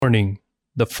Warning,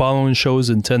 the following show is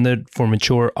intended for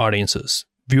mature audiences.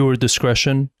 Viewer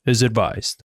discretion is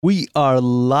advised. We are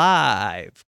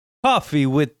live. Coffee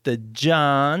with the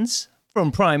Johns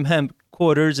from Prime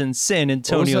Headquarters in San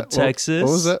Antonio, Texas.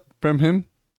 What was that? Prime Him?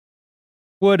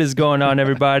 What is going on,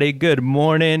 everybody? Good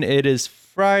morning. It is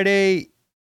Friday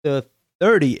the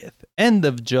 30th, end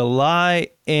of July,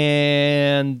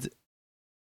 and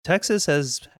Texas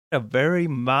has had a very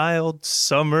mild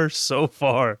summer so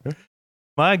far.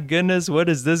 My goodness, what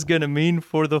is this going to mean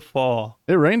for the fall?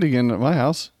 It rained again at my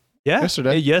house. Yeah.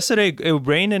 Yesterday. Yesterday, it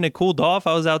rained and it cooled off.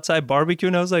 I was outside barbecuing,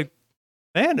 and I was like,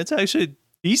 man, it's actually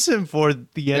decent for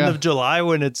the end of July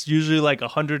when it's usually like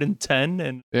 110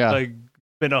 and like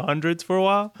been 100s for a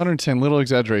while. 110, little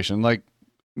exaggeration, like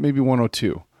maybe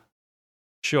 102.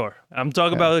 Sure. I'm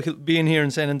talking about being here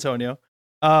in San Antonio.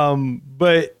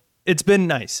 But it's been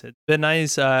nice. It's been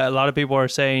nice. A lot of people are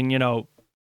saying, you know,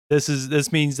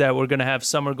 this means that we're going to have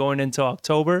summer going into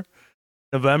October,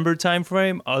 November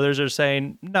timeframe. Others are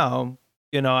saying, no,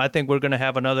 you know, I think we're going to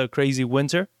have another crazy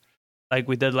winter like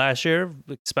we did last year.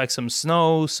 Expect some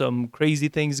snow, some crazy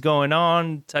things going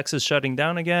on. Texas shutting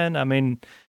down again. I mean,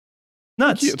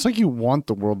 nuts. It's like you want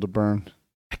the world to burn.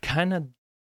 I kind of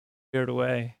weird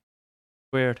away.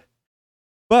 Weird.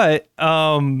 But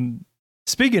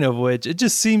speaking of which, it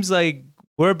just seems like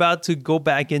we're about to go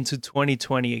back into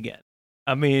 2020 again.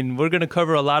 I mean, we're going to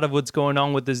cover a lot of what's going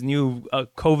on with this new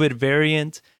COVID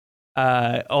variant.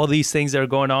 All these things that are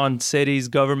going on, cities,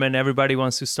 government, everybody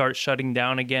wants to start shutting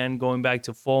down again, going back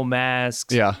to full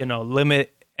masks, you know,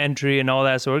 limit entry and all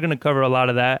that. So we're going to cover a lot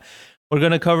of that. We're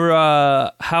going to cover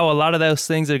how a lot of those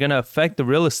things are going to affect the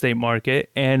real estate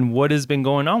market and what has been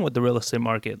going on with the real estate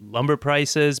market. Lumber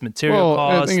prices, material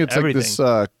costs, I think it's everything.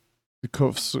 like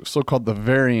this so-called the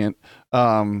variant.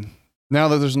 Now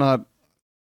that there's not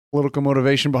political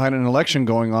motivation behind an election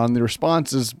going on, the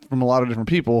response is from a lot of different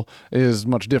people is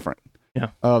much different. Yeah.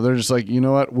 They're just like, you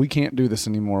know what? We can't do this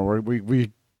anymore.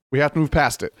 We have to move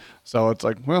past it. So it's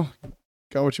like, well,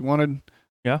 got what you wanted.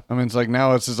 Yeah. I mean, it's like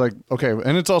now it's just like, okay.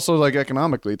 And it's also like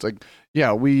economically, it's like,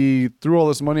 yeah, we threw all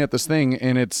this money at this thing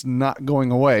and it's not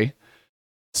going away.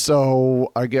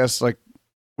 So I guess like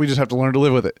we just have to learn to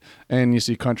live with it. And you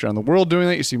see country around the world doing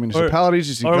that. You see municipalities,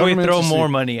 you see governments. Or we throw more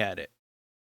money at it.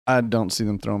 I don't see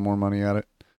them throwing more money at it.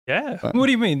 Yeah. What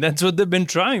do you mean? That's what they've been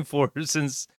trying for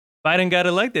since Biden got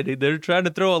elected. They're trying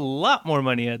to throw a lot more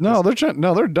money at this.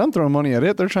 They're done throwing money at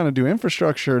it. They're trying to do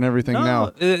infrastructure and everything now.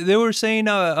 They were saying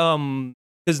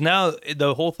because now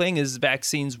the whole thing is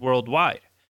vaccines worldwide.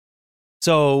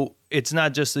 So it's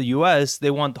not just the U.S.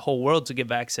 They want the whole world to get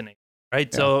vaccinated, right?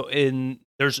 Yeah. So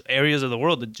there's areas of the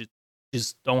world that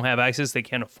just don't have access. They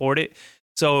can't afford it.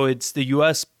 So it's the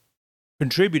U.S.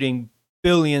 contributing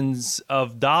billions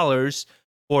of dollars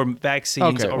for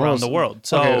vaccines around the world.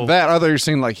 So that other you're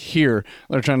seeing like here,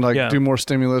 they're trying to do more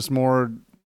stimulus, more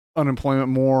unemployment,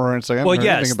 more. And it's like,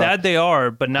 yes, that they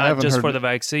are, but not just for the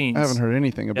vaccines. I haven't heard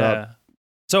anything about. Yeah.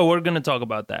 So we're going to talk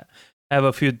about that. I have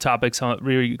a few topics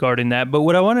regarding that. But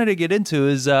what I wanted to get into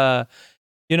is,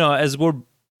 you know, as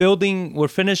we're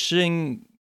finishing,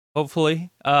 hopefully,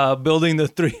 building the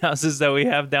 3 houses that we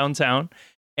have downtown.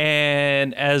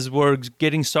 And as we're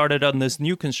getting started on this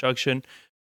new construction,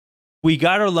 we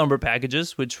got our lumber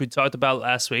packages, which we talked about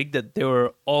last week, that they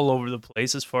were all over the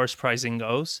place as far as pricing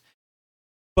goes.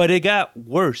 But it got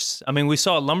worse. I mean, we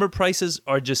saw lumber prices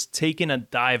are just taking a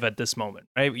dive at this moment,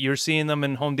 right? You're seeing them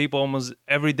in Home Depot almost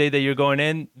every day that you're going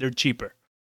in, they're cheaper.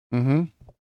 Mm-hmm.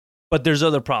 But there's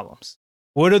other problems.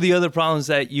 What are the other problems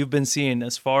that you've been seeing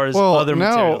as far as other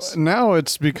materials? Now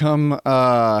it's become,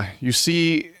 you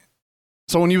see...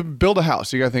 So when you build a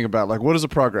house, you got to think about like, what is the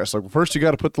progress? Like first you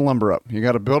got to put the lumber up. You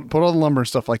got to put all the lumber and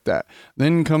stuff like that.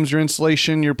 Then comes your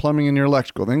insulation, your plumbing, and your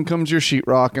electrical. Then comes your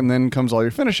sheetrock, and then comes all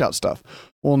your finish out stuff.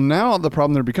 Well, now the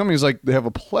problem they're becoming is like they have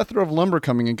a plethora of lumber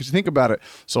coming in because you think about it.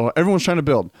 So everyone's trying to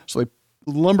build. So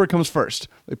lumber comes first.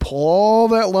 They pull all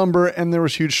that lumber, and there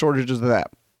was huge shortages of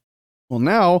that. Well,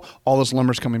 now all this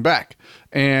lumber's coming back,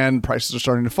 and prices are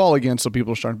starting to fall again. So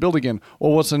people are starting to build again.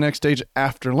 Well, what's the next stage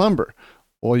after lumber?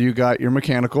 Well, you got your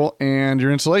mechanical and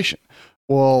your insulation.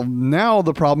 Well, now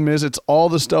the problem is it's all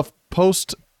the stuff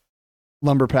post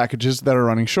lumber packages that are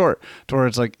running short, to where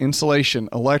it's like insulation,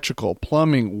 electrical,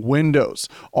 plumbing, windows.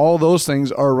 All those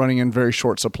things are running in very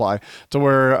short supply, to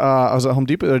where I was at Home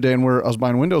Depot the other day and I was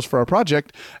buying windows for our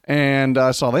project, and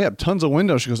I saw they had tons of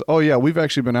windows. She goes, oh yeah, we've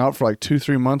actually been out for like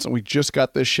 2-3 months and we just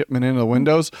got this shipment into the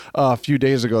windows a few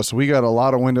days ago. So we got a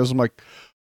lot of windows. I'm like,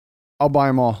 I'll buy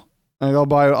them all. Like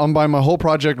I'm buying my whole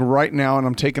project right now, and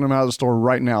I'm taking them out of the store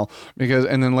right now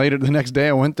and then later the next day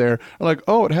I went there. I'm like,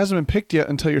 oh, it hasn't been picked yet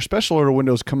until your special order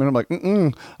windows come in. I'm like,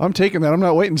 I'm taking that. I'm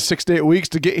not waiting 6 to 8 weeks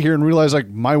to get here and realize like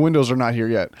my windows are not here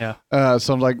yet. Yeah.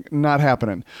 So I'm like, not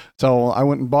happening. So I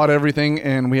went and bought everything,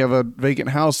 and we have a vacant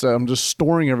house that I'm just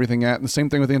storing everything at. And the same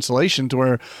thing with the insulation, to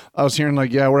where I was hearing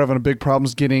like, yeah, we're having a big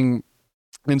problems getting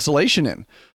insulation in.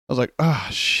 I was like, oh,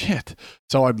 shit.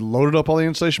 So I loaded up all the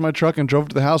insulation in my truck and drove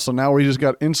to the house. So now we just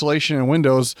got insulation and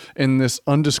windows in this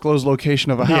undisclosed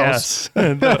location of a house.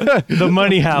 Yes. the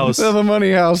money house. The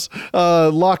money house,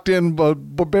 locked in,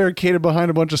 barricaded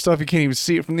behind a bunch of stuff. You can't even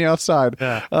see it from the outside.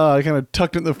 Yeah. Kind of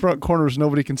tucked in the front corners.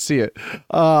 Nobody can see it.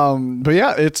 But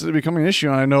yeah, it's becoming an issue.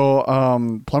 And I know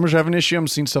plumbers have an issue. I'm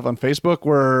seeing stuff on Facebook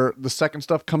where the second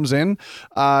stuff comes in.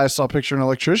 I saw a picture of an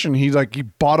electrician. He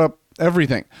bought up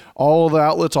everything, all the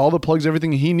outlets, all the plugs,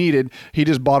 everything he needed. He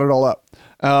just bought it all up.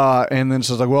 And then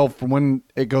so it's like, well, from when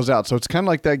it goes out. So it's kind of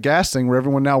like that gas thing where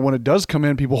everyone now, when it does come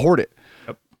in, people hoard it.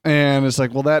 Yep. And it's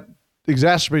like, well, that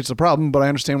exacerbates the problem, but I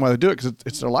understand why they do it, because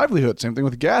it's their livelihood. Same thing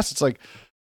with gas. It's like,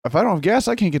 if I don't have gas,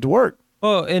 I can't get to work.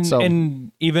 Well,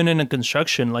 and even in a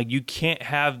construction, like you can't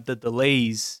have the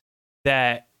delays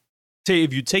that, say,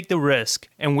 if you take the risk,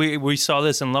 and we saw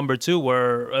this in lumber too,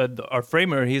 where our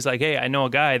framer, he's like, hey, I know a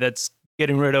guy that's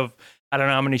getting rid of, I don't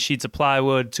know how many sheets of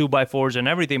plywood, 2x4s and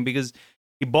everything, because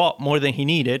he bought more than he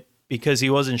needed because he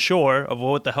wasn't sure of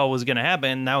what the hell was going to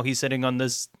happen. Now he's sitting on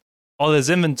all this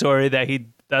inventory that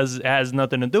has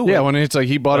nothing to do with. Yeah, when it's like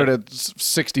he bought it at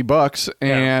 $60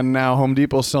 and now Home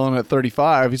Depot's selling it at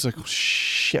 $35. He's like, oh,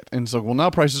 shit. And it's like, well, now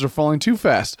prices are falling too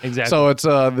fast. Exactly. So it's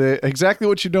exactly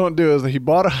what you don't do is that he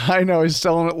bought it high, now he's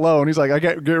selling it low, and he's like, I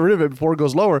got to get rid of it before it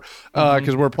goes lower,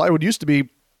 because where plywood used to be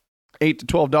 $8 to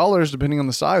 $12 depending on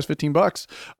the size, $15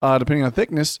 depending on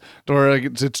thickness, or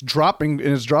it's dropping, and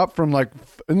it's dropped from like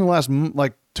in the last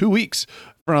 2 weeks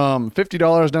from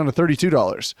 $50 down to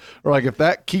 $32. Or like if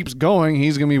that keeps going,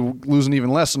 he's going to be losing even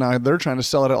less. So now they're trying to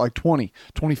sell it at like 20,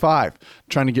 25,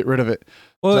 trying to get rid of it.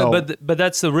 Well, but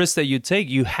that's the risk that you take.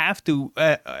 You have to,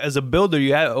 as a builder,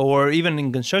 or even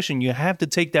in construction, you have to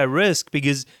take that risk,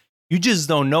 because you just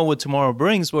don't know what tomorrow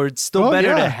brings. Where it's still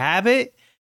better to have it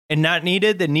and not need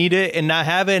it than need it and not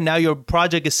have it. And now your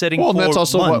project is sitting for that's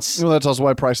also months. That's also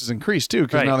why prices increase too,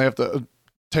 because now they have to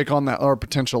take on that or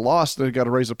potential loss. They got to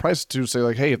raise the price to say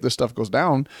like, hey, if this stuff goes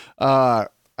down, I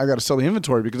got to sell the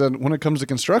inventory, because then when it comes to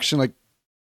construction, like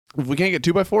if we can't get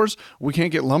 2x4s, we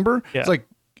can't get lumber. Yeah. It's like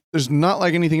there's not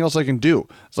like anything else I can do.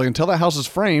 It's like until that house is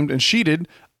framed and sheeted,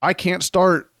 I can't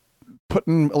start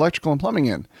putting electrical and plumbing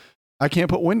in. I can't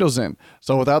put windows in.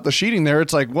 So without the sheeting there,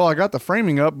 it's like, well, I got the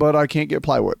framing up, but I can't get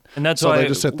plywood. And that's why they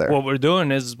just sit there. What we're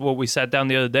doing is what we sat down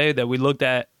the other day, that we looked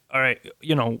at, all right,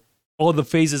 all the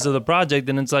phases of the project,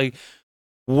 and it's like,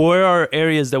 where are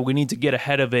areas that we need to get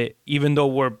ahead of it, even though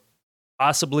we're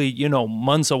possibly,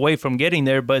 months away from getting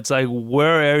there, but it's like,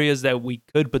 where are areas that we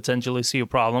could potentially see a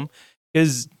problem?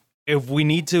 Because if we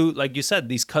need to, like you said,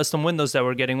 these custom windows that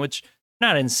we're getting, which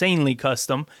not insanely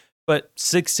custom, but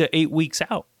 6 to 8 weeks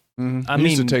out. Mm-hmm. I mean,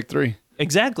 used to take 3.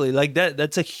 Exactly. Like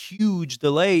that's a huge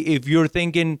delay. If you're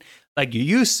thinking like you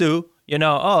used to,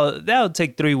 that'll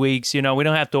take 3 weeks, we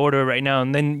don't have to order it right now.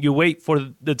 And then you wait for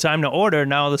the time to order.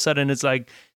 Now all of a sudden it's like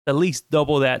at least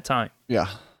double that time. Yeah.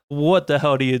 What the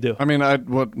hell do you do? I mean,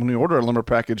 when we ordered a lumber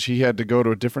package, he had to go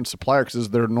to a different supplier because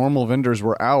their normal vendors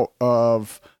were out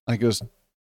of, I think it was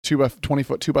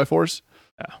 20-foot 2x4s.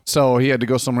 Yeah. So he had to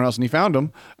go somewhere else, and he found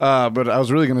them. But I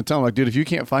was really going to tell him, like, dude, if you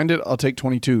can't find it, I'll take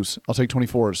 22s. I'll take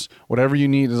 24s. Whatever you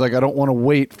need. Is like, I don't want to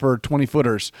wait for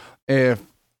 20-footers if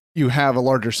you have a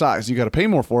larger size. You got to pay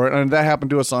more for it. And that happened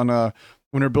to us on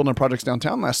when we were building our projects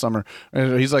downtown last summer.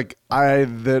 And he's like,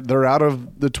 they're out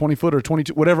of the 20-foot or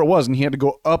 22, whatever it was, and he had to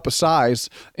go up a size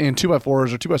in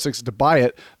 2x4s or 2x6s to buy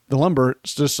it, the lumber,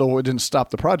 just so it didn't stop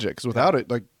the project. Because without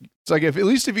it, like, it's like at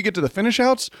least if you get to the finish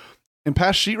outs and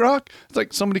past sheetrock, it's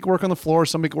like somebody can work on the floor,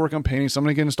 somebody can work on painting,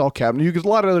 somebody can install cabinet. You get a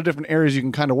lot of other different areas you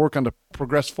can kind of work on to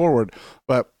progress forward.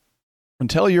 But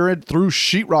until you're through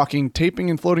sheetrocking, taping,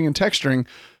 and floating and texturing,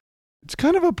 it's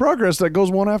kind of a progress that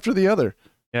goes one after the other.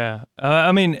 Yeah.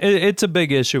 I mean, it's a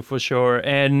big issue for sure.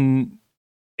 And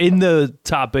in the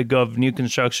topic of new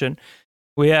construction,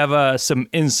 we have some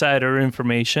insider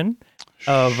information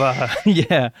of,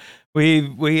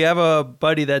 we have a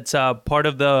buddy that's part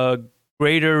of the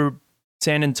Greater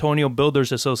San Antonio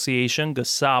Builders Association,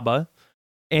 GASABA,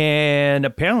 and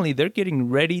apparently they're getting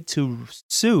ready to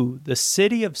sue the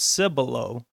city of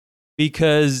Cibolo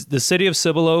because the city of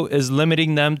Cibolo is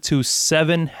limiting them to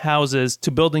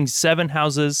building 7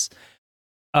 houses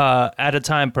at a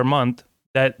time per month,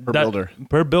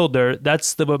 Per builder,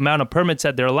 that's the amount of permits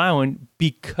that they're allowing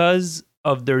because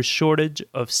of their shortage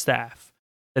of staff.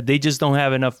 That they just don't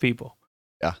have enough people.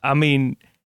 Yeah. I mean,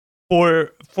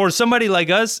 for somebody like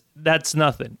us, that's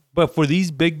nothing. But for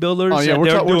these big builders,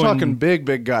 we're talking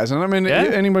big guys. And I mean,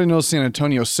 anybody knows San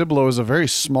Antonio, Cibolo is a very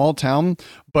small town,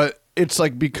 but it's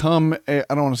like become I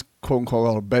don't want to quote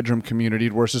unquote a bedroom community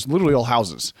where it's just literally all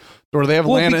houses, or they have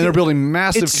land and they're building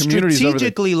massive communities. It's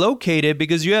strategically located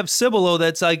because you have Cibolo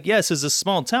that's like, yes, it's a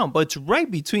small town, but it's right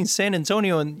between San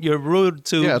Antonio and your road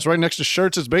to. Yeah, it's right next to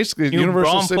Schertz. It's basically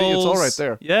Universal City. It's all right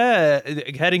there. Yeah,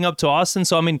 heading up to Austin.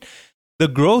 So I mean, the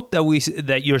growth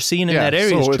that you're seeing in that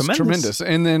area is tremendous.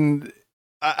 And then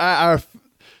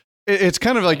it's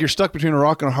kind of like you're stuck between a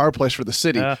rock and a hard place for the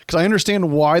city, because I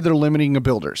understand why they're limiting the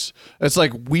builders. It's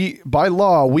like by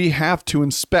law, we have to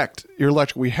inspect your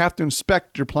electric. We have to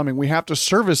inspect your plumbing. We have to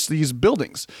service these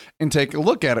buildings and take a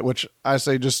look at it, which I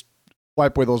say just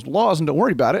wipe away those laws and don't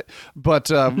worry about it. But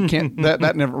can't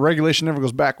that never regulation never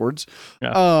goes backwards.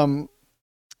 Yeah.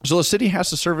 So the city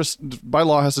has to service, by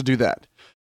law, has to do that.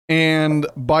 And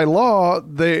by law,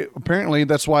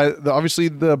 that's why obviously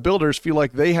the builders feel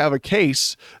like they have a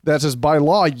case that says by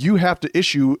law, you have to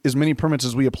issue as many permits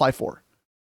as we apply for.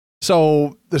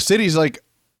 So the city's like,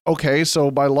 okay,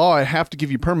 so by law, I have to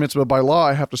give you permits, but by law,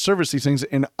 I have to service these things.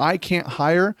 And I can't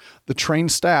hire the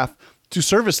trained staff to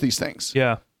service these things.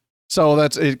 Yeah. So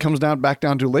it comes back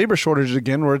down to labor shortages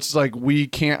again, where it's like we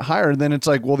can't hire. And then it's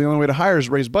like, well, the only way to hire is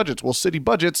raise budgets. Well, city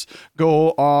budgets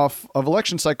go off of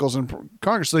election cycles in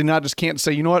Congress. So they not just can't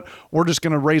say, you know what, we're just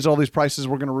going to raise all these prices.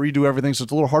 We're going to redo everything. So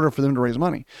it's a little harder for them to raise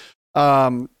money.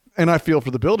 And I feel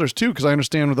for the builders too, because I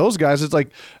understand with those guys, it's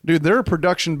like, dude, they're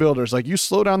production builders. Like you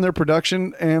slow down their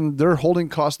production and their holding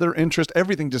costs, their interest,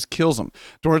 everything just kills them.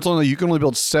 To where it's only, you can only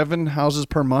build 7 houses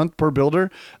per month per builder.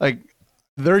 Like,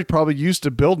 they're probably used to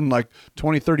building like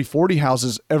 20, 30, 40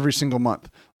 houses every single month.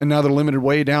 And now they're limited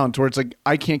way down to where it's like,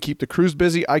 I can't keep the crews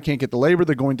busy. I can't get the labor.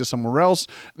 They're going to somewhere else.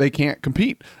 They can't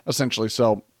compete, essentially.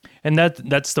 So, and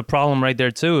that's the problem right there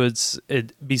too.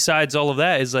 Besides all of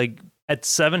that is like at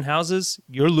 7 houses,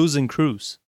 you're losing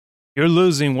crews. You're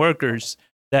losing workers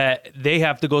that they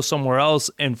have to go somewhere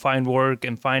else and find work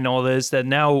and find all this that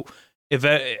now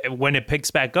when it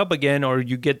picks back up again, or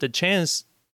you get the chance,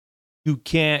 you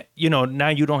can't, now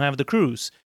you don't have the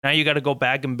crews. Now you got to go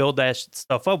back and build that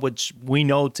stuff up, which we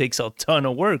know takes a ton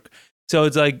of work. So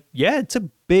it's like, yeah, it's a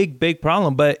big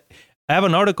problem. But I have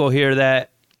an article here that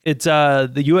it's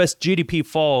the U.S. GDP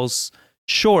falls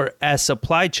short as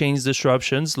supply chain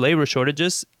disruptions, labor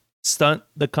shortages stunt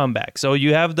the comeback. So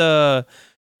you have the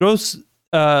gross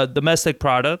domestic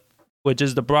product, which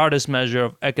is the broadest measure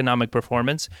of economic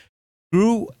performance,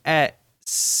 grew at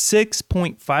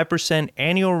 6.5%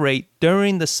 annual rate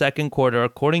during the second quarter,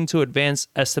 according to advanced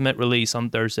estimate release on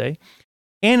Thursday.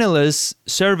 Analysts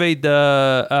surveyed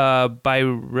by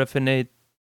Refinitiv,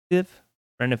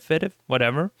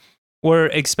 whatever, were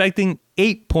expecting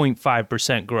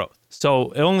 8.5% growth.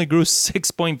 So it only grew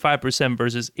 6.5%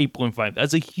 versus 8.5%.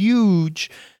 That's a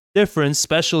huge difference,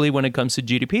 especially when it comes to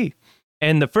GDP.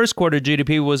 And the first quarter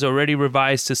GDP was already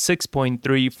revised to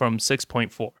 6.3 from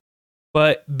 6.4.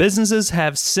 But businesses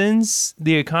have, since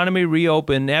the economy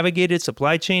reopened, navigated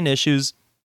supply chain issues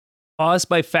caused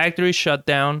by factory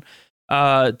shutdown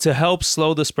to help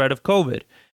slow the spread of COVID.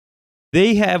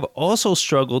 They have also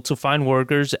struggled to find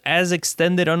workers, as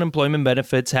extended unemployment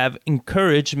benefits have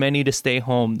encouraged many to stay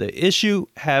home. The issue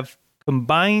have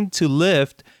combined to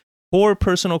lift core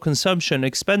personal consumption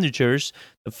expenditures,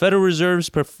 the Federal Reserve's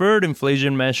preferred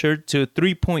inflation measure, to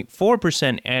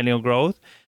 3.4% annual growth,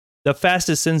 the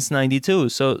fastest since 92.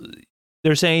 So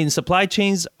they're saying supply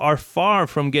chains are far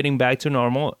from getting back to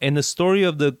normal, and the story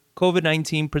of the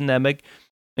COVID-19 pandemic,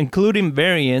 including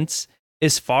variants,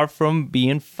 is far from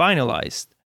being finalized.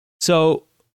 So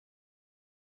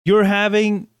you're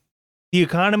having the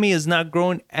economy is not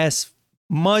growing as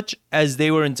much as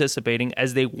they were anticipating,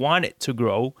 as they want it to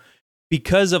grow,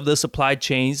 because of the supply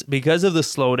chains, because of the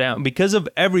slowdown, because of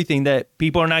everything, that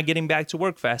people are not getting back to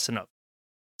work fast enough.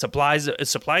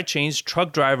 Supply chains,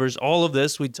 truck drivers, all of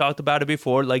this, we talked about it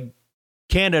before. Like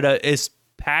Canada is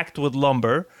packed with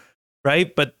lumber,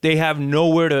 right? But they have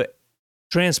nowhere to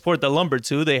transport the lumber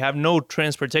to. They have no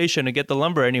transportation to get the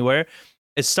lumber anywhere.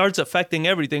 It starts affecting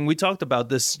everything. We talked about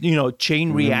this,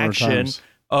 chain reaction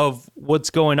of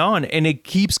what's going on, and it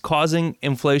keeps causing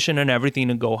inflation and everything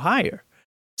to go higher.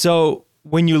 So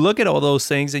when you look at all those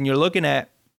things and you're looking at,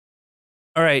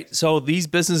 all right, so these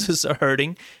businesses are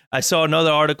hurting. I saw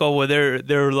another article where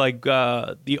they're like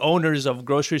the owners of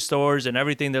grocery stores and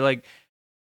everything. They're like,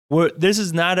 this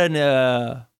is not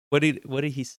an what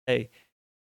did he say?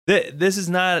 This is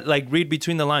not like read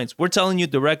between the lines. We're telling you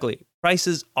directly,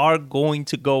 prices are going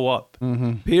to go up,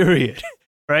 period.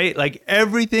 Right? Like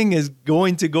everything is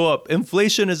going to go up.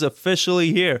 Inflation is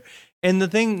officially here. And the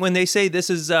thing, when they say this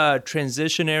is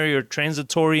transitionary or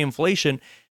transitory inflation,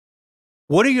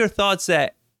 what are your thoughts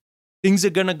that things are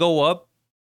going to go up,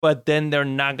 but then they're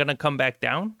not going to come back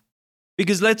down?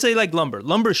 Because let's say like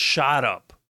lumber shot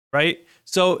up, right?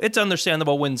 So it's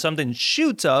understandable when something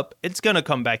shoots up, it's going to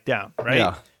come back down, right?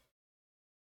 Yeah.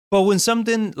 But when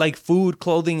something like food,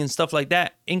 clothing, and stuff like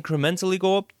that incrementally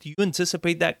go up, do you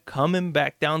anticipate that coming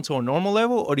back down to a normal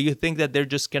level? Or do you think that they're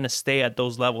just going to stay at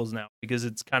those levels now? Because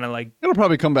it's kind of like... It'll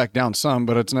probably come back down some,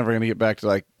 but it's never going to get back to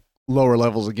like lower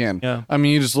levels again. Yeah. I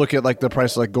mean, you just look at like the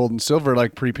price of like gold and silver,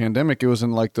 like pre-pandemic, it was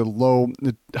in like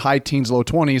the high teens, low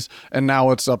 20s, and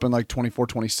now it's up in like 24,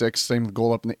 26. Same with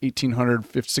gold up in the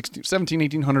 1800, 16, 17,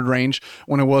 1800 range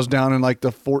when it was down in like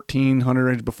the 1400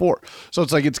 range before. So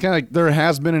it's like, it's kind of like there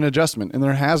has been an adjustment and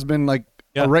there has been like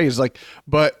a raise, like,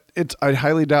 but I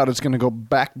highly doubt it's going to go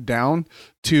back down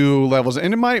to levels.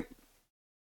 And it might,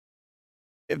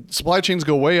 if supply chains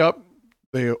go way up,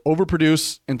 they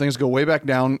overproduce and things go way back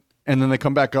down, and then they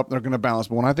come back up, they're going to balance.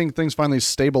 But when I think things finally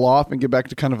stable off and get back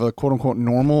to kind of a quote unquote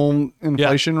normal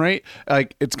inflation rate,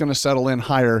 like it's going to settle in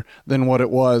higher than what it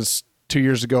was 2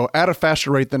 years ago at a faster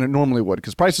rate than it normally would,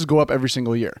 because prices go up every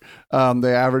single year.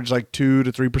 They average like 2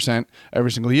 to 3%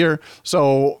 every single year.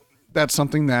 So that's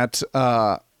something that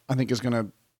I think is going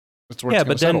to, that's where it's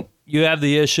going to settle. Then you have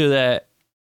the issue that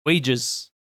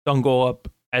wages don't go up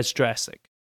as drastic,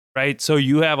 right? So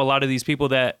you have a lot of these people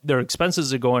that their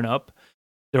expenses are going up.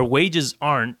 Their wages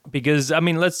aren't, because I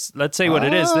mean, let's say what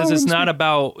it is. This is not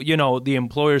about, the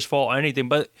employer's fault or anything,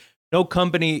 but no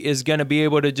company is going to be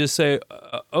able to just say,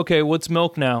 okay, what's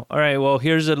milk now? All right, well,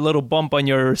 here's a little bump on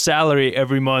your salary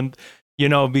every month,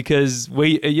 because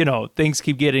things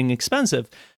keep getting expensive.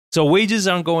 So wages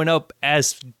aren't going up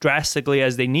as drastically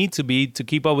as they need to be to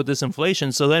keep up with this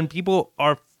inflation. So then people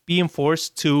are being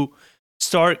forced to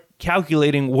start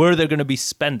calculating where they're going to be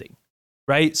spending.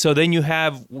 Right. So then you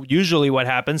have usually what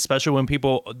happens, especially when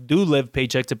people do live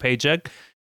paycheck to paycheck.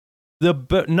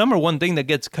 The number one thing that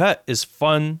gets cut is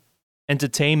fun,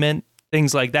 entertainment,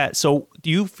 things like that. So do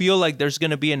you feel like there's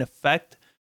going to be an effect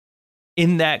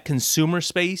in that consumer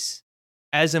space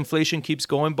as inflation keeps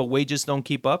going, but wages don't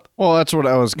keep up? Well, that's what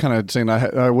I was kind of saying.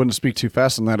 I wouldn't speak too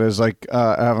fast on that. Is like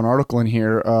I have an article in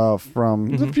here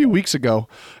from a few weeks ago,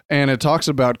 and it talks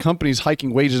about companies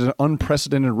hiking wages at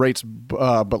unprecedented rates,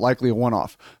 but likely a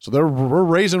one-off. So we're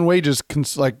raising wages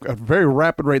like a very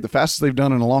rapid rate, the fastest they've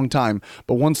done in a long time.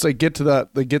 But once they get to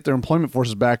that, they get their employment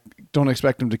forces back. Don't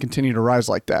expect them to continue to rise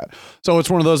like that. So it's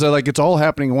one of those that like it's all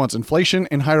happening at once. Inflation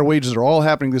and higher wages are all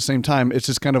happening at the same time. It's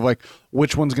just kind of like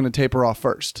which one's going to taper off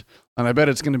first. And I bet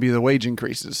it's going to be the wage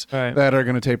increases that are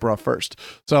going to taper off first.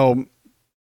 So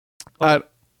I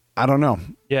don't know.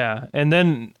 Yeah. And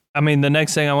then, I mean, the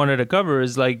next thing I wanted to cover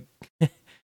is like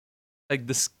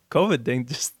this COVID thing,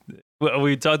 just what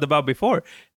we talked about before.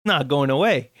 It's not going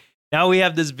away. Now we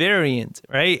have this variant,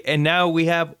 right? And now we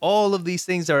have all of these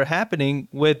things that are happening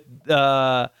with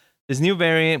this new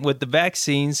variant with the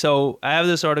vaccine. So I have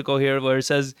this article here where it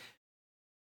says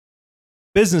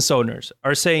business owners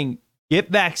are saying, get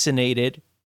vaccinated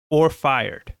or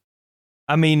fired.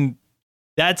 I mean,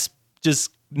 that's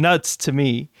just nuts to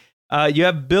me. You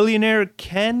have billionaire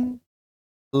Ken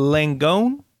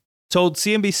Langone told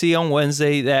CNBC on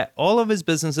Wednesday that all of his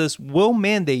businesses will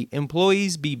mandate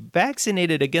employees be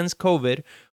vaccinated against COVID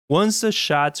once the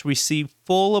shots receive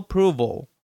full approval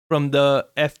from the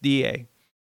FDA.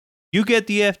 You get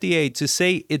the FDA to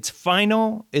say it's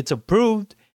final, it's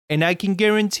approved, and I can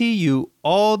guarantee you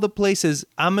all the places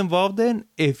I'm involved in,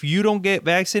 if you don't get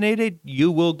vaccinated,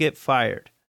 you will get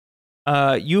fired.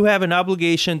 You have an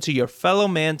obligation to your fellow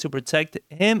man to protect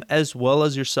him as well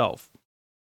as yourself.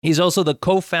 He's also the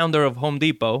co-founder of Home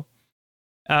Depot.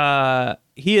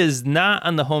 He is not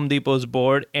on the Home Depot's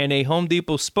board, and a Home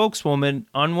Depot spokeswoman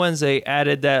on Wednesday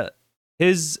added that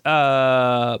his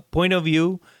point of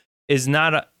view does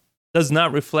not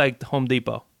reflect Home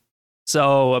Depot.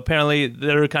 So apparently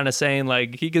they're kind of saying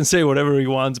like he can say whatever he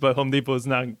wants, but Home Depot is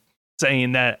not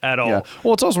saying that at all. Yeah.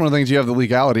 Well, it's also one of the things, you have the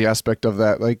legality aspect of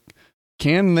that. Like,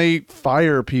 can they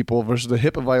fire people versus the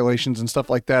HIPAA violations and stuff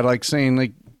like that? Like saying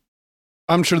like,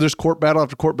 I'm sure there's court battle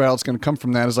after court battle that's going to come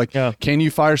from that. Is like, Can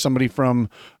you fire somebody from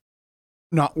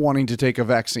not wanting to take a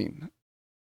vaccine?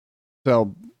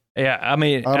 So, yeah, I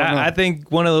mean, I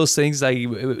think one of those things, like,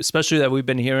 especially that we've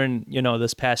been hearing,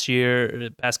 this past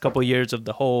couple of years of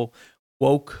the whole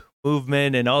woke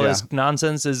movement and all this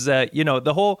nonsense is that, you know,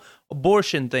 the whole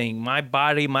abortion thing, my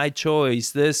body, my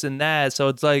choice, this and that. So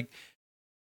it's like,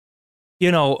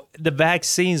 you know, the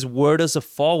vaccines, where does it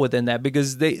fall within that?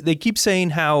 Because they keep saying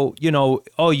how, you know,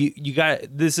 oh, you got,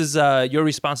 this is your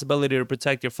responsibility to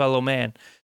protect your fellow man.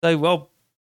 Like, well,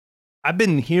 I've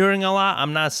been hearing a lot.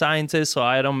 I'm not a scientist, so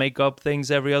I don't make up things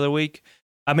every other week.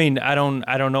 I mean, I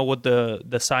don't know what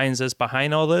the science is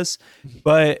behind all this,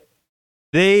 but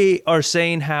they are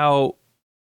saying how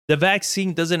the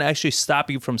vaccine doesn't actually stop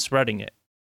you from spreading it.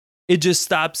 It just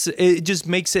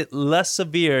makes it less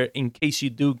severe in case you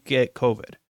do get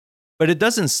COVID. But it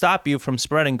doesn't stop you from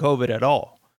spreading COVID at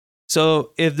all.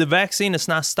 So if the vaccine is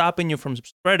not stopping you from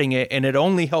spreading it and it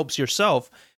only helps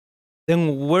yourself,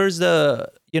 then where's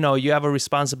the, you know, you have a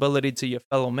responsibility to your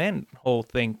fellow man whole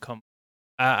thing come?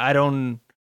 I don't,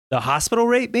 the hospital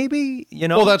rate maybe, you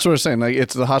know? Well, that's what we're saying. Like,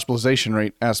 it's the hospitalization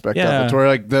rate aspect of it. Where,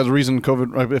 like, the reason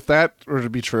COVID, if that were to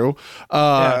be true,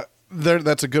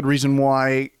 that's a good reason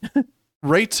why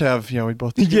rates have, you know, we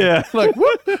both like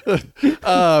what?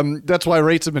 That's why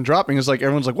rates have been dropping. Is like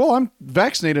everyone's like, well, I'm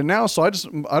vaccinated now, so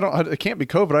it can't be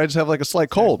COVID. I just have like a slight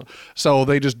cold, so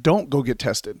they just don't go get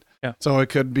tested. Yeah. So it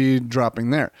could be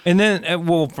dropping there. And then,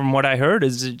 well, from what I heard,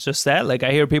 is it just that? Like,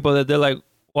 I hear people that they're like,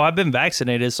 well, I've been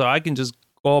vaccinated, so I can just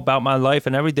go about my life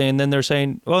and everything. And then they're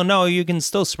saying, well, no, you can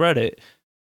still spread it.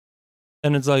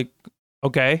 And it's like,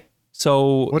 okay.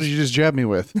 So what did you just jab me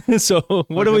with? So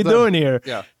what are we doing here?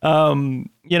 Yeah.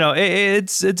 You know,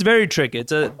 it's very tricky.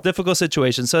 It's a difficult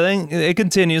situation. So then it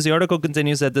continues. The article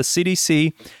continues that the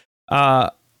CDC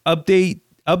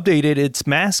updated its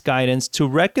mask guidance to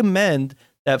recommend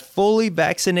that fully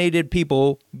vaccinated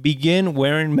people begin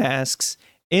wearing masks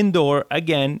indoor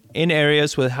again in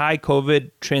areas with high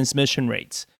COVID transmission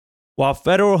rates. While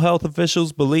federal health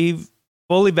officials believe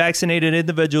fully vaccinated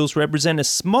individuals represent a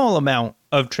small amount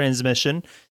of transmission,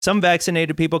 some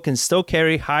vaccinated people can still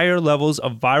carry higher levels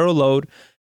of viral load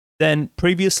than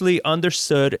previously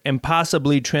understood and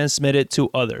possibly transmit it to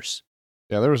others.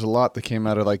 Yeah, there was a lot that came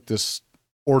out of like this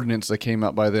ordinance that came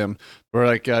out by them where,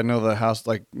 like, I know the House,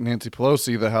 like Nancy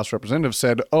Pelosi, the House representative,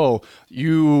 said,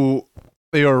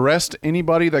 they arrest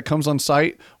anybody that comes on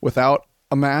site without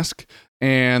a mask,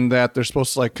 and that they're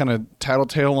supposed to like kind of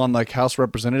tattletale on like House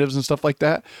representatives and stuff like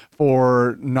that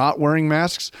for not wearing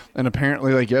masks. And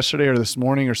apparently, like yesterday or this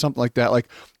morning or something like that, like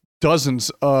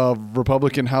dozens of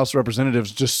Republican House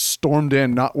representatives just stormed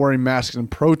in not wearing masks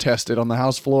and protested on the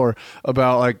House floor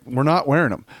about like, we're not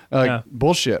wearing them.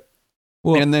 Bullshit.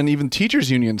 Well, and then even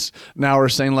teachers unions now are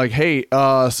saying like, hey,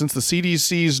 since the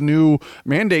CDC's new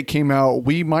mandate came out,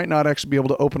 we might not actually be able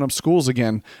to open up schools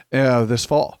again this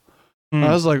fall. I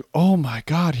was like, oh my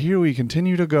God, here we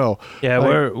continue to go. Yeah,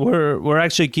 like, we're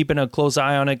actually keeping a close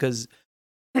eye on it because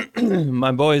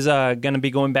my boy's going to be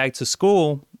going back to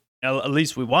school. At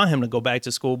least we want him to go back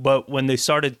to school. But when this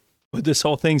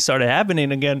whole thing started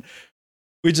happening again,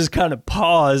 we just kind of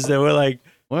paused and we're like,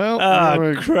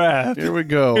 well, crap. Here we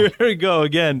go. Here we go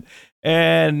again.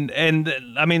 And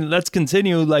I mean, let's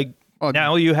continue. Like,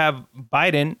 now you have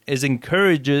Biden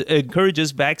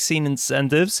encourages vaccine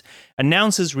incentives,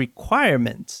 announces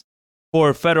requirements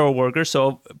for federal workers.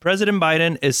 So President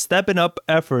Biden is stepping up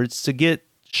efforts to get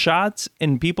shots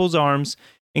in people's arms,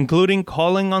 including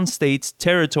calling on states,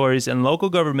 territories, and local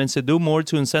governments to do more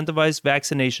to incentivize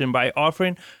vaccination by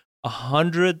offering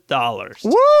 $100.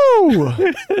 Woo!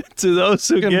 To those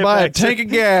who can buy a tank of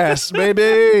gas,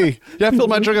 baby. Yeah, I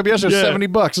filled my truck up yesterday,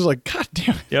 $70. I was like, God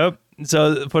damn it. Yep.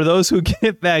 So for those who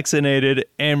get vaccinated,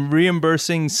 and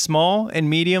reimbursing small and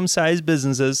medium-sized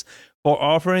businesses for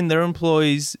offering their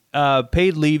employees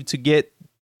paid leave to get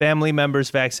family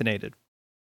members vaccinated.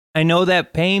 I know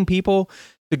that paying people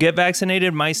to get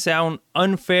vaccinated might sound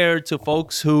unfair to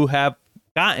folks who have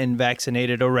gotten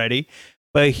vaccinated already,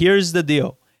 but here's the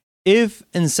deal. If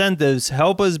incentives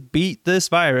help us beat this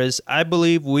virus, I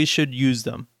believe we should use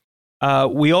them.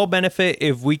 We all benefit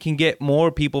if we can get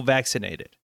more people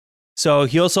vaccinated. So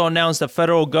he also announced that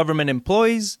federal government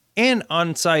employees and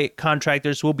on-site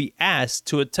contractors will be asked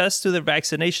to attest to their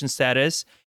vaccination status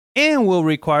and will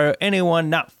require anyone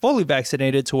not fully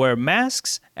vaccinated to wear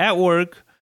masks at work,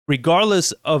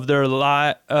 regardless of their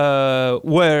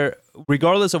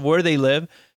regardless of where they live,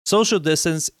 social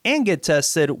distance, and get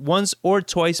tested once or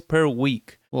twice per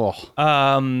week.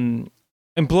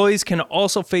 Employees can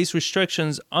also face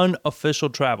restrictions on official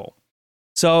travel.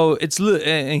 So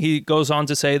and he goes on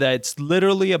to say that it's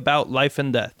literally about life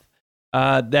and death.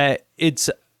 That's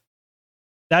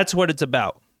what it's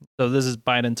about. So this is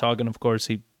Biden talking. Of course,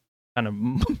 he kind of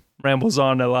rambles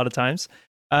on a lot of times.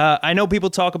 I know people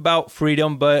talk about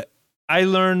freedom, but I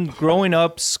learned growing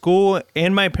up, school,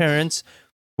 and my parents,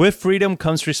 with freedom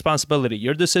comes responsibility.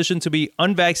 Your decision to be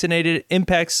unvaccinated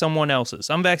impacts someone else's.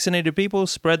 Unvaccinated people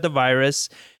spread the virus.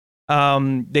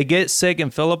 They get sick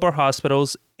and fill up our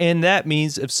hospitals. And that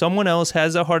means if someone else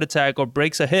has a heart attack or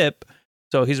breaks a hip,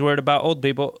 so he's worried about old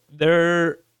people,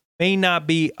 there may not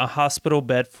be a hospital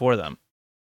bed for them.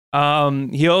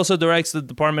 He also directs the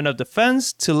Department of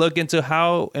Defense to look into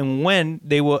how and when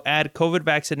they will add COVID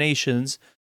vaccinations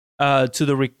to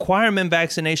the requirement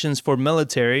vaccinations for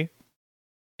military.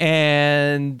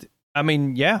 And I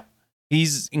mean, yeah,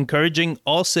 he's encouraging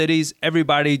all cities,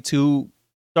 everybody to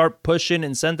start pushing,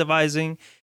 incentivizing,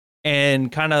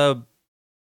 and kind of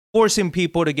forcing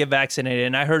people to get vaccinated.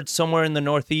 And I heard somewhere in the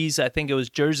Northeast, I think it was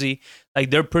Jersey,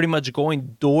 like they're pretty much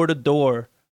going door to door,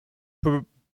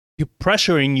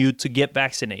 pressuring you to get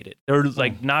vaccinated. They're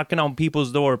like knocking on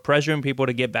people's door, pressuring people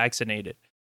to get vaccinated.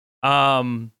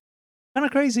 Kind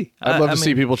of crazy. I'd love to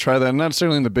see people try that, not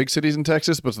necessarily in the big cities in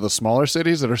Texas, but to the smaller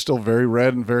cities that are still very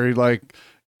red and very like,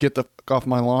 get the fuck off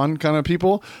my lawn kind of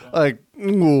people. Like,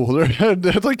 ooh,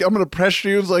 they're like, I'm going to pressure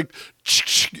you. It's like,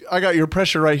 I got your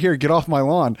pressure right here. Get off my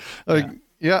lawn. Like,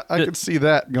 yeah, I could see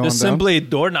that going just down. Simply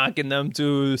door knocking them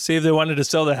to see if they wanted to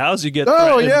sell the house. You get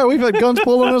yeah, we've had guns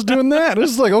pulled on us doing that.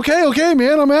 It's like, okay,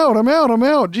 man, I'm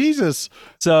out. Jesus.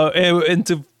 So, and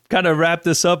to kind of wrap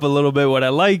this up a little bit, what I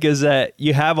like is that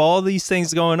you have all these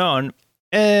things going on,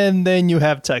 and then you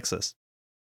have Texas.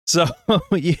 So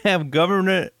you have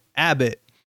Governor Abbott.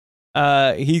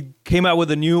 He came out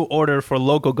with a new order for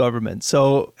local government.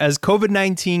 So as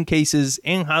COVID-19 cases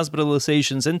and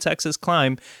hospitalizations in Texas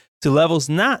climb to levels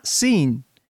not seen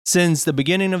since the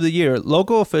beginning of the year,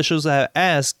 local officials have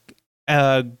asked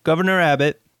Governor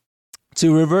Abbott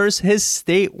to reverse his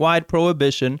statewide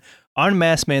prohibition on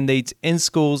mask mandates in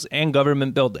schools and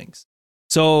government buildings.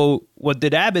 So what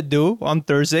did Abbott do on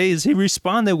Thursday is he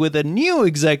responded with a new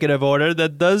executive order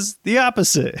that does the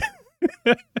opposite.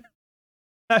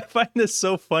 I find this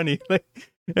so funny. Like,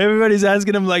 everybody's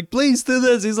asking him, like, please do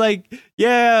this. He's like,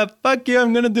 yeah, fuck you.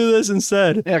 I'm going to do this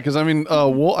instead. Yeah, because I mean,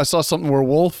 I saw something where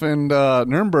Wolf and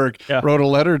Nuremberg wrote a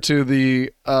letter to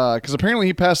the, because apparently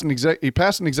he passed an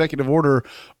executive order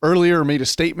earlier, made a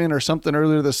statement or something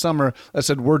earlier this summer that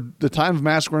said, the time of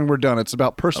mask wearing, we're done. It's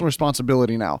about personal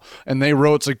responsibility now. And they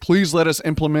wrote, it's like, please let us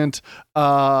implement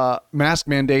mask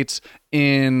mandates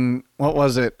in, what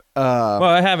was it? Well,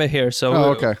 I have it here. So,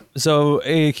 okay. So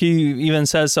he even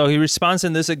says, so he responds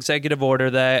in this executive order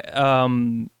that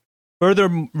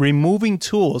further removing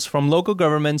tools from local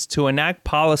governments to enact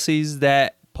policies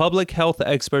that public health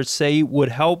experts say would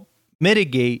help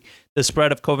mitigate the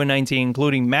spread of COVID-19,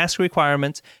 including mask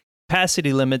requirements,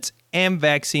 capacity limits, and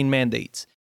vaccine mandates.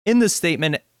 In the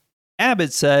statement,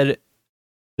 Abbott said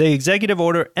the executive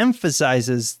order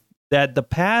emphasizes that the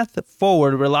path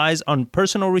forward relies on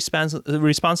personal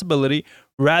responsibility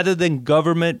rather than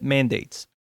government mandates.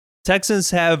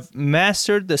 Texans have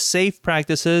mastered the safe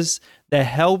practices that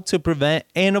help to prevent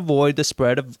and avoid the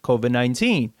spread of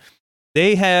COVID-19.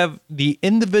 They have the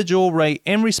individual right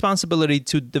and responsibility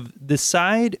to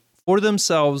decide for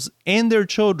themselves and their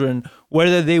children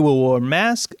whether they will wear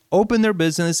masks, open their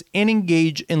business, and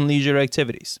engage in leisure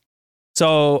activities.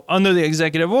 So, under the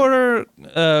executive order,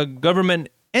 government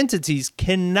entities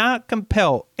cannot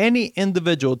compel any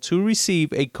individual to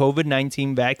receive a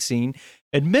COVID-19 vaccine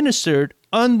administered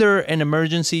under an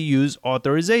emergency use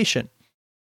authorization.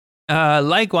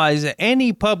 Likewise,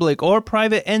 any public or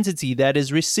private entity that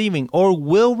is receiving or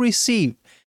will receive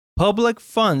public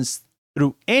funds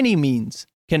through any means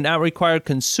cannot require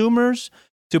consumers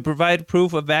to provide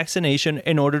proof of vaccination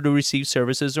in order to receive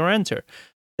services or enter.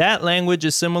 That language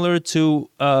is similar to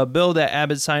a bill that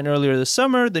Abbott signed earlier this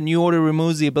summer. The new order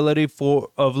removes the ability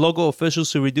of local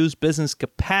officials to reduce business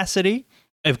capacity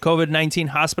if COVID-19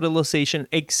 hospitalization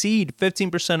exceed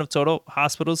 15% of total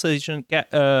hospitalization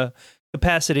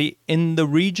capacity in the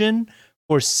region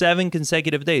for 7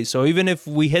 consecutive days. So even if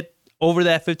we hit over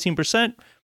that 15%,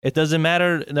 it doesn't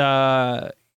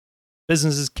matter.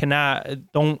 Businesses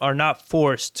are not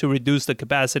forced to reduce the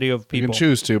capacity of people. You can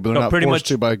choose to, but they're not forced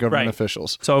to by government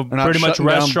officials. So pretty much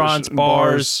restaurants,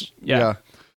 bars. Yeah.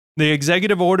 The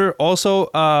executive order also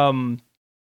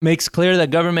makes clear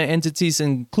that government entities,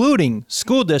 including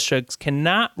school districts,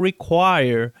 cannot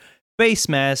require face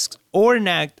masks or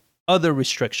enact other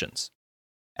restrictions.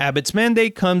 Abbott's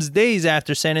mandate comes days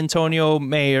after San Antonio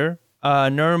Mayor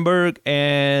Nuremberg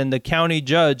and the county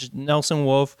judge, Nelson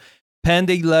Wolff,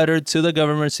 penned a letter to the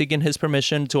government seeking his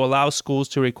permission to allow schools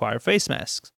to require face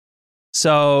masks.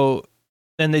 So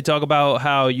then they talk about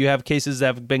how you have cases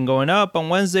that have been going up. On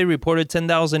Wednesday, reported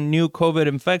 10,000 new COVID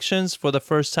infections for the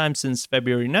first time since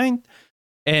February 9th.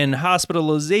 and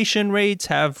hospitalization rates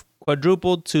have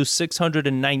quadrupled to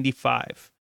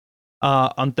 695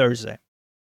 on Thursday.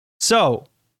 So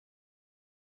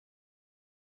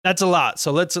that's a lot.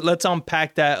 So let's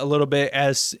unpack that a little bit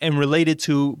as and related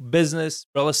to business,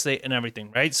 real estate, and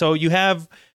everything, right? So you have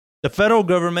the federal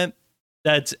government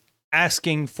that's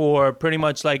asking for pretty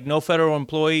much like no federal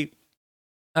employee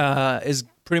is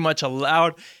pretty much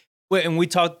allowed. And we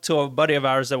talked to a buddy of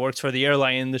ours that works for the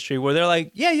airline industry where they're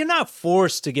like, yeah, you're not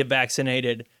forced to get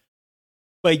vaccinated,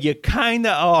 but you kind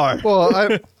of are.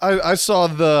 Well, I saw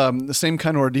the same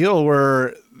kind of ordeal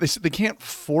where they can't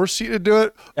force you to do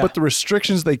it, but the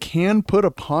restrictions they can put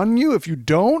upon you if you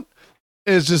don't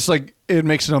is just like, it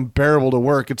makes it unbearable to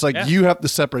work. It's like you have to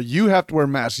separate, you have to wear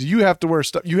masks, you have to wear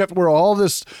stuff, you have to wear all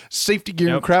this safety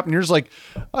gear and crap, and you're just like,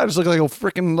 I just look like a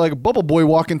freaking like a bubble boy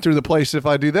walking through the place if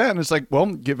I do that. And it's like, well,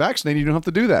 get vaccinated, you don't have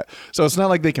to do that. So it's not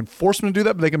like they can force them to do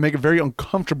that, but they can make it very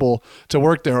uncomfortable to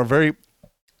work there, or very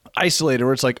isolated,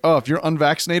 where it's like, oh, if you're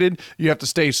unvaccinated, you have to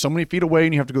stay so many feet away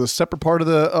and you have to go to a separate part of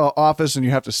the office and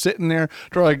you have to sit in there.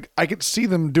 Like, I could see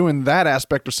them doing that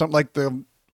aspect or something, like the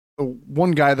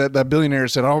one guy that billionaire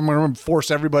said, oh, I'm going to force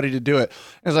everybody to do it.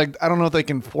 And it's like, I don't know if they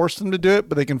can force them to do it,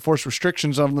 but they can force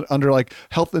restrictions under like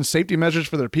health and safety measures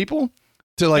for their people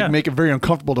to like make it very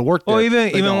uncomfortable to work there. Well,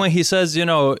 even when he says, you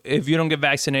know, if you don't get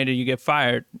vaccinated, you get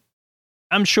fired.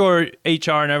 I'm sure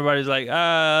HR and everybody's like,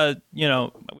 you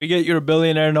know, we get you're a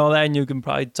billionaire and all that, and you can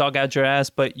probably talk out your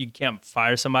ass, but you can't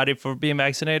fire somebody for being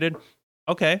vaccinated.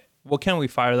 Okay, what can we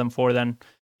fire them for then?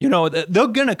 You know, they're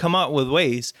going to come up with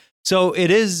ways. So it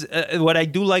is what I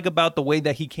do like about the way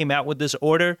that he came out with this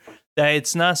order, that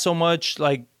it's not so much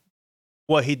like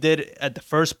what he did at the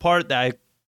first part that I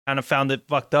kind of found it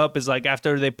fucked up, is like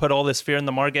after they put all this fear in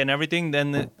the market and everything,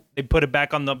 then they put it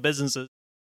back on the businesses.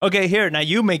 Okay, here, now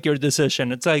you make your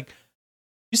decision. It's like,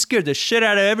 you scared the shit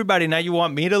out of everybody. Now you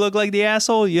want me to look like the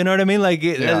asshole? You know what I mean? Like,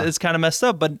 it's kind of messed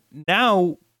up. But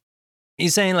now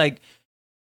he's saying, like,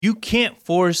 you can't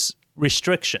force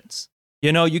restrictions.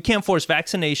 You know, you can't force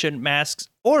vaccination, masks,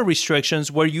 or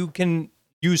restrictions where you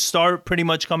start pretty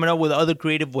much coming up with other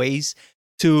creative ways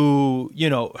to, you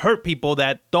know, hurt people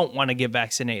that don't want to get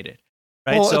vaccinated.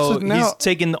 Right. Well, so he's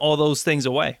taking all those things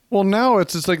away. Well, now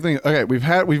it's just like, okay,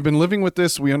 we've been living with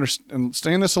this. We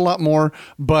understand this a lot more,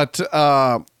 but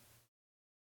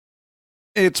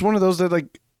it's one of those that,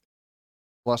 like,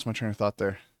 lost my train of thought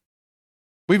there.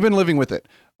 We've been living with it.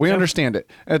 We understand it.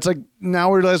 And it's like,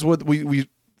 now we realize what we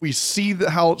see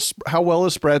how well it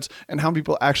spreads and how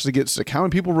people actually get sick, how many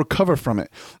people recover from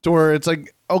it, to where it's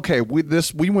like, okay, we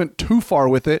went too far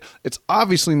with it. It's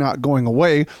obviously not going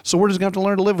away. So we're just gonna have to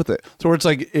learn to live with it. So where it's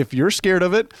like, if you're scared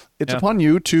of it, it's upon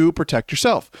you to protect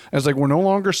yourself. And it's like, we're no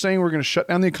longer saying we're going to shut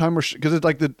down the economy, because it's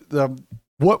like the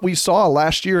what we saw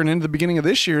last year and into the beginning of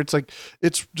this year. It's like,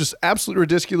 it's just absolutely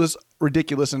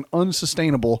ridiculous and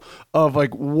unsustainable of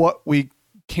like what we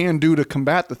can do to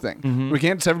combat the thing. Mm-hmm. We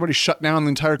can't just everybody shut down the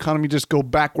entire economy, just go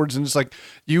backwards, and just like,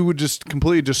 you would just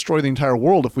completely destroy the entire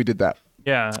world if we did that.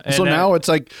 Yeah. So now it's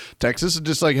like, Texas is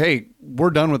just like, hey, we're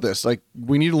done with this. Like,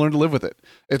 we need to learn to live with it.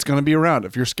 It's going to be around.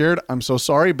 If you're scared, I'm so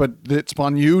sorry, but it's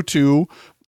upon you to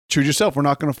choose yourself. We're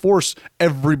not going to force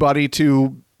everybody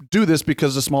to do this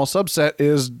because a small subset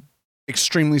is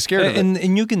extremely scared of it.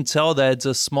 And you can tell that it's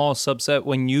a small subset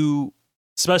when you,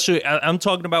 especially, I'm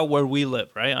talking about where we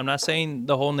live, right? I'm not saying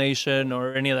the whole nation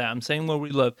or any of that. I'm saying where we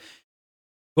live.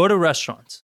 Go to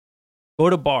restaurants,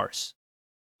 go to bars,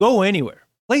 go anywhere.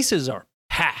 Places are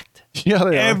packed. Yeah,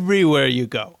 they everywhere you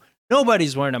go.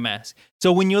 Nobody's wearing a mask.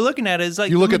 So when you're looking at it, it's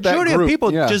like, you look at that group, of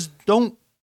people just don't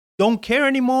care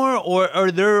anymore,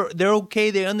 or they're okay.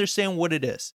 They understand what it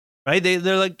is, right?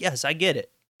 They're like, yes, I get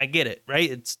it, right?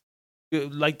 It's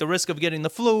like the risk of getting the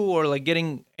flu or like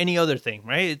getting any other thing,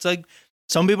 right? It's like,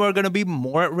 some people are going to be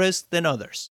more at risk than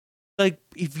others. Like,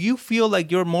 if you feel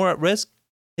like you're more at risk,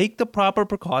 take the proper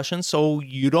precautions so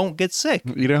you don't get sick.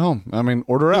 Eat at home. I mean,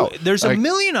 order out. There's a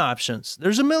million options.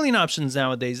 There's a million options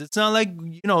nowadays. It's not like,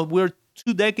 you know, we're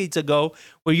 2 decades ago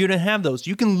where you didn't have those.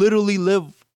 You can literally live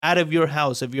out of your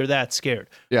house if you're that scared.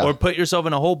 Yeah. Or put yourself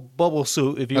in a whole bubble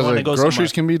suit if you want to go somewhere.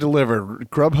 Groceries can be delivered.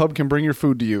 Grubhub can bring your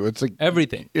food to you. It's like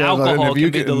everything. Alcohol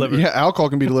can be delivered. Yeah, alcohol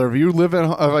can be delivered. If you live at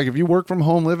like, if you work from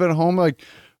home, live at home, like,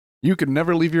 you could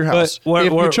never leave your house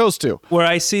if you chose to. Where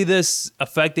I see this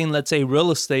affecting, let's say, real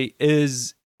estate,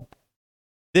 is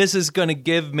this is going to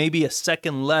give maybe a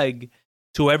second leg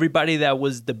to everybody that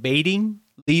was debating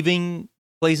leaving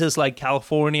places like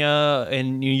California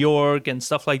and New York and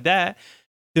stuff like that,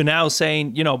 to now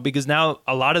saying, you know, because now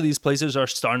a lot of these places are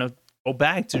starting to go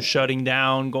back to shutting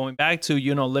down, going back to,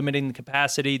 you know, limiting the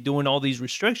capacity, doing all these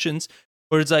restrictions,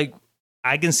 where it's like,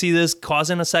 I can see this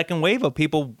causing a second wave of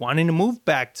people wanting to move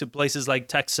back to places like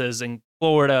Texas and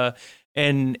Florida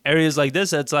and areas like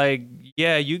this. That's like,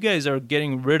 yeah, you guys are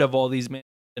getting rid of all these men,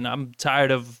 and I'm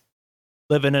tired of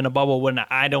living in a bubble when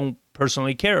I don't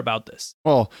personally care about this.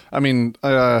 Well, I mean,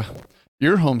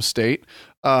 your home state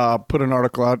put an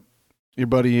article out, your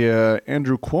buddy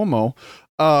Andrew Cuomo.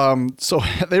 So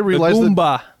they realized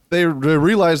that they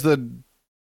realize the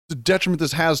detriment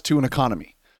this has to an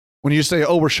economy. When you say,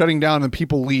 oh, we're shutting down and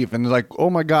people leave, and they're like, oh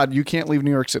my God, you can't leave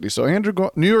New York City. So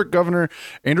New York Governor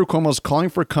Andrew Cuomo is calling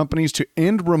for companies to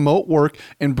end remote work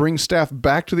and bring staff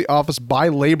back to the office by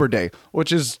Labor Day,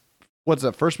 which is, what's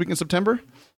that, first week in September?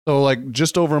 So like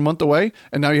just over a month away.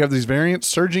 And now you have these variants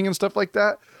surging and stuff like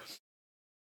that.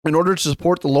 In order to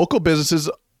support the local businesses,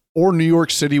 or New York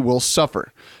City will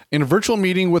suffer. In a virtual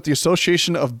meeting with the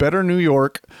Association of Better New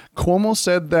York, Cuomo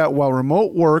said that while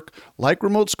remote work, like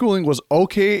remote schooling, was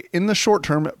okay in the short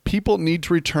term, people need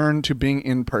to return to being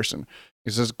in person.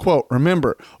 He says, quote,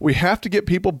 remember, we have to get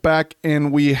people back,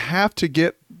 and we have to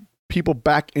get people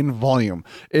back in volume.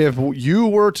 If you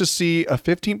were to see a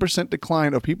 15%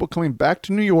 decline of people coming back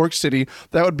to New York City,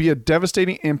 that would be a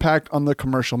devastating impact on the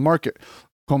commercial market,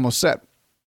 Cuomo said.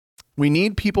 We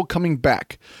need people coming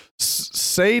back.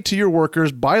 Say to your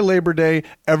workers, by Labor Day,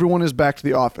 everyone is back to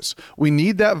the office. We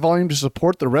need that volume to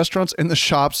support the restaurants and the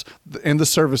shops and the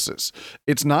services.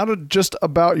 It's not just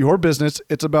about your business.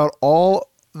 It's about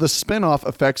all the spin-off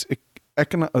effects.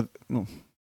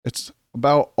 It's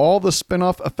about all the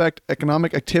spin-off effect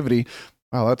economic activity.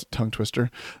 Wow, that's a tongue twister.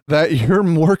 That your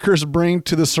workers bring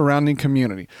to the surrounding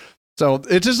community. So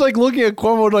it's just like looking at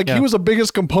Cuomo, like he was the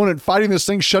biggest component fighting this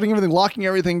thing, shutting everything, locking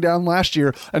everything down last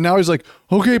year. And now he's like,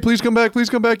 okay, please come back. Please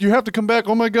come back. You have to come back.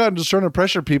 Oh my God. And just trying to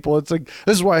pressure people. It's like,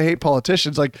 this is why I hate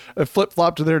politicians, like a flip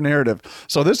flop to their narrative.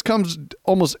 So this comes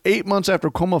almost 8 months after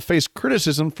Cuomo faced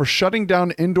criticism for shutting down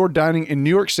indoor dining in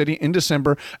New York City in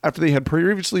December after they had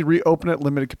previously reopened at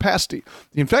limited capacity.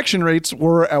 The infection rates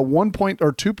were at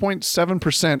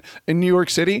 2.7% in New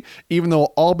York City, even though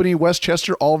Albany,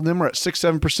 Westchester, all of them were at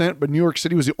 6-7%, but New York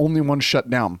City was the only one shut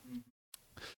down.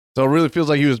 So it really feels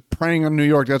like he was preying on New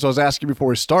York. That's what I was asking before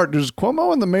we start. Does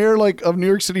Cuomo and the mayor of New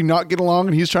York City not get along,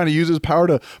 and he's trying to use his power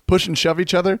to push and shove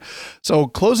each other? So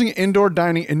closing indoor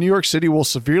dining in New York City will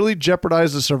severely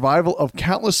jeopardize the survival of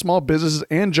countless small businesses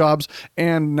and jobs.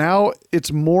 And now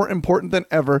it's more important than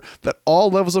ever that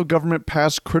all levels of government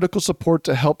pass critical support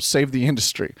to help save the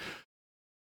industry.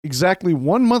 Exactly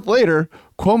 1 month later,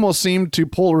 Cuomo seemed to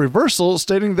pull a reversal,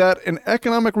 stating that an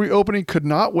economic reopening could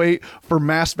not wait for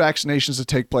mass vaccinations to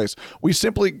take place. We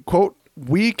simply, quote,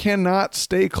 we cannot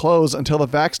stay closed until the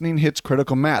vaccine hits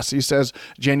critical mass, he says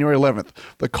January 11th.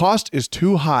 The cost is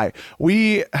too high.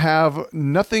 We have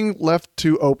nothing left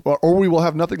to open, or we will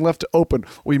have nothing left to open.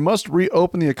 We must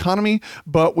reopen the economy,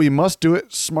 but we must do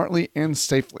it smartly and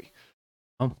safely.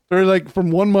 They're like, from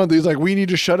 1 month, he's like, we need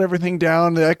to shut everything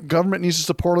down. The government needs to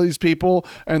support all these people.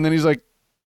 And then he's like,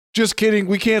 just kidding.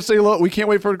 We can't stay low. We can't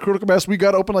wait for a critical mass. We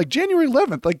got to open like January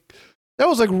 11th. Like, that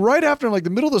was like right after, like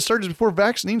the middle of the surge before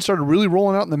vaccines started really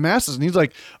rolling out in the masses. And he's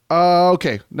like,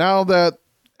 okay, now that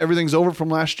everything's over from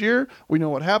last year, we know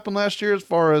what happened last year as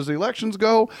far as the elections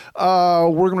go.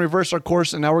 We're going to reverse our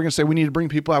course. And now we're going to say, we need to bring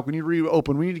people out. We need to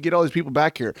reopen. We need to get all these people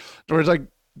back here. So it's like,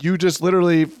 you just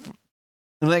literally...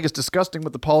 And I think it's disgusting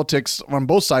what the politics on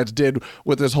both sides did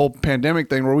with this whole pandemic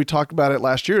thing, where we talked about it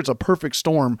last year. It's a perfect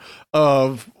storm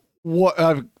of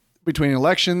what between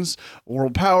elections,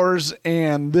 world powers,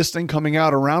 and this thing coming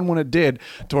out around when it did,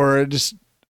 to where it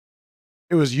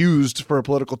was used for a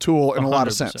political tool in 100%. A lot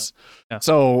of sense. Yeah.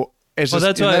 So it's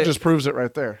just, that just proves it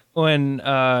right there. When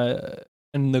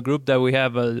in the group that we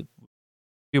have a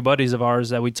few buddies of ours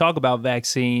that we talk about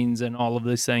vaccines and all of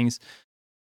these things.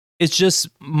 It's just,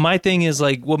 my thing is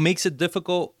like, what makes it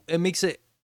difficult, it makes it,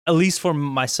 at least for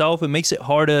myself, it makes it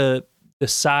hard to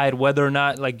decide whether or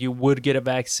not like you would get a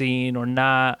vaccine or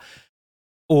not,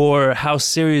 or how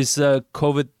serious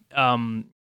COVID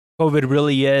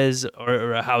really is,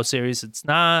 or how serious it's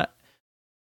not,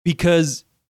 because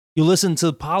you listen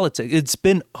to politics. It's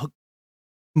been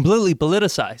completely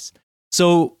politicized.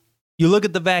 So you look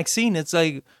at the vaccine, it's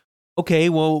like, okay,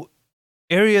 well,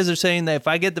 areas are saying that if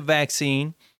I get the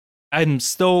vaccine, I'm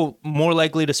still more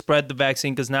likely to spread the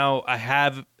vaccine because now I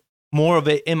have more of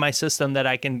it in my system that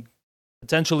I can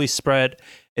potentially spread.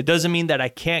 It doesn't mean that I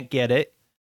can't get it.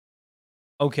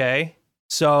 Okay.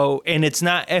 So, and it's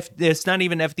not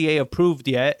even FDA approved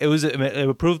yet. It was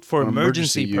approved for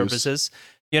emergency purposes.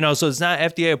 You know, so it's not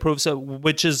FDA approved. So,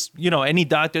 which is, you know, any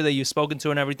doctor that you've spoken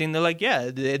to and everything, they're like, yeah,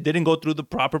 it didn't go through the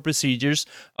proper procedures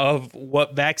of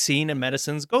what vaccine and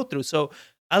medicines go through. So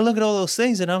I look at all those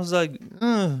things and I was like,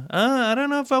 I don't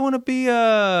know if I want to be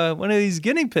one of these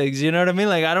guinea pigs. You know what I mean?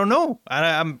 Like, I don't know.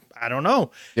 I don't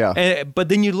know. Yeah. But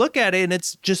then you look at it and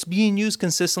it's just being used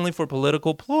consistently for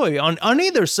political ploy on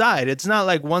either side. It's not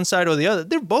like one side or the other.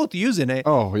 They're both using it.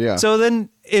 Oh, yeah. So then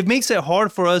it makes it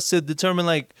hard for us to determine,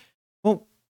 like, well,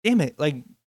 damn it. Like,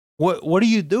 what do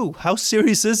you do? How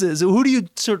serious is this? Who do you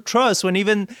trust when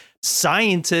even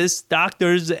scientists,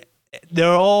 doctors,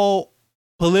 they're all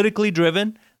politically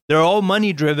driven. They're all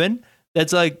money driven.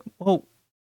 That's like, well,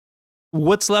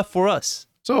 what's left for us?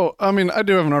 So, I mean, I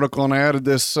do have an article, and I added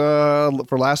this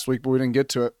for last week, but we didn't get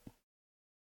to it.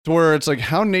 To where it's like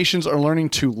how nations are learning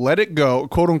to let it go,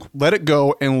 quote unquote, let it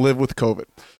go and live with COVID.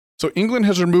 So England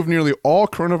has removed nearly all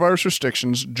coronavirus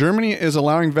restrictions. Germany is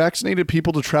allowing vaccinated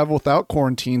people to travel without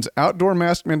quarantines. Outdoor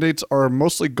mask mandates are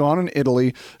mostly gone in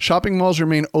Italy. Shopping malls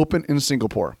remain open in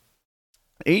Singapore.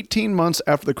 18 months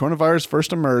after the coronavirus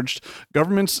first emerged,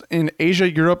 governments in Asia,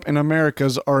 Europe, and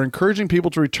Americas are encouraging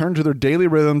people to return to their daily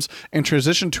rhythms and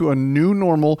transition to a new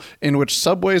normal in which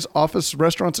subways, office,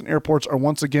 restaurants, and airports are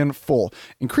once again full.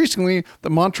 Increasingly,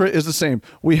 the mantra is the same.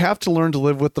 We have to learn to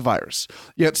live with the virus.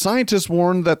 Yet scientists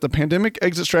warn that the pandemic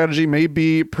exit strategy may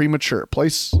be premature.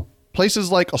 Places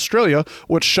like Australia,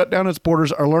 which shut down its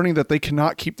borders, are learning that they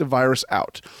cannot keep the virus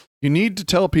out. You need to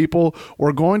tell people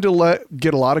we're going to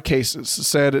get a lot of cases,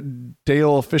 said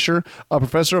Dale Fisher, a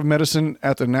professor of medicine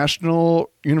at the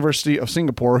National University of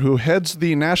Singapore, who heads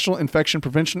the National Infection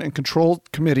Prevention and Control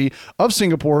Committee of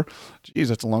Singapore. Geez,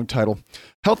 that's a long title.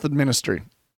 Health Ministry.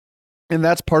 And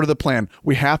that's part of the plan.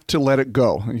 We have to let it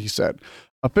go, he said.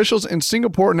 Officials in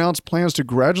Singapore announced plans to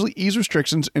gradually ease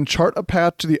restrictions and chart a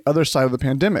path to the other side of the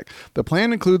pandemic. The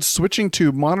plan includes switching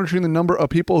to monitoring the number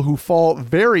of people who fall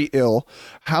very ill,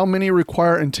 how many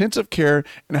require intensive care,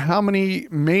 and how many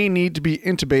may need to be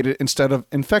intubated instead of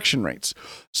infection rates.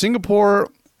 Singapore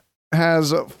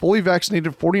has fully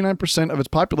vaccinated 49% of its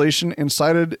population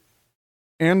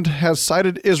and has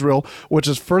cited Israel, which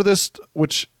is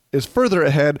further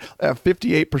ahead at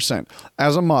 58%.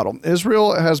 As a model,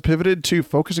 Israel has pivoted to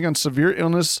focusing on severe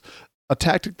illness, a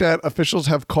tactic that officials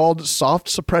have called soft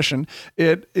suppression.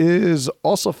 It is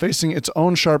also facing its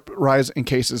own sharp rise in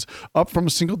cases, up from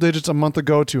single digits a month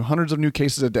ago to hundreds of new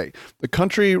cases a day. The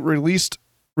country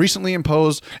recently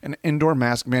imposed an indoor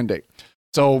mask mandate.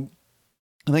 So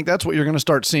I think that's what you're going to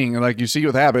start seeing. Like you see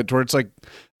with Abbott, where it's like,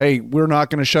 hey, we're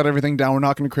not going to shut everything down. We're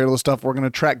not going to create all this stuff. We're going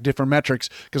to track different metrics.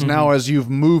 Because now as you've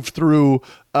moved through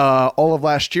all of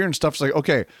last year and stuff, it's like,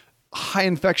 okay, high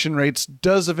infection rates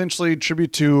does eventually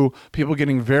attribute to people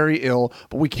getting very ill,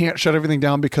 but we can't shut everything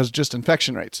down because just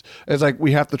infection rates. It's like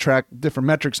we have to track different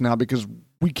metrics now because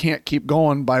we can't keep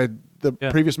going by the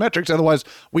previous metrics. Otherwise,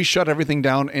 we shut everything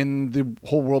down and the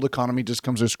whole world economy just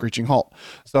comes to a screeching halt.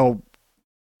 So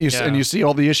and you see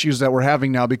all the issues that we're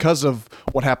having now because of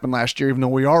what happened last year, even though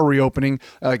we are reopening,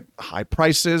 like high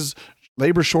prices,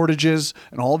 labor shortages,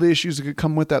 and all the issues that could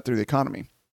come with that through the economy.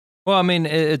 Well, I mean,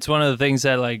 it's one of the things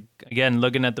that, like, again,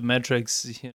 looking at the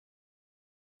metrics,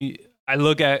 I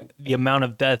look at the amount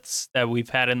of deaths that we've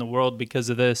had in the world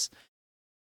because of this.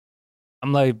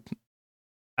 I'm like,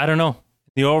 I don't know.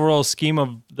 The overall scheme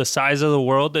of the size of the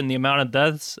world and the amount of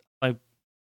deaths, like,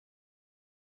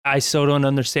 I still don't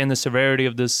understand the severity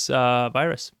of this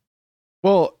virus.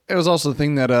 Well, it was also the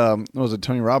thing that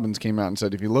Tony Robbins came out and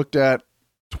said, if you looked at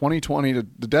 2020, the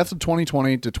deaths of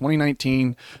 2020 to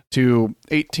 2019 to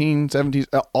 18, 17,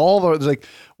 all those, like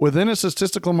within a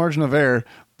statistical margin of error,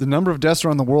 the number of deaths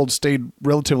around the world stayed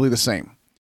relatively the same.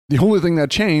 The only thing that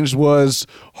changed was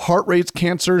heart rates,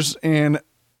 cancers, and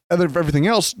everything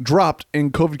else dropped,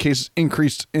 and COVID cases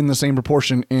increased in the same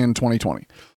proportion in 2020.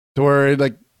 To where,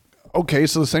 like, okay,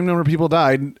 so the same number of people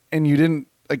died, and you didn't,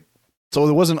 like, so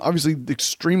it wasn't obviously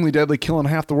extremely deadly, killing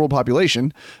half the world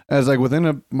population. As like within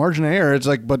a margin of error, it's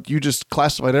like, but you just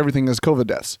classified everything as COVID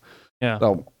deaths. Yeah.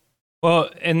 So, well,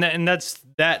 and that's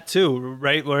that too,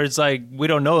 right? Where it's like we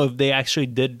don't know if they actually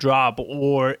did drop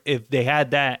or if they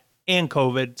had that and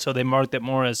COVID, so they marked it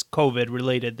more as COVID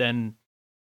related than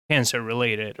cancer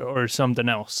related or something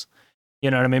else.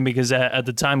 You know what I mean? Because at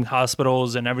the time,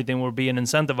 hospitals and everything were being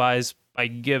incentivized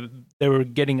they were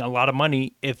getting a lot of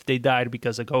money if they died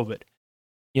because of COVID.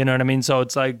 You know what I mean? So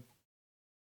it's like,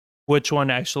 which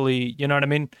one actually, you know what I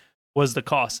mean, was the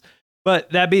cost? But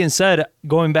that being said,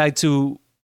 going back to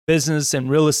business and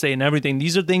real estate and everything,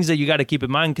 these are things that you got to keep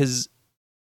in mind because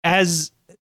as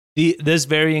this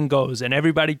variant goes and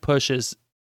everybody pushes,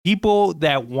 people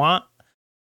that want,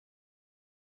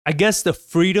 I guess, the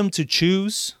freedom to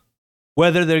choose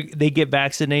whether they get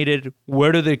vaccinated,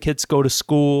 where do their kids go to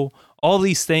school, all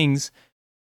these things,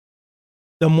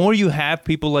 the more you have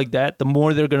people like that, the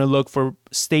more they're going to look for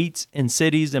states and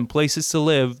cities and places to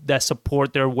live that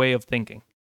support their way of thinking.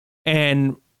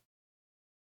 And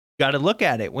got to look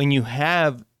at it when you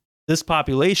have this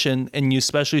population, and you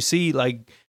especially see like,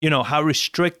 how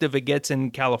restrictive it gets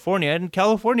in California. And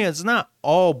California is not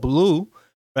all blue,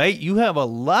 right? You have a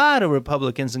lot of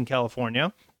Republicans in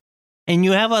California, and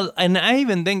and I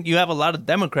even think you have a lot of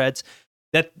Democrats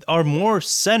that are more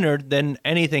centered than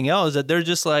anything else, that they're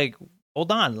just like,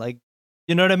 hold on, like,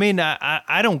 you know what I mean?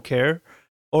 I don't care,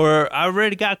 or I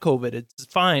already got COVID. It's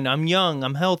fine. I'm young.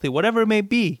 I'm healthy. Whatever it may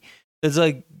be. It's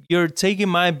like, you're taking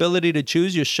my ability to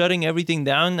choose. You're shutting everything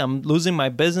down. I'm losing my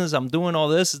business. I'm doing all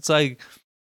this. It's like,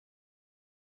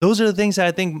 those are the things that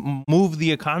I think move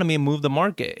the economy and move the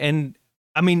market. And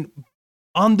I mean,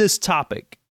 on this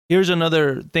topic, here's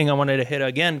another thing I wanted to hit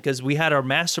again, because we had our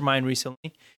mastermind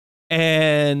recently,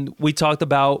 and we talked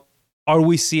about, are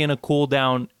we seeing a cool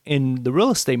down in the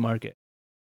real estate market?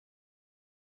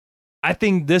 I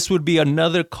think this would be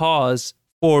another cause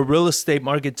for real estate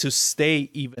market to stay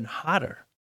even hotter.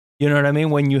 You know what I mean?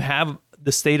 When you have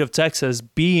the state of Texas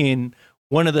being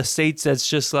one of the states that's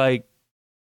just like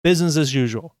business as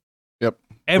usual. Yep.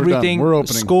 Everything, we're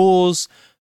opening. Schools,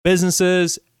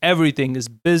 businesses, everything is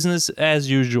business as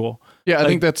usual. Yeah, I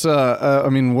think that's, I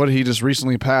mean, what he just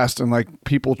recently passed, and like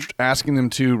people asking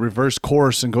them to reverse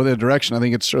course and go that direction. I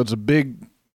think it's a big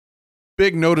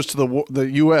notice to the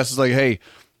U.S. It's like, hey,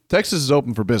 Texas is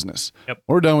open for business. Yep.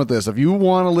 We're done with this. If you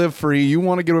want to live free, you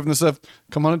want to get away from this stuff,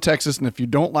 come on to Texas. And if you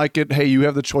don't like it, hey, you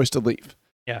have the choice to leave.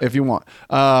 Yeah. If you want.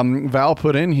 Val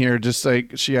put in here, just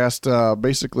like she asked,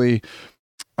 basically,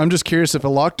 I'm just curious if a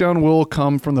lockdown will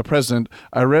come from the president.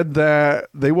 I read that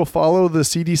they will follow the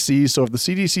CDC. So if the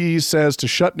CDC says to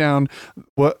shut down,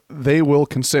 what they will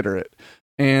consider it.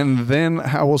 And then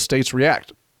how will states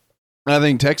react? I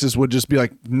think Texas would just be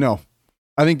like, no.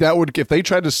 I think that would, if they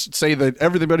tried to say that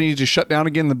everybody needs to shut down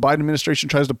again, the Biden administration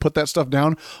tries to put that stuff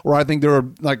down, or I think there are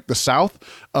like the South,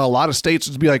 a lot of states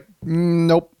would be like,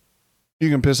 nope, you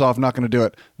can piss off, not going to do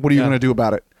it. What are you going to do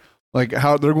about it? Like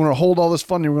how they're going to hold all this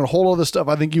funding, we're going to hold all this stuff.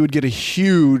 I think you would get a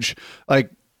huge, like,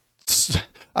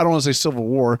 I don't want to say civil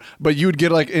war, but you would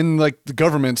get like in like the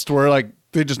governments to where like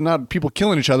they just not people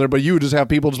killing each other, but you would just have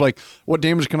people just like, what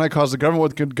damage can I cause the government?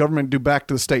 What can government do back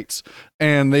to the states?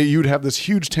 And you'd have this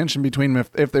huge tension between them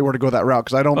if they were to go that route.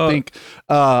 Because I don't think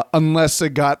unless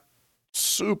it got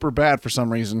super bad for some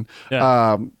reason.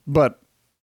 Yeah. But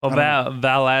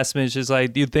Val asked me, she's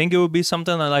like, do you think it would be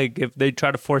something like if they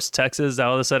try to force Texas,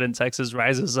 all of a sudden Texas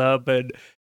rises up? And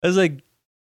I was like,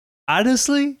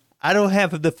 honestly, I don't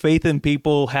have the faith in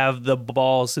people have the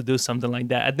balls to do something like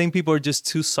that. I think people are just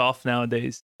too soft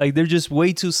nowadays. Like, they're just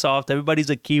way too soft.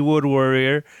 Everybody's a keyboard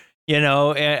warrior, and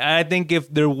I think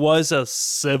if there was a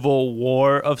civil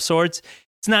war of sorts,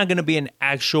 it's not going to be an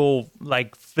actual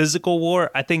like physical war.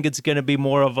 I think it's going to be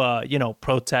more of a,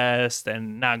 protest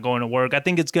and not going to work. I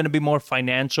think it's going to be more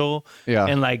financial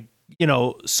and like,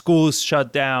 schools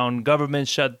shut down, government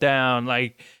shut down,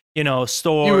 like,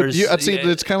 stores. I'd say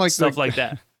it's kind of like stuff like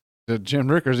that. The Jim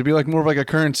Rickers, it'd be like more of like a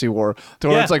currency war to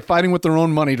where it's like fighting with their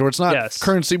own money, to where it's not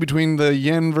currency between the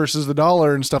yen versus the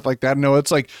dollar and stuff like that. No,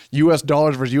 it's like US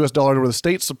dollars versus US dollars, where the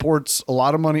state supports a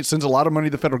lot of money, sends a lot of money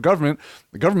to the federal government.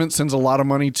 The government sends a lot of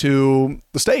money to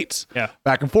the states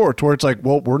back and forth, to where it's like,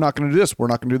 well, we're not going to do this. We're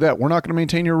not going to do that. We're not going to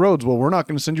maintain your roads. Well, we're not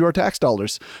going to send you our tax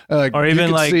dollars. Or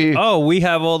even like, we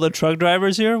have all the truck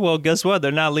drivers here. Well, guess what?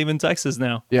 They're not leaving Texas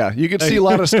now. Yeah. You could see a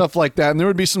lot of stuff like that. And there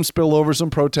would be some spillover, some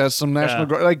protests, some national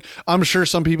guard. Like, I'm sure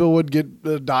some people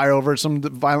would die over some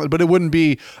violent, but it wouldn't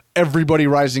be everybody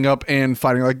rising up and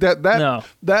fighting like that.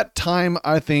 That time,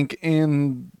 I think,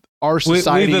 in our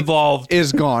society, we've evolved,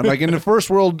 is gone. Like in the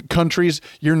first world countries,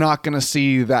 you're not going to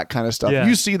see that kind of stuff.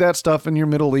 You see that stuff in your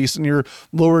Middle East and your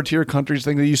lower tier countries,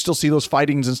 thing that you still see those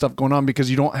fightings and stuff going on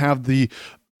because you don't have the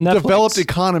developed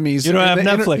economies. You don't have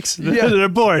Netflix. They're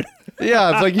bored.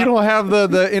 Yeah, it's like you don't have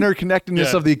the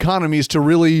interconnectedness of the economies to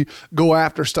really go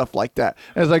after stuff like that.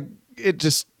 And it's like it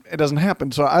doesn't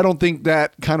happen. So I don't think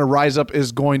that kind of rise up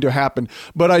is going to happen.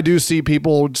 But I do see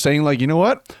people saying like, you know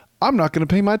what? I'm not going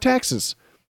to pay my taxes.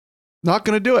 Not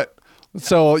going to do it.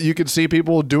 So you could see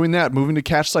people doing that, moving to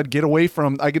cash side, get away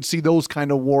from. I could see those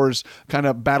kind of wars kind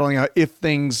of battling out if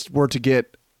things were to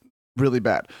get really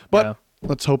bad. But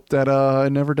let's hope that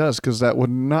it never does, because that would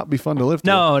not be fun to live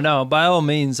through. No, by all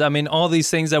means. I mean, all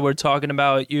these things that we're talking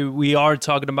about, we are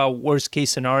talking about worst case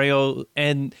scenario,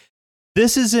 and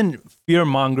this isn't fear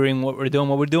mongering what we're doing.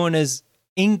 What we're doing is,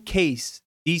 in case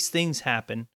these things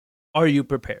happen, are you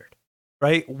prepared?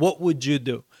 Right? What would you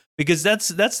do? Because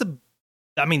that's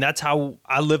how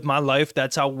I live my life.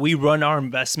 That's how we run our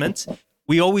investments.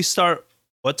 we always start,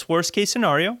 what's worst case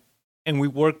scenario? And we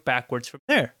work backwards from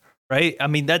there, right? I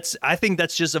mean, I think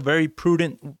that's just a very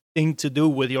prudent thing to do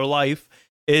with your life,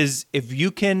 is if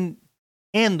you can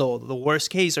handle the worst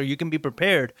case, or you can be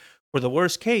prepared for the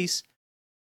worst case,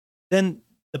 then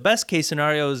the best case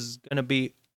scenario is going to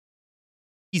be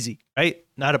easy, right?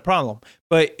 Not a problem.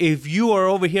 But if you are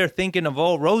over here thinking of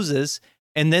all roses,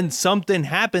 and then something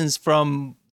happens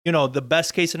from, the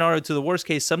best case scenario to the worst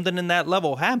case, something in that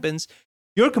level happens,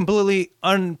 you're completely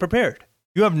unprepared.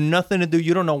 You have nothing to do.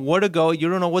 You don't know where to go. You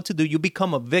don't know what to do. You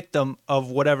become a victim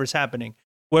of whatever's happening.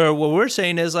 Where what we're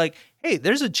saying is like, hey,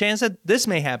 there's a chance that this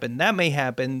may happen, that may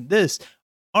happen, this.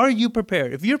 Are you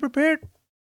prepared? If you're prepared,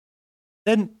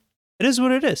 then it is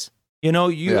what it is.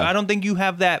 I don't think you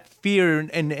have that fear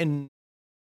and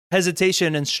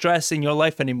hesitation and stress in your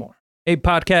life anymore. Hey,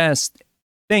 podcast,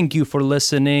 thank you for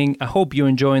listening. I hope you're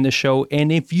enjoying the show. And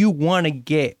if you want to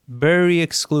get very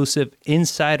exclusive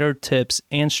insider tips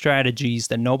and strategies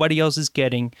that nobody else is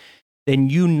getting, then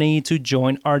you need to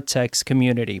join our text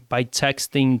community by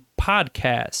texting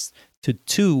podcast to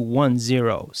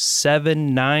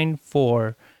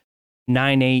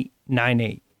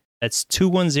 210-794-9898. That's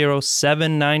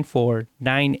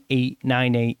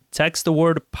 210-794-9898. Text the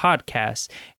word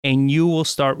podcast, and you will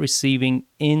start receiving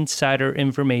insider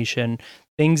information,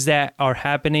 things that are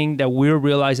happening that we're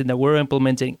realizing that we're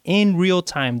implementing in real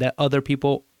time that other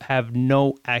people have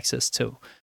no access to.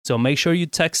 So make sure you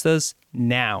text us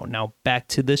now. Now back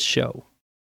to the show.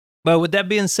 But with that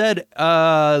being said,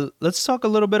 let's talk a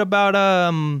little bit about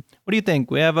what do you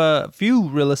think? We have a few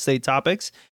real estate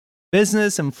topics.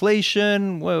 Business,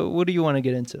 inflation. What do you want to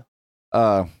get into?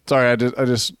 Sorry, I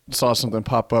just saw something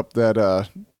pop up that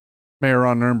Mayor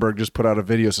Ron Nirenberg just put out a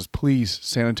video that says, "Please,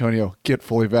 San Antonio, get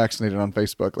fully vaccinated" on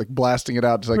Facebook, like blasting it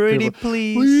out. Just like,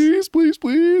 please.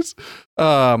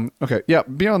 Okay, yeah.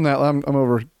 Beyond that, I'm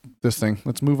over this thing.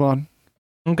 Let's move on.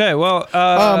 Okay, well,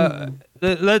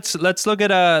 let's look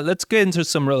at let's get into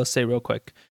some real estate real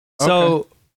quick. So,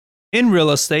 in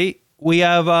real estate, we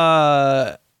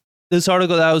have this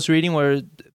article that I was reading where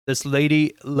this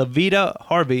lady, Levita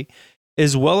Harvey,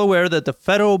 is well aware that the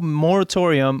federal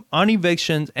moratorium on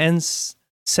evictions ends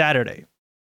Saturday.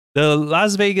 The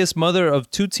Las Vegas mother of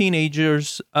two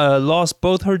teenagers lost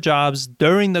both her jobs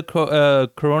during the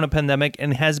corona pandemic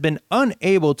and has been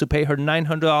unable to pay her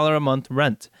 $900 a month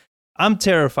rent. I'm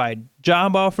terrified.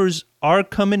 Job offers are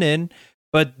coming in,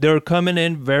 but they're coming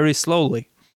in very slowly.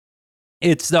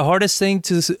 It's the hardest thing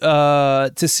to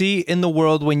see in the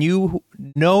world when you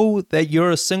know that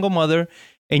you're a single mother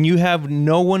and you have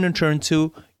no one to turn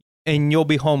to and you'll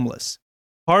be homeless.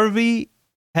 Harvey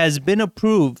has been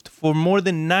approved for more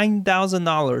than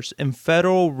 $9,000 in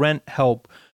federal rent help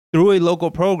through a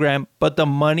local program, but the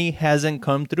money hasn't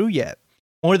come through yet.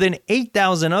 More than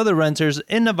 8,000 other renters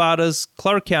in Nevada's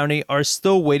Clark County are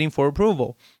still waiting for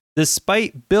approval.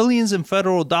 Despite billions in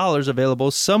federal dollars available,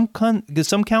 some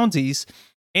counties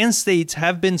and states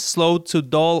have been slow to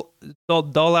dole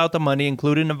out the money,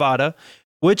 including Nevada,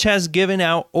 which has given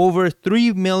out over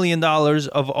 $3 million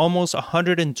of almost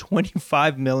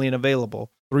 $125 million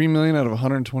available. $3 million out of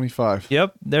 125.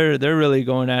 Yep, they're really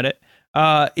going at it.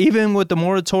 Even with the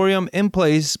moratorium in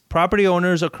place, property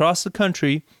owners across the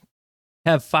country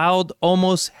have filed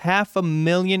almost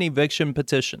 500,000 eviction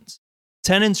petitions.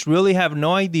 Tenants really have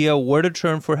no idea where to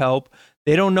turn for help.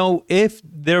 They don't know if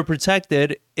they're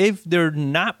protected, if they're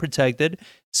not protected.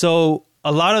 So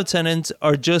a lot of tenants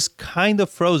are just kind of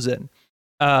frozen,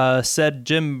 said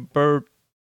Jim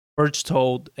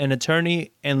Berchtold, an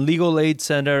attorney and legal aid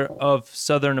center of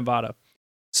Southern Nevada.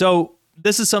 So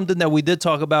this is something that we did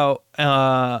talk about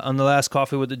on the last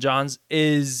Coffee with the Johns,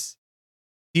 is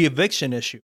the eviction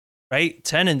issue, right?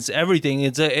 Tenants, everything.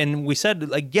 And we said,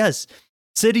 like, yes,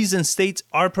 cities and states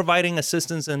are providing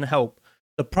assistance and help.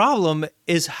 The problem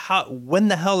is when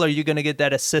the hell are you going to get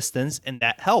that assistance and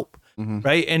that help,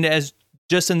 right? And as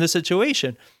just in this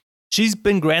situation, she's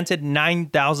been granted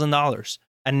 $9,000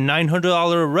 and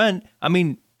 $900 rent. I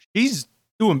mean, she's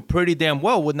doing pretty damn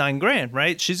well with $9,000,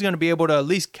 right? She's going to be able to at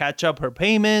least catch up her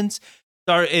payments.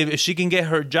 If she can get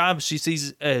her job, she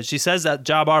says that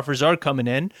job offers are coming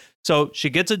in. So she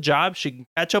gets a job, she can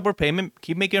catch up her payment,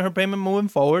 keep making her payment moving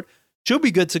forward. She'll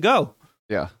be good to go.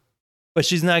 Yeah. But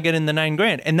she's not getting the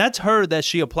 $9,000. And that's her that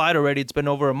she applied already. It's been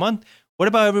over a month. What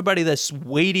about everybody that's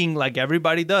waiting like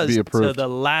everybody does to the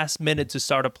last minute to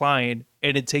start applying,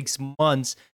 and it takes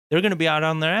months? They're going to be out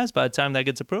on their ass by the time that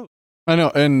gets approved. I know.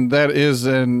 And that is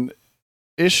an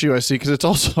issue I see, because it's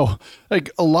also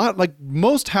like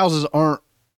most houses aren't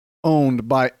owned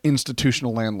by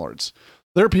institutional landlords.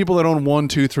 There are people that own 1,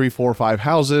 2, 3, 4, 5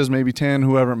 houses, maybe 10,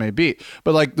 whoever it may be.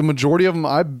 But like the majority of them,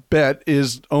 I bet,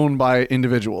 is owned by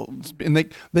individuals, and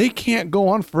they can't go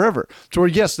on forever. So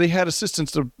yes, they had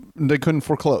assistance they couldn't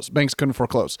foreclose. Banks couldn't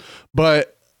foreclose,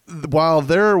 but while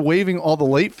they're waiving all the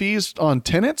late fees on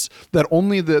tenants, that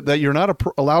you're not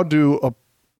allowed to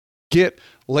get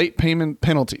late payment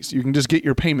penalties. You can just get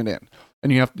your payment in,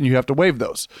 and you have to waive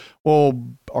those.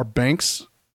 Well, are banks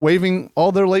waiving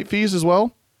all their late fees as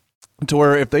well? To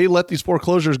where if they let these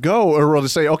foreclosures go, or they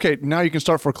say, okay, now you can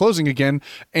start foreclosing again,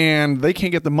 and they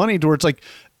can't get the money, to where it's like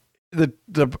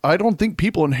I don't think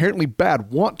people inherently bad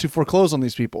want to foreclose on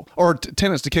these people or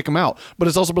tenants to kick them out, but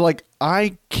it's also like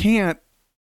I can't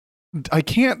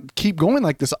keep going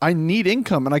like this. I need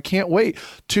income, and I can't wait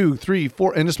 2, 3,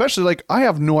 4, and especially like I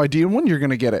have no idea when you're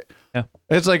gonna get it. Yeah,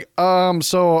 it's like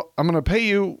so I'm gonna pay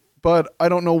you, but I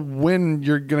don't know when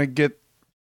you're gonna get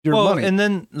your money. And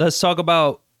then let's talk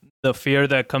about the fear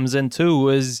that comes in too,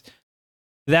 is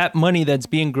that money that's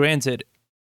being granted,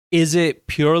 is it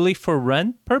purely for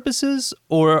rent purposes,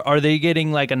 or are they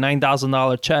getting like a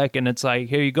 $9,000 check and it's like,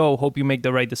 here you go, hope you make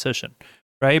the right decision,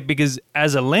 right? Because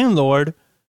as a landlord,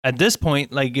 at this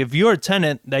point, like if you're a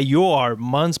tenant that you are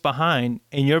months behind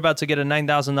and you're about to get a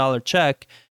 $9,000 check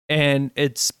and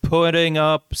it's putting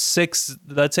up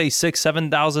let's say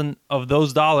 $7,000 of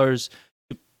those dollars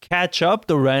to catch up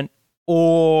the rent,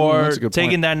 or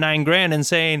taking that $9,000 and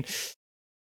saying,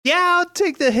 yeah, I'll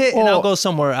take the hit and I'll go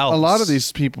somewhere else. A lot of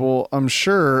these people, I'm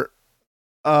sure,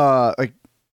 like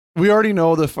we already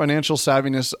know the financial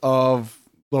savviness of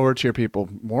lower tier people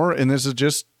more, and this is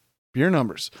just pure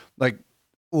numbers. Like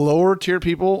lower tier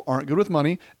people aren't good with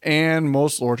money, and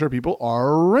most lower tier people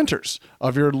are renters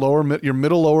of your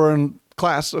middle lower and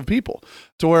class of people,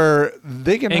 to where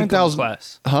they get 9,000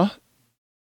 class. Huh?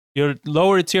 Your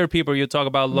lower tier people, you talk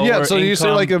about lower income. Yeah, so you say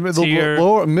like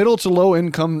middle to low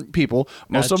income people.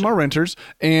 Most of them are renters,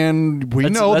 and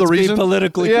let's the reason. Be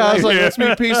politically yeah, correct. I was like, let's be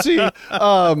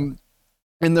PC.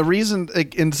 And the reason,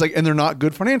 and they're not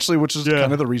good financially, which is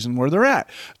kind of the reason where they're at,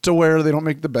 to where they don't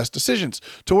make the best decisions,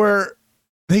 to where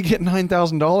they get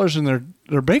 $9,000 in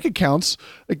their bank accounts.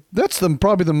 Like that's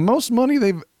probably the most money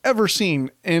they've ever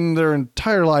seen in their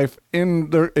entire life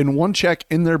in one check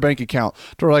in their bank account.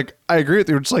 To where, like, I agree with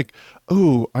you. It's like,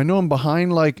 ooh, I know I'm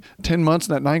behind like 10 months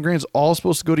and that $9,000 is all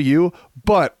supposed to go to you,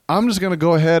 but I'm just going to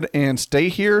go ahead and stay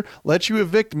here, let you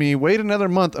evict me, wait another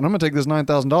month, and I'm going to take this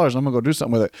 $9,000 and I'm going to go do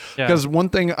something with it. Because one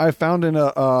thing I found in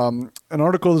an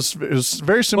article is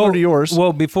very similar to yours.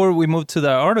 Well, before we move to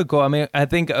the article, I mean, I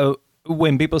think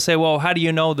when people say, well, how do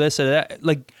you know this or that?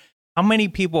 Like, how many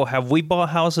people have we bought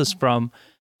houses from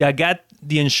that got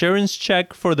the insurance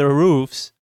check for their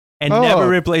roofs and never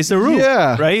replaced the roof?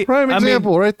 Yeah, right. Prime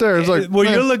example, right there. It's like where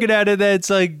you're looking at it, that it's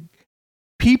like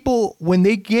people when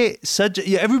they get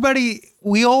everybody,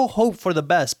 we all hope for the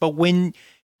best, but when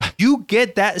you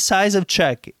get that size of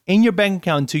check in your bank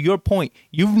account, to your point,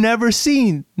 you've never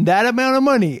seen that amount of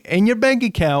money in your bank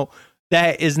account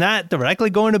that is not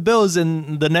directly going to bills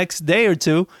in the next day or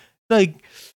two. Like,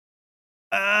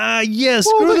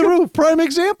 screw the roof. Prime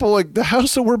example, like the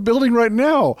house that we're building right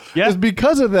now is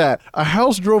because of that. A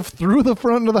house drove through the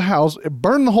front of the house, it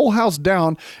burned the whole house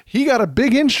down. He got a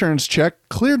big insurance check,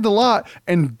 cleared the lot,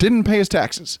 and didn't pay his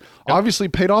taxes. Obviously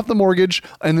paid off the mortgage,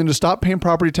 and then to stop paying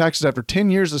property taxes after 10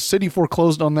 years, the city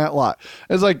foreclosed on that lot.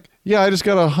 It's like, yeah, I just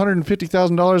got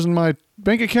 $150,000 in my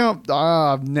bank account.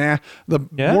 Nah. The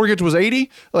mortgage was $80,000.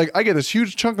 Like, I get this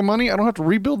huge chunk of money. I don't have to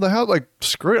rebuild the house. Like,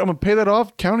 screw it. I'm gonna pay that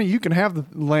off. County, you can have the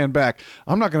land back.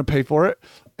 I'm not gonna pay for it.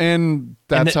 And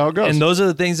that's how it goes. And those are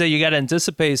the things that you got to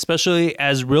anticipate, especially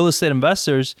as real estate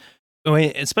investors. I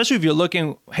mean, especially if you're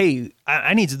looking, hey,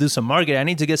 I need to do some marketing. I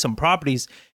need to get some properties.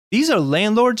 These are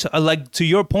landlords. Like, to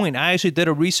your point, I actually did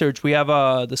a research. We have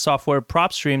the software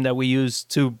PropStream that we use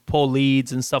to pull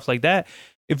leads and stuff like that.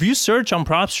 If you search on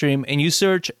PropStream and you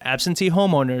search absentee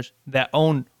homeowners that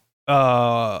own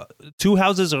 2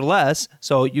 houses or less,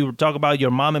 so you talk about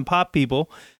your mom and pop people,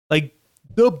 like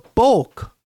the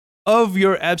bulk of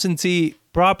your absentee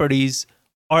properties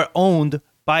are owned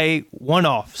by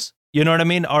one-offs. You know what I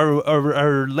mean?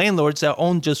 Are landlords that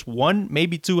own just 1,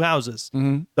 maybe 2 houses.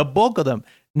 Mm-hmm. The bulk of them.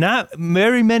 Not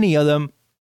very many of them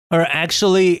are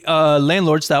actually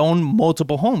landlords that own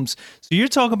multiple homes. So you're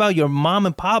talking about your mom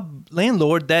and pop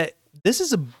landlord that this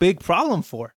is a big problem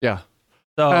for. Yeah.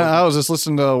 So I was just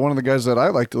listening to one of the guys that I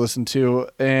like to listen to,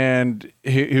 and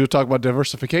he was talking about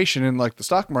diversification in like the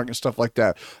stock market and stuff like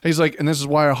that. He's like, and this is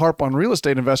why I harp on real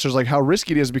estate investors, like how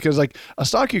risky it is, because like a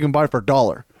stock you can buy for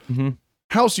 $1. Mm-hmm.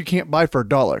 House you can't buy for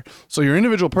 $1. So your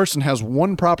individual person has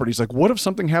one property. He's like, what if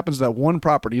something happens to that one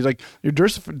property? He's like, you're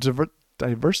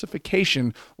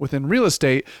diversification within real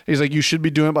estate. He's like, you should be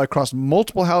doing it by across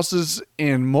multiple houses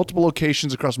in multiple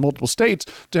locations across multiple states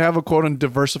to have a quote unquote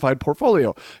diversified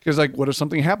portfolio. Because like, what if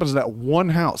something happens to that one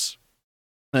house?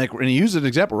 Like, and he used an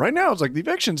example right now. It's like the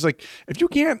evictions. Like, if you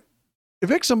can't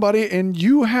evict somebody and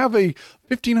you have a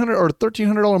 $1,500 or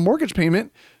 $1,300 mortgage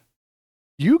payment,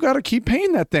 you got to keep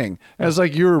paying that thing, as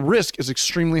like your risk is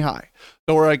extremely high.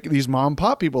 So like these mom and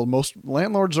pop people, most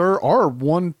landlords are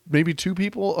one, maybe two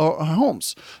people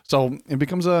homes. So it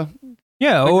becomes a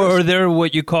or they're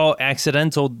what you call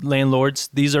accidental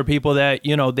landlords. These are people that,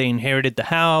 you know, they inherited the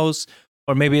house,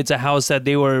 or maybe it's a house that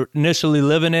they were initially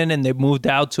living in and they moved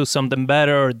out to something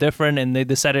better or different and they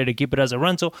decided to keep it as a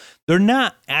rental. They're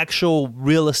not actual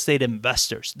real estate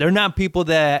investors. They're not people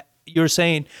that you're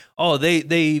saying, oh, they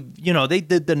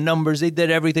did the numbers, they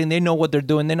did everything, they know what they're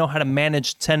doing, they know how to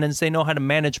manage tenants, they know how to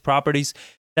manage properties.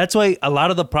 That's why a lot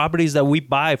of the properties that we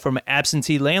buy from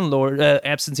absentee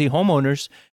homeowners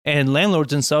and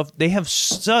landlords and stuff, they have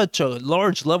such a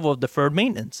large level of deferred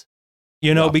maintenance,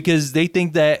 because they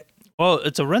think that, well,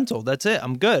 it's a rental, that's it,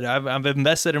 I'm good, I've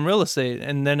invested in real estate.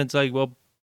 And then it's like, well,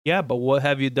 yeah, but what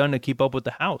have you done to keep up with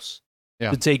the house,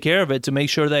 to take care of it, to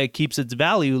make sure that it keeps its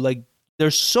value? Like,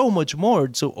 there's so much more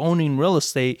to owning real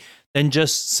estate than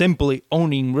just simply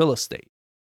owning real estate.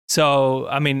 So,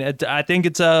 I mean, I think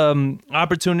it's an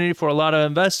opportunity for a lot of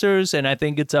investors, and I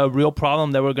think it's a real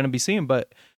problem that we're going to be seeing.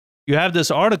 But you have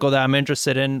this article that I'm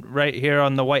interested in right here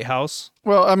on the White House.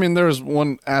 Well, I mean, there's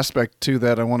one aspect to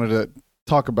that I wanted to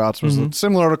talk about. So it was a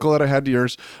similar article that I had to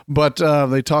yours, but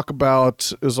they talk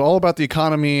about, it was all about the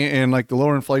economy and like the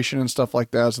lower inflation and stuff like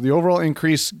that. So the overall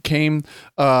increase came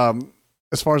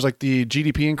as far as like the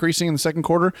GDP increasing in the second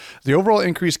quarter, the overall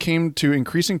increase came to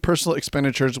increasing personal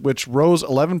expenditures, which rose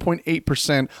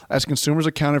 11.8% as consumers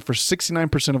accounted for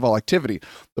 69% of all activity.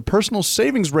 The personal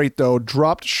savings rate, though,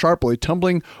 dropped sharply,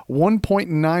 tumbling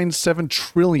 1.97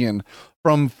 trillion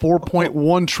from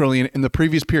 4.1 trillion in the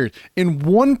previous period. In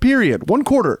one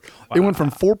quarter, it went from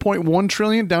 4.1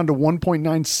 trillion down to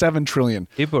 1.97 trillion.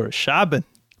 People are shopping.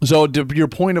 So to your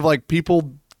point of like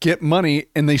people get money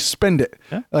and they spend it.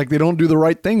 Yeah. Like they don't do the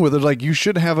right thing with it. Like you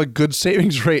should have a good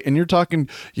savings rate. And you're talking,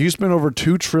 you spent over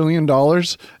 $2 trillion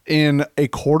in a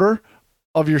quarter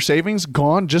of your savings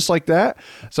gone just like that.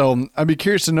 So I'd be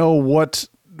curious to know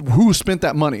who spent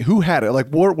that money, who had it, like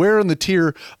where in the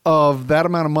tier of that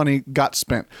amount of money got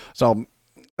spent. So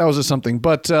that was just something.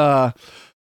 But the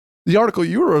article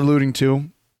you were alluding to,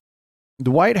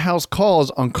 the White House calls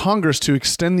on Congress to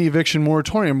extend the eviction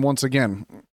moratorium once again.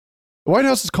 The White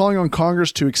House is calling on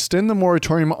Congress to extend the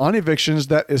moratorium on evictions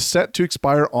that is set to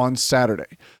expire on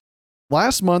Saturday.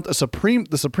 Last month, the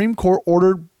Supreme Court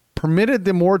permitted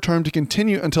the moratorium to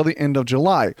continue until the end of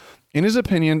July. In his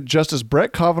opinion, Justice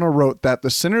Brett Kavanaugh wrote that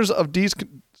the Centers of Disease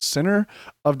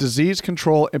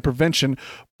Control and Prevention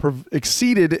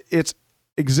exceeded its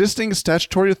existing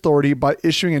statutory authority by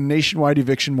issuing a nationwide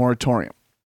eviction moratorium.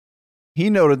 He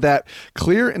noted that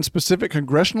clear and specific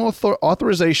congressional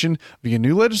authorization via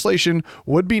new legislation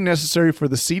would be necessary for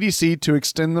the CDC to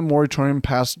extend the moratorium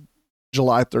past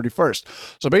July 31st.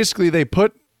 So basically,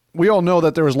 we all know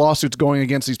that there was lawsuits going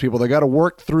against these people. They got to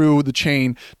work through the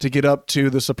chain to get up to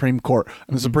the Supreme Court.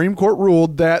 And the Supreme Court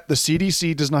ruled that the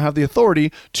CDC does not have the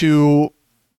authority to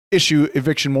issue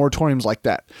eviction moratoriums like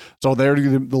that. So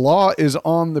the law is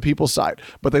on the people's side.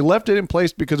 But they left it in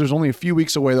place because there's only a few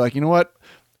weeks away. They're like, you know what?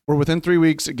 We're within 3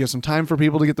 weeks. It gives some time for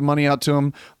people to get the money out to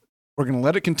them. We're going to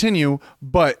let it continue,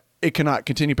 but it cannot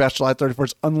continue past July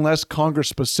 31st unless Congress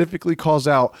specifically calls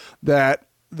out that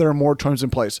there are moratoriums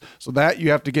in place. So that you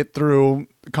have to get through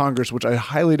Congress, which I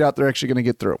highly doubt they're actually going to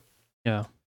get through. Yeah.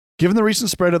 Given the recent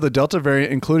spread of the Delta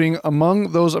variant, including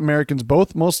among those Americans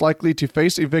both most likely to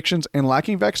face evictions and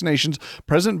lacking vaccinations,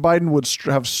 President Biden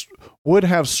would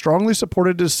have strongly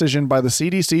supported a decision by the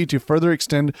CDC to further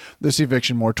extend this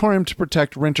eviction moratorium to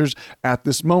protect renters at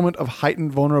this moment of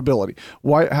heightened vulnerability.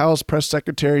 White House Press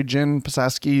Secretary Jen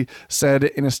Psaki said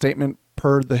in a statement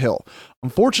per The Hill.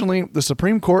 Unfortunately, the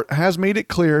Supreme Court has made it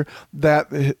clear that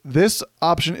this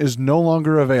option is no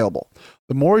longer available.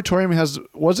 The moratorium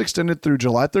was extended through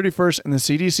July 31st, and the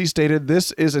CDC stated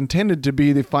this is intended to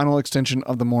be the final extension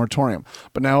of the moratorium.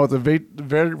 But now with the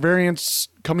variants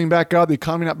coming back out, the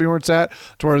economy not being where it's at,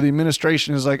 to where the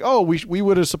administration is like, oh, we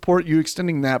would have support you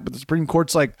extending that. But the Supreme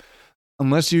Court's like,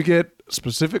 unless you get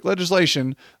specific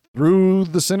legislation through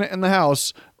the Senate and the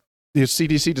House, the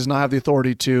CDC does not have the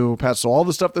authority to pass. So all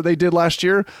the stuff that they did last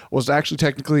year was actually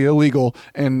technically illegal,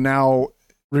 and now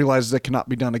realizes that cannot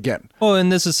be done again. Well, and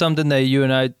this is something that you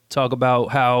and I talk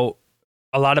about, how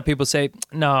a lot of people say,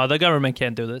 no, the government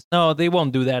can't do this. No, they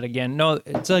won't do that again. No,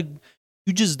 it's like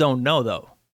You just don't know, though.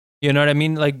 You know what I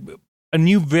mean? Like, a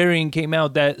new variant came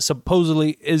out that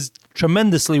supposedly is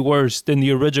tremendously worse than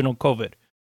the original COVID,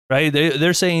 right?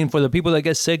 They're saying for the people that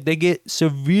get sick, they get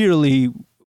severely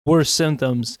worse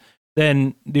symptoms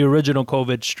than the original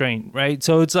COVID strain, right?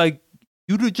 So it's like,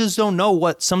 you just don't know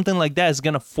what something like that is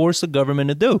going to force the government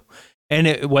to do.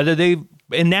 And whether they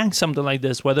enact something like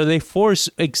this, whether they force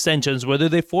extensions, whether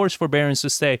they force forbearance to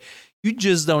stay, you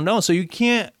just don't know. So you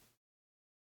can't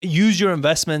use your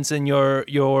investments and your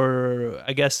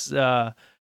I guess, knowledge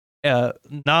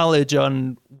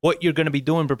on what you're going to be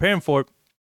doing, preparing for,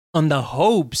 on the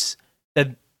hopes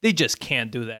that they just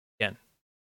can't do that again.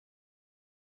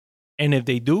 And if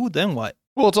they do, then what?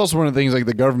 Well, it's also one of the things like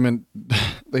the government,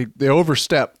 they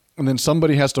overstep, and then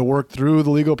somebody has to work through the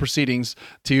legal proceedings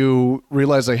to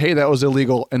realize like, hey, that was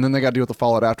illegal, and then they got to deal with the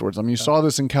fallout afterwards. I mean, you saw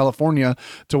this in California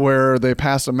to where they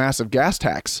passed a massive gas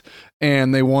tax,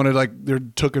 and they wanted they're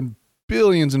taking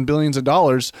billions and billions of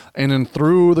dollars, and then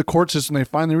through the court system, they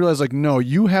finally realized like, no,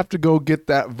 you have to go get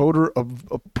that voter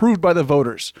approved by the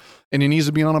voters, and it needs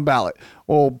to be on a ballot.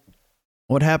 Well,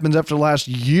 what happens after the last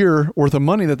year worth of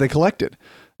money that they collected?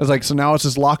 It's like, so now it's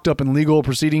just locked up in legal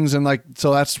proceedings. And like,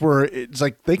 so that's where it's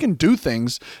like they can do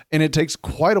things and it takes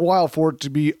quite a while for it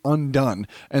to be undone.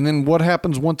 And then what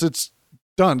happens once it's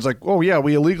done? It's like, oh yeah,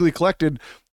 we illegally collected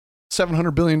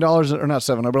 $700 billion, or not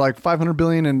 700, but like 500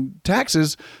 billion in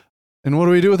taxes. And what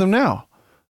do we do with them now?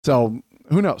 So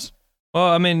who knows? Well,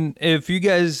 I mean, if you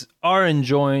guys are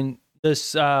enjoying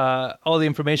this, all the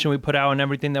information we put out and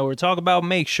everything that we're talking about,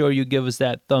 make sure you give us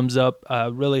that thumbs up.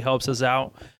 Really helps us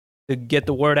out to get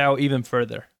the word out even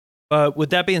further. But with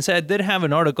that being said, I did have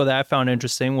an article that I found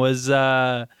interesting. Was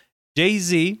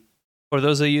Jay-Z, for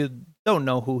those of you who don't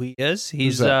know who he is,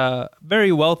 he's a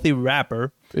very wealthy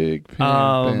rapper. Big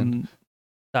fan.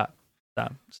 Stop.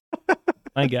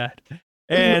 My God.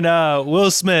 And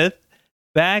Will Smith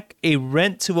backed a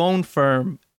rent-to-own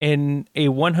firm in a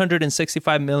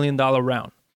 $165 million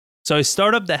round. So a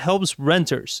startup that helps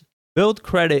renters build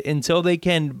credit until they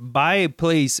can buy a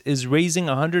place is raising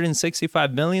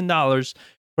 $165 million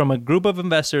from a group of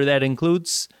investors that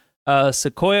includes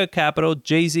Sequoia Capital,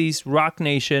 Jay-Z's Rock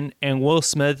Nation, and Will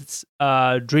Smith's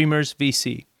Dreamers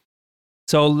VC.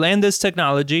 So Landis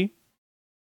Technology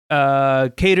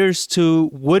caters to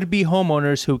would-be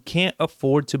homeowners who can't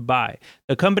afford to buy.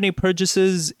 The company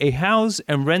purchases a house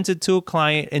and rents it to a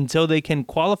client until they can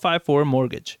qualify for a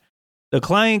mortgage. The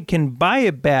client can buy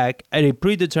it back at a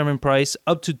predetermined price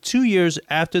up to 2 years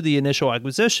after the initial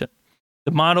acquisition.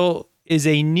 The model is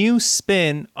a new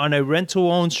spin on a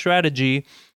rent-to-own strategy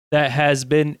that has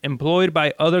been employed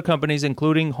by other companies,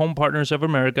 including Home Partners of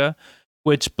America,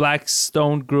 which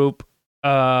Blackstone Group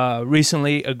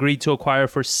recently agreed to acquire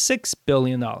for $6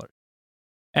 billion.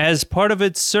 As part of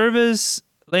its service,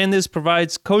 Landis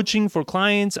provides coaching for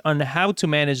clients on how to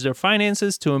manage their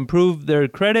finances to improve their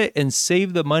credit and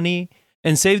save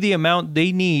the amount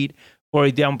they need for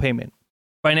a down payment.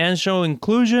 Financial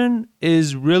inclusion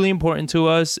is really important to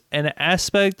us, and an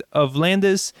aspect of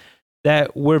Landis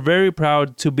that we're very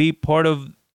proud to be part of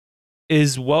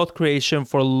is wealth creation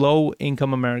for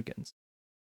low-income Americans.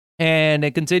 And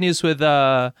it continues with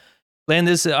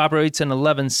Landis operates in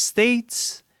 11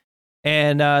 states.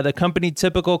 And the company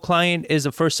typical client is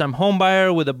a first-time home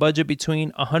buyer with a budget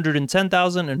between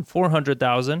 $110,000 and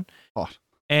 $400,000. Oh.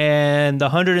 And the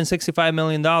 $165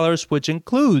 million, which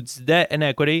includes debt and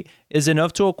equity, is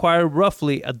enough to acquire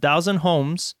roughly 1,000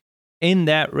 homes in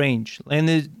that range.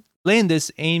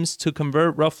 Landis aims to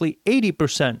convert roughly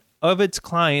 80% of its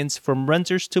clients from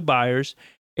renters to buyers,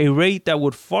 a rate that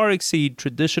would far exceed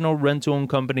traditional rent-to-own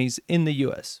companies in the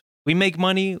U.S. We make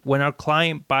money when our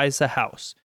client buys a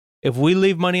house. If we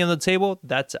leave money on the table,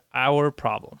 that's our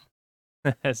problem,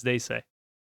 as they say.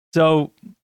 So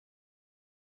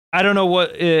I don't know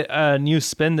what new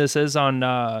spin this is on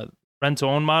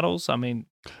rent-to-own models. I mean,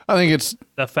 I think it's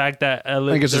the fact that I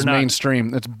think it's just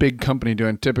mainstream. It's big company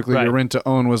doing. Typically, your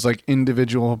rent-to-own was like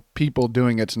individual people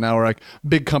doing it. So now we're like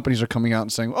big companies are coming out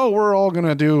and saying, "Oh, we're all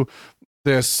gonna do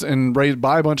this and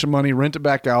buy a bunch of money, rent it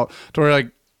back out." To where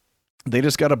like they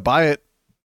just got to buy it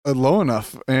low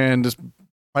enough and just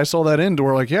price all that in to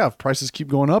where like, yeah, if prices keep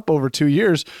going up over 2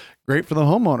 years, great for the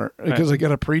homeowner because they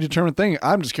got a predetermined thing.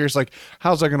 I'm just curious, like,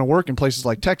 how's that going to work in places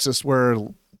like Texas where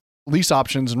lease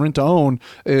options and rent to own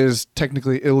is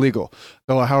technically illegal?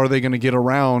 So how are they going to get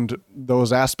around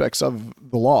those aspects of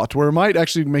the law to where it might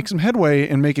actually make some headway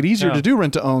and make it easier to do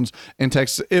rent to owns in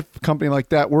Texas if a company like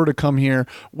that were to come here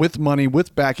with money,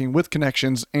 with backing, with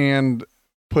connections and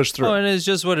push through? Oh, and it's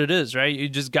just what it is, right? You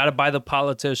just got to buy the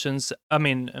politicians. I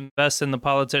mean, invest in the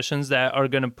politicians that are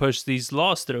going to push these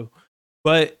laws through.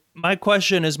 But my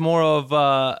question is more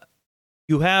of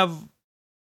you have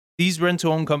these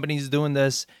rent-to-own companies doing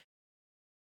this.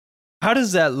 How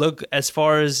does that look as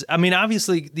far as, I mean,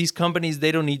 obviously these companies,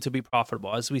 they don't need to be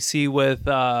profitable. As we see with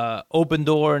Open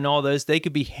Door and all this, they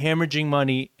could be hemorrhaging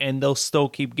money and they'll still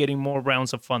keep getting more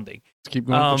rounds of funding. Keep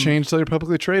going up the chain until they're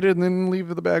publicly traded and then leave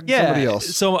the bag to somebody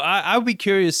else. So I would be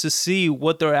curious to see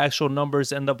what their actual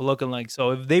numbers end up looking like.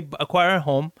 So if they acquire a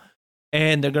home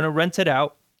and they're going to rent it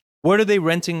out, what are they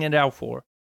renting it out for?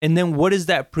 And then what does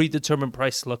that predetermined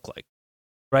price look like?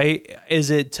 Right? Is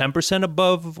it 10%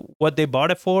 above what they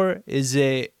bought it for? Is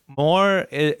it more?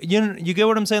 You get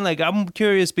what I'm saying? Like, I'm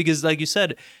curious because, like you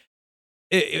said,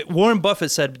 Warren Buffett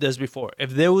said this before. If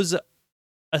there was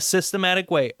a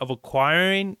systematic way of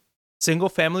acquiring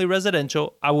single-family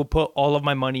residential, I would put all of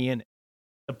my money in it.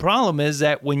 The problem is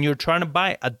that when you're trying to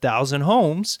buy 1,000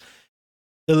 homes,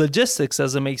 the logistics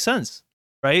doesn't make sense.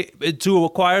 Right? To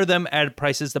acquire them at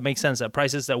prices that make sense, at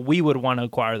prices that we would want to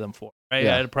acquire them for, right?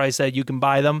 Yeah. At a price that you can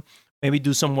buy them, maybe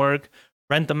do some work,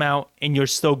 rent them out, and you're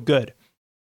still good.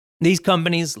 These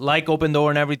companies, like Open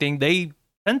Door and everything, they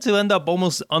tend to end up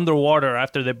almost underwater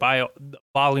after they buy a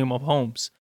volume of homes.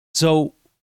 So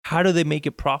how do they make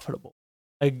it profitable?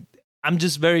 Like, I'm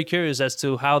just very curious as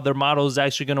to how their model is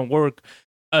actually going to work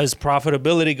as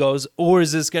profitability goes, or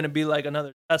is this going to be like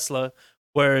another Tesla,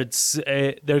 where it's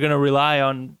they're going to rely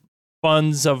on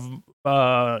funds of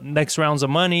next rounds of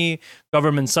money,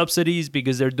 government subsidies,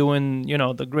 because they're doing,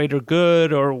 the greater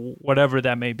good or whatever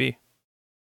that may be.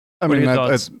 I mean,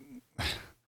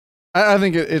 I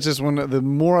think it's just the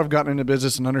more I've gotten into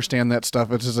business and understand that stuff,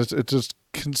 it just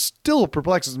still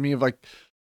perplexes me of like,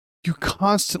 you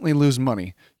constantly lose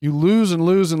money. You lose and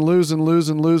lose and lose and lose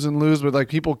and lose and lose, but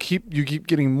like you keep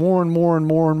getting more and more and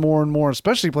more and more and more,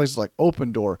 especially places like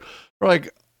Open Door.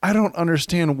 Like, I don't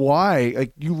understand why.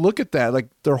 Like, you look at that, like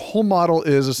their whole model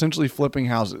is essentially flipping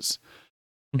houses.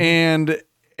 Mm-hmm. And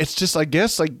it's just, I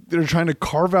guess, like they're trying to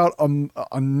carve out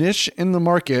a niche in the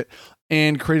market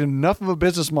and create enough of a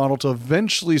business model to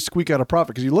eventually squeak out a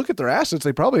profit. Because you look at their assets,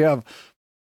 they probably have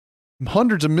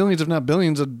hundreds of millions, if not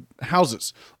billions, of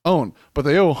houses owned, but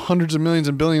they owe hundreds of millions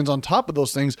and billions on top of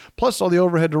those things, plus all the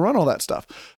overhead to run all that stuff.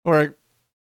 Or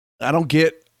I don't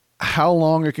get how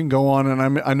long it can go on,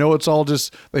 and I know it's all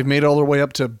just, they've made all their way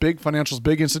up to big financials,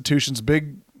 big institutions,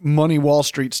 big money, Wall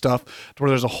Street stuff, to where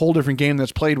there's a whole different game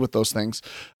that's played with those things.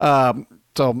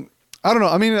 So I don't know.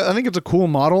 I mean, I think it's a cool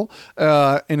model,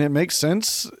 and it makes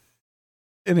sense,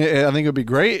 and I think it would be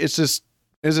great. It's just,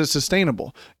 is it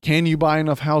sustainable? Can you buy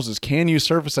enough houses? Can you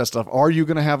service that stuff? Are you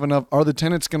going to have enough? Are the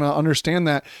tenants going to understand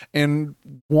that and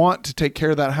want to take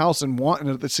care of that house and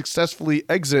want to successfully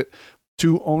exit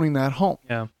to owning that home?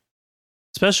 Yeah.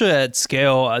 Especially at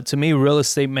scale, to me, real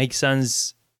estate makes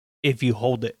sense if you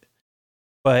hold it.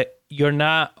 But you're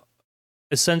not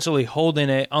essentially holding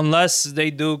it unless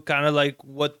they do kind of like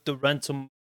what the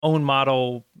rent-to-own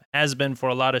model has been for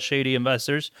a lot of shady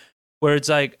investors, where it's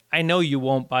like, I know you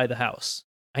won't buy the house.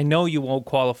 I know you won't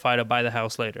qualify to buy the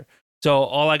house later. So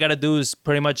all I got to do is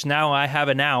pretty much, now I have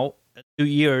an out. 2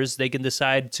 years, they can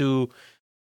decide to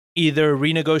either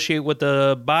renegotiate with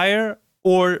the buyer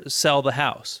or sell the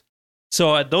house.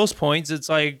 So at those points, it's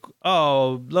like,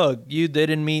 oh, look, you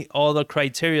didn't meet all the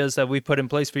criteria that we put in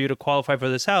place for you to qualify for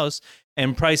this house,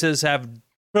 and prices have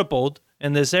tripled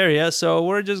in this area, so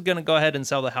we're just going to go ahead and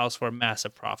sell the house for a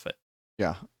massive profit.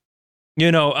 Yeah.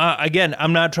 Again,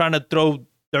 I'm not trying to throw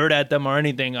dirt at them or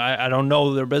anything. I don't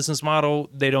know their business model.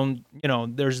 They don't,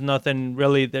 there's nothing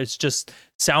really. There's just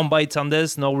sound bites on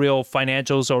this, no real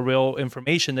financials or real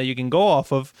information that you can go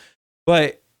off of.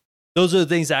 But those are the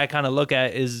things that I kind of look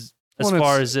at as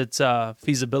far as its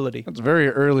feasibility. It's a very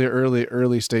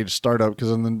early stage startup,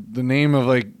 because in the name of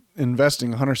like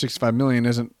investing $165 million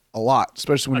isn't a lot,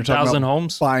 especially when you're talking about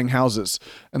homes, buying houses,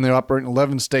 and they operate in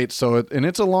 11 states. So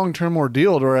it's a long-term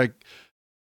ordeal to like,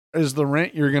 is the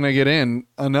rent you're going to get in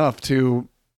enough to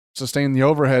sustain the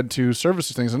overhead to service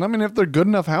these things? And I mean, if they're good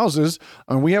enough houses,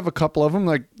 and we have a couple of them,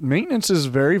 like maintenance is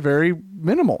very, very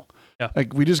minimal. Yeah.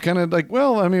 Like we just kind of like,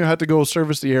 well, I mean, we have to go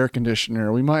service the air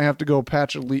conditioner. We might have to go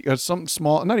patch a leak, something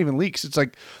small, not even leaks. It's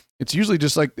like, it's usually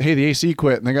just like, hey, the AC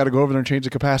quit and they got to go over there and change the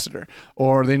capacitor,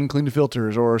 or they didn't clean the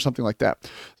filters or something like that.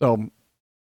 So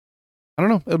I don't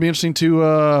know. It'll be interesting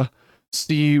to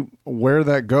see where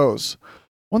that goes.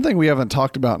 One thing we haven't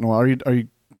talked about in a while, are you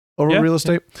over real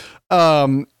estate?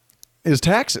 Is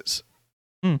taxes.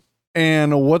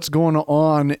 And what's going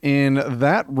on in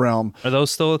that realm. Are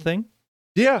those still a thing?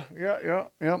 Yeah.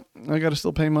 I got to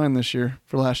still pay mine this year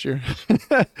for last year.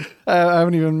 I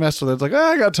haven't even messed with it. It's like,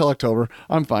 I got till October.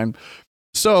 I'm fine.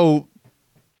 So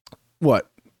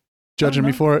what? judging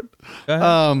me for it. Go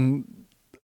ahead.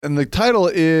 And the title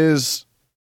is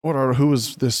who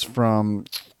is this from?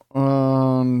 I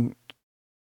don't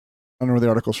know where the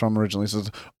article's from originally. It says,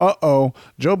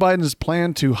 Joe Biden's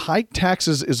plan to hike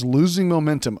taxes is losing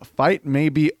momentum. Fight may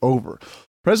be over.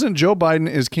 President Joe Biden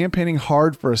is campaigning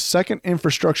hard for a second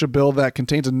infrastructure bill that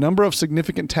contains a number of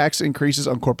significant tax increases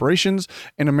on corporations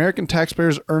and American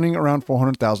taxpayers earning around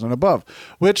 $400,000 and above,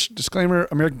 which, disclaimer,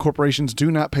 American corporations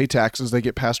do not pay taxes. They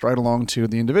get passed right along to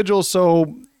the individuals.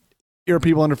 So your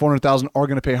people under $400,000 are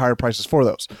going to pay higher prices for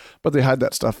those, but they hide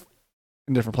that stuff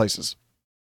in different places.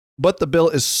 But the bill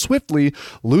is swiftly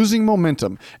losing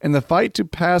momentum, and the fight to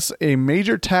pass a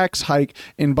major tax hike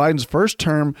in Biden's first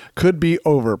term could be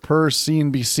over, per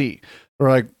CNBC. We're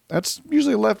like, that's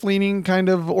usually a left-leaning kind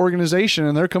of organization,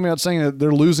 and they're coming out saying that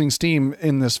they're losing steam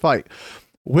in this fight.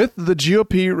 With the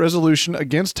GOP resolution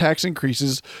against tax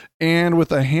increases, and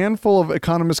with a handful of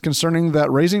economists concerning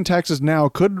that raising taxes now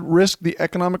could risk the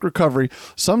economic recovery,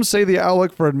 some say the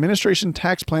outlook for administration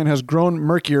tax plan has grown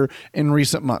murkier in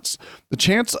recent months. The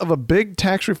chance of a big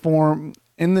tax reform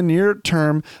in the near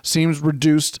term seems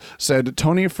reduced, said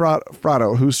Tony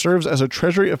Fratto, who serves as a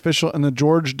Treasury official in the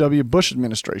George W. Bush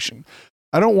administration.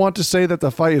 I don't want to say that the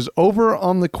fight is over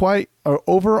on that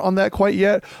quite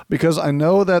yet, because I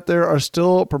know that there are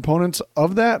still proponents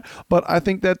of that, but I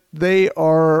think that they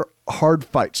are hard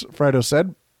fights, Fratto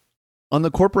said. On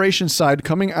the corporation side,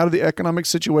 coming out of the economic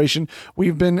situation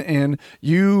we've been in,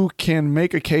 you can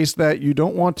make a case that you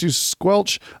don't want to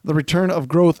squelch the return of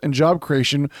growth and job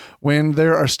creation when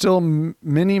there are still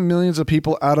many millions of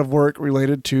people out of work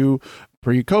related to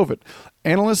pre-COVID.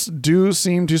 Analysts do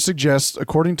seem to suggest,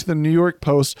 according to the New York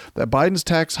Post, that Biden's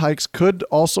tax hikes could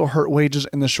also hurt wages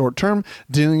in the short term,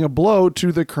 dealing a blow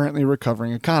to the currently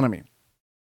recovering economy.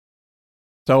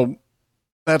 So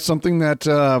that's something that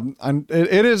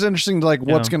it is interesting, like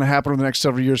what's going to happen over the next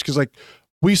several years, because like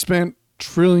we spent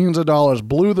trillions of dollars,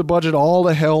 blew the budget all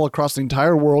to hell across the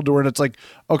entire world, to where it's like,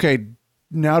 okay,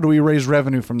 now do we raise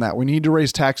revenue from that? We need to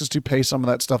raise taxes to pay some of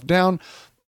that stuff down,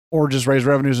 or just raise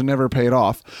revenues and never pay it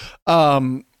off.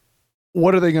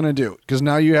 What are they going to do? Because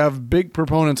now you have big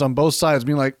proponents on both sides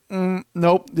being like,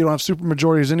 nope, you don't have super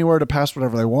majorities anywhere to pass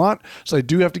whatever they want. So they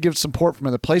do have to give support from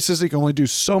other places. They can only do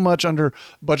so much under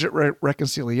budget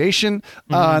reconciliation.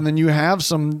 And then you have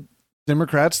some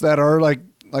Democrats that are like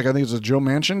I think it's a Joe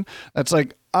Manchin, that's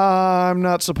like, I'm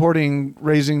not supporting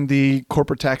raising the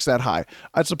corporate tax that high.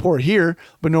 I'd support here,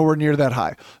 but nowhere near that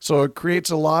high. So it creates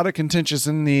a lot of contentious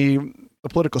in the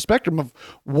political spectrum of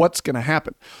what's going to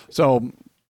happen. So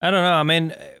I don't know. I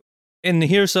mean, and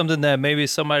here's something that maybe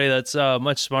somebody that's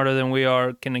much smarter than we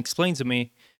are can explain to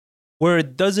me. Where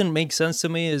it doesn't make sense to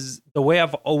me is the way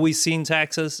I've always seen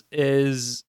taxes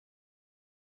is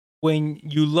when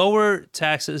you lower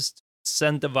taxes to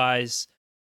incentivize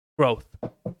growth,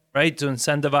 right? To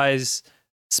incentivize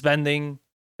spending,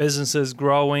 businesses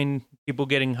growing, people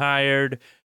getting hired,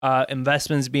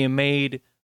 investments being made,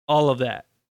 all of that.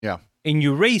 Yeah. And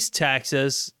you raise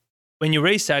taxes. When you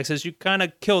raise taxes, you kind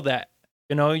of kill that.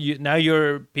 You know, now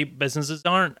your businesses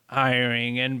aren't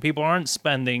hiring and people aren't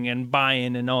spending and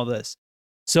buying and all this.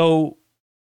 So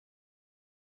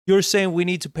you're saying we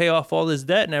need to pay off all this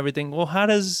debt and everything. Well, how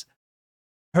does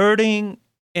hurting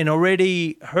an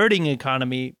already hurting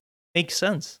economy make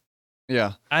sense?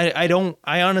 Yeah. I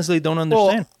honestly don't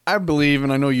understand. Well, I believe,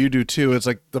 and I know you do too, it's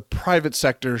like the private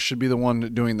sector should be the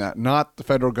one doing that, not the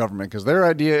federal government, because their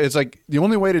idea is like the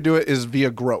only way to do it is via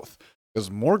growth,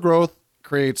 because more growth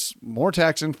creates more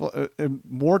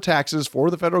more taxes for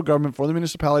the federal government, for the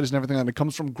municipalities and everything, and it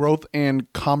comes from growth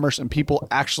and commerce and people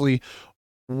actually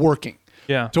working.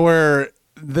 Yeah. To where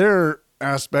their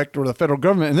aspect, or the federal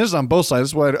government, and this is on both sides. This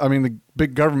is why, I mean, the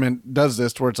big government does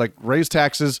this, to where it's like raise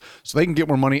taxes so they can get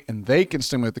more money and they can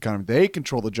stimulate the economy. They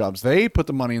control the jobs. They put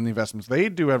the money in the investments. They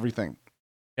do everything.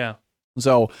 Yeah.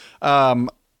 So, I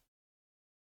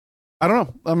don't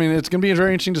know. I mean, it's going to be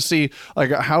very interesting to see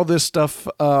like how this stuff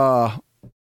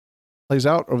plays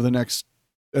out over the next,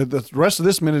 the rest of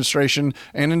this administration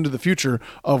and into the future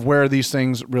of where these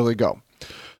things really go.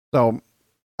 So,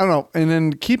 I don't know. And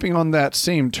then keeping on that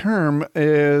same term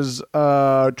is,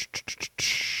 where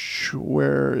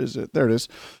is it? There it is.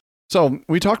 So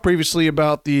we talked previously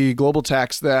about the global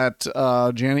tax that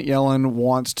Janet Yellen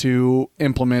wants to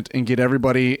implement and get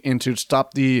everybody into,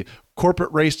 stop the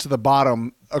corporate race to the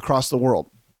bottom across the world.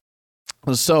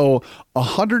 So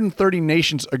 130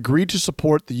 nations agreed to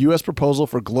support the U.S. proposal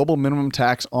for global minimum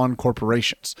tax on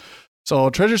corporations.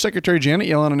 So Treasury Secretary Janet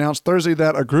Yellen announced Thursday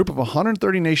that a group of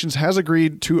 130 nations has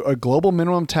agreed to a global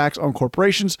minimum tax on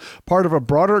corporations, part of a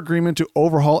broader agreement to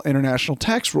overhaul international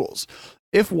tax rules.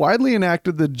 If widely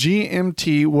enacted, the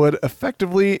GMT would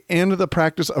effectively end the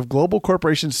practice of global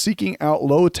corporations seeking out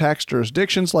low tax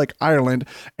jurisdictions like Ireland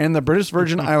and the British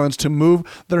Virgin Islands to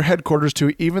move their headquarters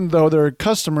to, even though their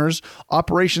customers,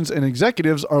 operations, and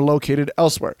executives are located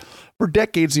elsewhere. For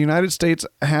decades, the United States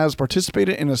has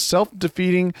participated in a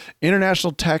self-defeating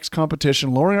international tax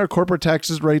competition, lowering our corporate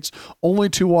taxes rates only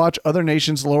to watch other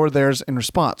nations lower theirs in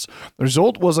response. The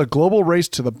result was a global race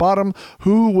to the bottom,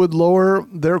 who would lower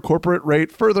their corporate rate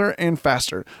further and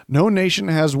faster. No nation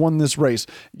has won this race,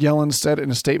 Yellen said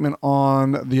in a statement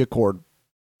on the accord.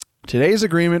 Today's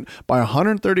agreement by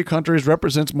 130 countries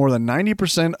represents more than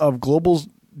 90% of global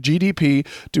GDP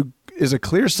is a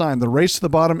clear sign the race to the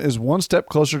bottom is one step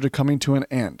closer to coming to an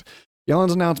end.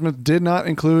 Yellen's announcement did not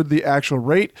include the actual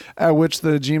rate at which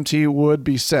the GMT would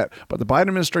be set, but the Biden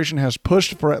administration has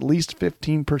pushed for at least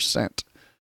 15%.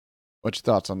 What's your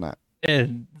thoughts on that?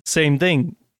 Same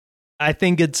thing. I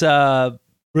think it's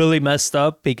really messed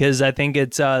up because I think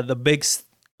it's the big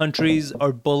countries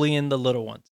are bullying the little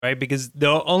ones, right? Because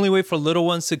the only way for little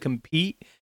ones to compete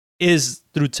is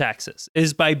through taxes,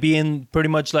 is by being pretty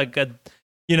much like a,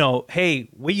 hey,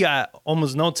 we got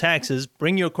almost no taxes.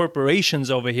 Bring your corporations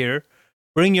over here.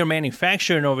 Bring your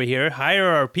manufacturing over here. Hire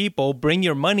our people. Bring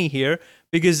your money here.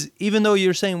 Because even though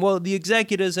you're saying, well, the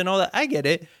executives and all that, I get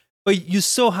it. But you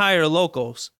still hire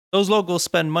locals. Those locals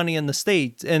spend money in the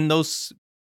States and those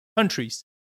countries.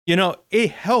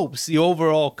 It helps the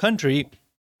overall country,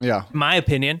 yeah, in my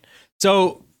opinion.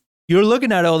 So you're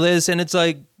looking at all this and it's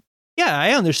like, yeah,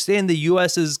 I understand the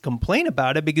U.S.'s complaint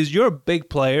about it because you're a big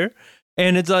player.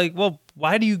 And it's like, well,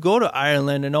 why do you go to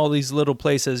Ireland and all these little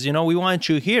places? We want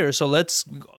you here. So let's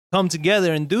come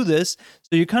together and do this.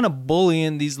 So you're kind of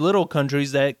bullying these little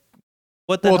countries that,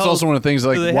 what the hell? Well, it's also one of the things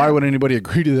like, why would anybody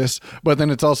agree to this? But then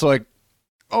it's also like,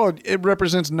 oh, it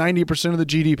represents 90% of the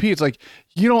GDP. It's like,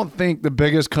 you don't think the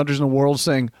biggest countries in the world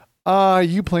saying,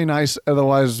 you play nice,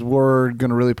 otherwise we're going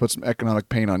to really put some economic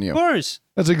pain on you. Of course.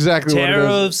 That's exactly what it is.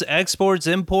 Tariffs, exports,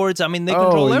 imports. I mean, they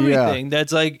control everything. Yeah.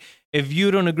 That's like, if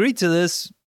you don't agree to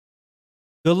this,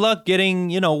 good luck getting,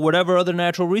 whatever other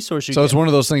natural resource you get. So it's one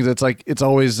of those things that's like, it's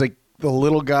always like the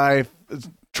little guy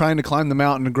trying to climb the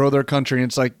mountain and grow their country. And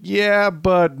it's like, yeah,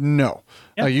 but no.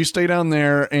 Yeah. You stay down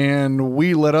there and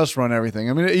we let us run everything.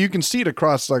 I mean, you can see it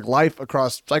across like life,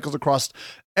 across cycles, across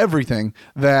everything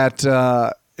that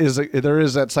there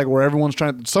is that cycle where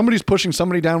somebody's pushing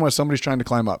somebody down while somebody's trying to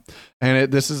climb up.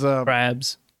 And this is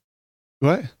crabs.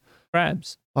 What?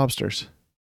 Crabs. Lobsters.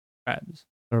 Crabs.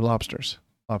 They're lobsters.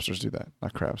 Lobsters do that,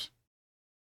 not crabs.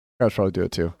 Crabs probably do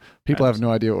it too. People have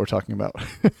no idea what we're talking about.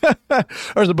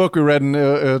 There's a book we read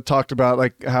and talked about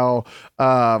like how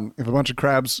if a bunch of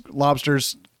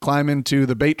lobsters climb into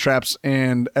the bait traps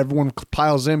and everyone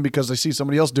piles in because they see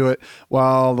somebody else do it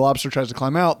while the lobster tries to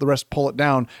climb out, the rest pull it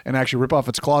down and actually rip off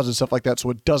its claws and stuff like that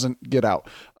so it doesn't get out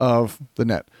of the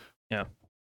net. Yeah,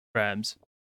 crabs.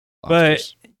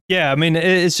 Lobsters. But yeah, I mean,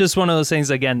 it's just one of those things,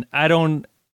 again,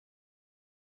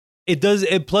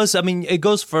 plus, I mean, it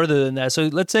goes further than that. So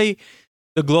let's say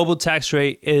the global tax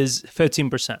rate is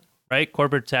 15%, right?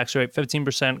 Corporate tax rate,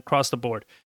 15% across the board.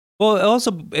 Well,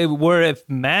 also where it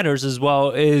matters as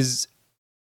well is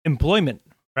employment,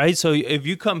 right? So if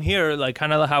you come here, like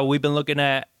kind of how we've been looking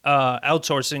at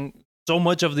outsourcing, so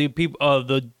much of the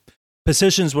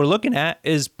positions we're looking at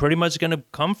is pretty much going to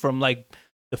come from like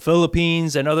the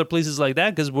Philippines and other places like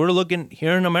that, because we're looking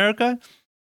here in America.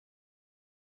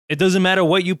 It doesn't matter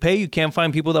what you pay. You can't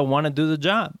find people that want to do the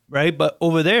job, right? But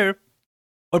over there,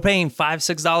 we're paying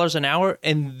 $5-6 an hour,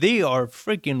 and they are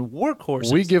freaking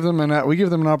workhorses. We give them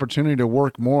an opportunity to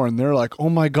work more, and they're like, "Oh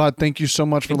my God, thank you so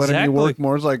much for letting me work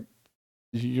more." It's like,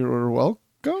 you're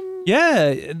welcome.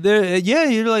 Yeah,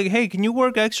 you're like, "Hey, can you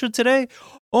work extra today?"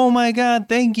 "Oh my God,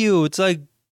 thank you." It's like,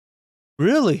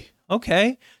 really?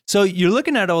 Okay. So you're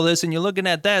looking at all this, and you're looking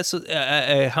at that. So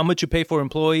how much you pay for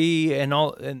employee and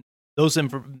all, and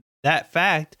that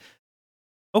fact.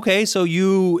 Okay, so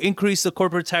you increase the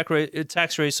corporate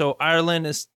tax rate, so Ireland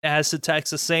has to tax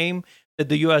the same that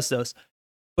the U.S. does.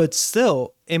 But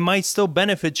still, it might still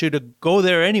benefit you to go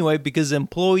there anyway, because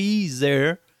employees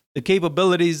there, the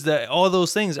capabilities, all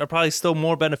those things are probably still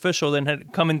more beneficial than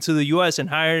coming to the U.S. and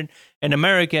hiring an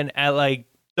American at like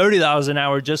 $30 an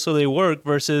hour just so they work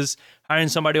versus hiring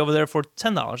somebody over there for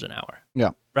 $10 an hour.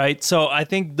 Yeah. Right. So I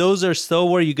think those are still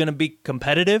where you're going to be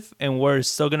competitive and where it's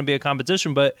still going to be a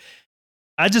competition. But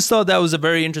I just thought that was a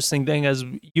very interesting thing, as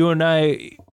you and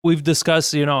I, we've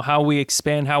discussed, how we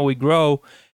expand, how we grow.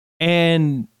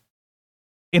 And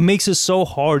it makes it so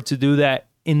hard to do that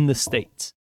in the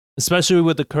States, especially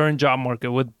with the current job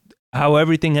market, with how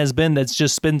everything has been. That's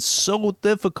just been so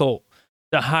difficult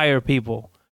to hire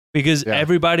people because Yeah.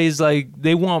 everybody's like,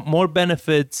 they want more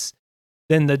benefits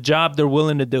than the job they're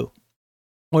willing to do.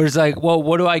 Where it's like, well,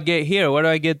 what do I get here? What do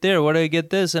I get there? What do I get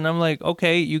this? And I'm like,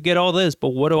 okay, you get all this, but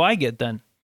what do I get then?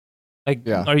 Like,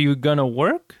 Yeah. are you gonna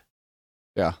work?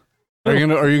 Yeah. Are you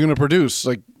gonna produce?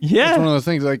 Like, Yeah. it's one of the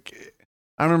things. Like,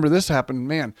 I remember this happened,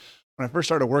 man. When I first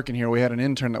started working here, we had an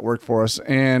intern that worked for us,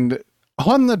 and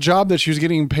on the job that she was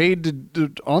getting paid to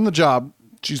do, on the job,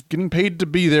 she's getting paid to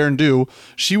be there and do.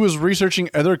 She was researching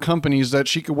other companies that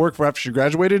she could work for after she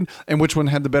graduated, and which one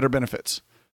had the better benefits.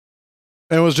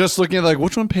 And was just looking at like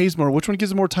which one pays more, which one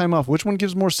gives more time off, which one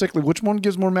gives more sick leave, which one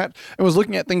gives more mat. And was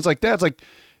looking at things like that. It's like,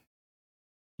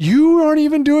 you aren't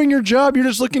even doing your job. You're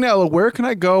just looking at, like, where can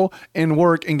I go and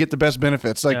work and get the best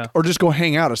benefits, like, Yeah. or just go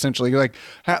hang out. Essentially, like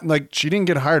she didn't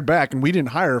get hired back, and we didn't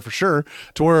hire her for sure.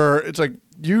 To where it's like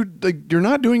you're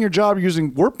not doing your job.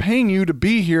 We're paying you to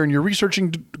be here, and you're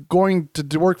researching going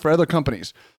to work for other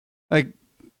companies. Like,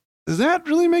 does that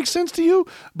really make sense to you?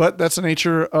 But that's the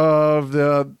nature of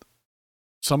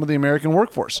some of the American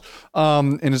workforce,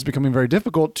 and it's becoming very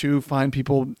difficult to find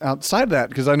people outside of that,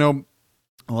 because I know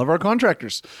a lot of our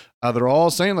contractors, they're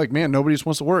all saying like, man, nobody just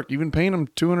wants to work. Even paying them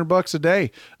 $200 a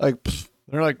day. Like,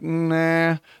 they're like,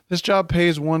 nah, this job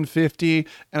pays $150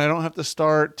 and I don't have to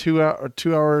start 2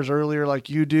 hours earlier like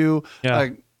you do. Yeah.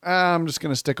 Like, I'm just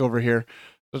going to stick over here.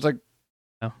 So it's like,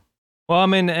 Well, I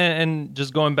mean, and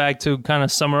just going back to kind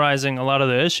of summarizing a lot of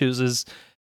the issues is,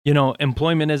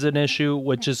 employment is an issue,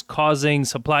 which is causing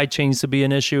supply chains to be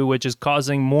an issue, which is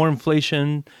causing more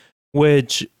inflation,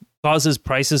 which causes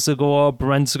prices to go up.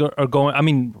 Rents are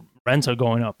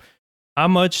going up. How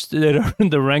much did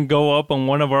the rent go up on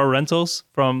one of our rentals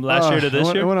from last year to this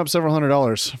it year? went up several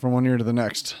 $100s from one year to the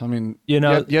next. I mean,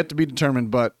 yet to be determined,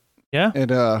 but yeah,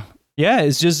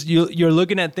 it's just you're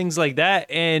looking at things like that,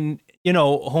 and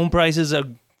home prices are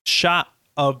shot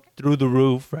up through the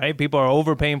roof, right? People are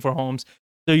overpaying for homes.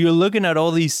 So you're looking at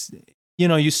all these,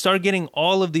 you start getting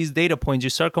all of these data points, you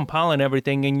start compiling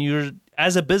everything, and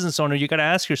as a business owner, you got to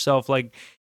ask yourself, like,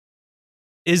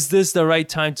 is this the right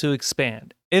time to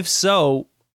expand? If so,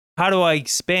 how do I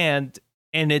expand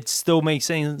and it still makes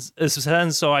sense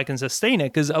so I can sustain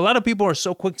it? Because a lot of people are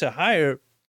so quick to hire,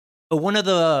 but one of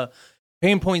the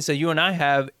pain points that you and I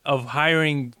have of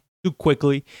hiring too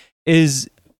quickly is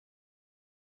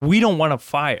we don't want to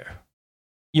fire.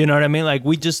 You know what I mean? Like,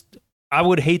 I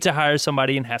would hate to hire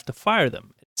somebody and have to fire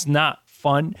them. It's not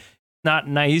fun, not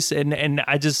nice, and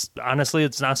I just, honestly,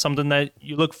 it's not something that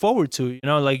you look forward to.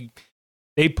 Like,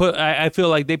 I feel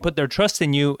like they put their trust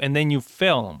in you, and then you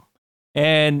fail them.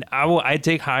 And I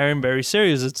take hiring very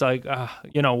serious. It's like,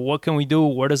 what can we do?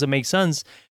 Where does it make sense?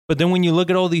 But then when you look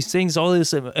at all these things, all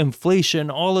this inflation,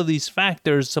 all of these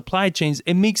factors, supply chains,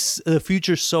 it makes the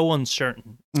future so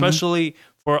uncertain, especially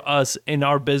for us in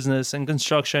our business and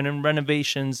construction and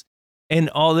renovations and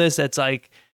all this. That's like,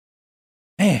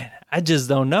 man, I just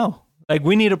don't know. Like,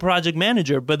 we need a project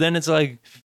manager, but then it's like,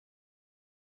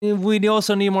 we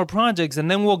also need more projects, and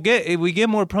then we get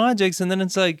more projects, and then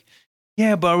it's like,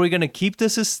 yeah, but are we going to keep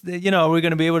this? Are we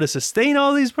going to be able to sustain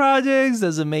all these projects?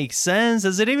 Does it make sense?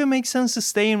 Does it even make sense to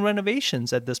stay in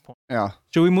renovations at this point? yeah.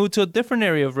 Should we move to a different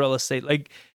area of real estate? Like,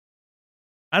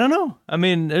 I don't know. I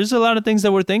mean, there's a lot of things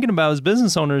that we're thinking about as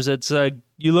business owners. It's like,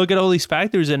 you look at all these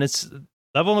factors, and it's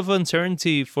level of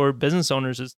uncertainty for business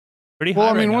owners is pretty high. Well,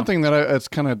 I mean, right one now. thing that it's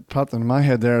kind of popped into my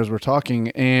head there as we're talking,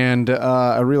 and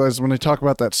I realized when they talk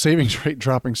about that savings rate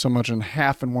dropping so much in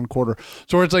half in one quarter.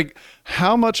 So it's like,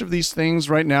 how much of these things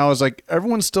right now is like,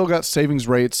 everyone's still got savings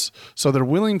rates, so they're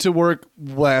willing to work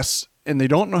less, and they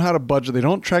don't know how to budget. They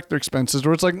don't track their expenses,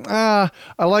 or it's like, I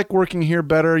like working here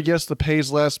better. Yes, the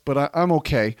pay's less, but I'm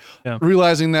okay. Yeah.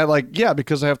 Realizing that, like, yeah,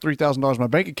 because I have $3,000 in my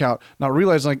bank account, not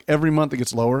realizing like every month it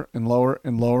gets lower and lower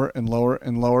and lower and lower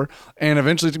and lower. And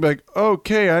eventually it's gonna be like,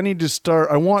 okay, I need to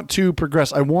start. I want to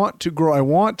progress. I want to grow. I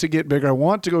want to get bigger. I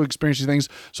want to go experience these things.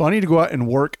 So I need to go out and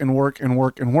work and work and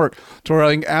work and work. To where I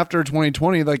think after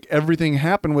 2020, like, everything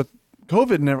happened with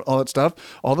COVID and all that stuff,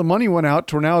 all the money went out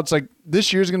to where now it's like,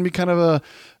 this year's going to be kind of a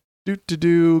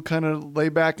do kind of lay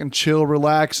back and chill,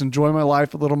 relax, enjoy my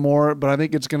life a little more. But I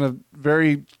think it's going to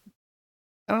very,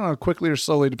 I don't know, quickly or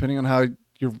slowly, depending on how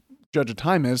your judge of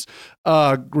time is,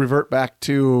 revert back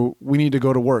to, we need to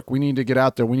go to work. We need to get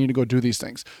out there. We need to go do these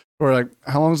things. Or like,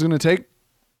 how long is it going to take?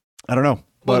 I don't know.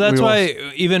 Well, But that's we will-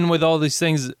 why even with all these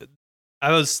things,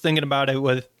 I was thinking about it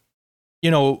with,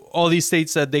 all these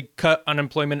states that they cut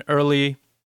unemployment early,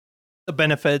 the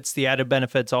benefits, the added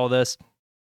benefits, all this.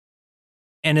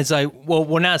 And it's like, well,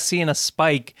 we're not seeing a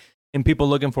spike in people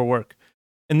looking for work.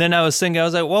 And then I was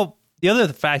like, well, the other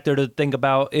factor to think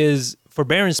about is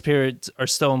forbearance periods are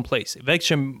still in place.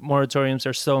 Eviction moratoriums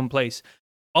are still in place.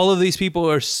 All of these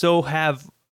people have,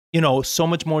 so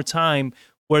much more time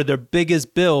where their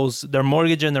biggest bills, their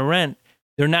mortgage and their rent,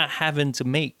 they're not having to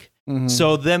make. Mm-hmm.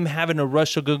 So them having to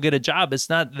rush to go get a job, it's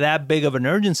not that big of an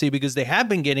urgency because they have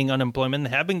been getting unemployment, they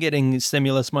have been getting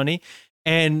stimulus money.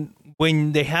 And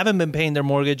when they haven't been paying their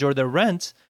mortgage or their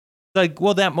rent, like,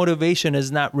 well, that motivation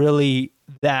is not really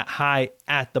that high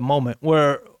at the moment.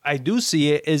 Where I do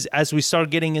see it is as we start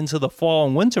getting into the fall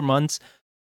and winter months,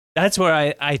 that's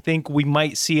where I think we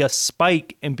might see a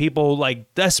spike in people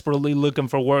like desperately looking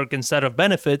for work instead of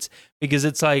benefits, because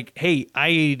it's like, hey,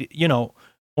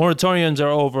 moratoriums are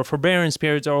over, forbearance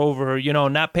periods are over,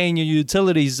 not paying your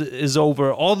utilities is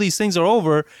over, all these things are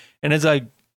over, and it's like,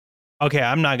 okay,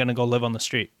 I'm not gonna go live on the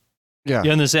street. Yeah.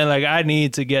 You understand? Like, I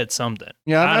need to get something.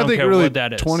 Yeah, I don't think care really what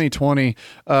that is. 2020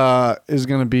 is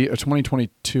going to be,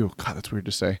 2022. God, that's weird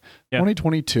to say. Yeah.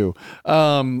 2022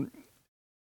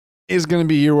 is going to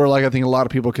be a year where, like, I think a lot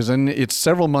of people, because then it's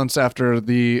several months after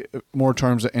the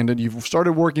moratoriums that ended. You've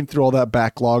started working through all that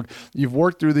backlog. You've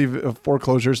worked through the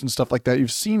foreclosures and stuff like that.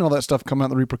 You've seen all that stuff come out,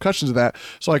 the repercussions of that.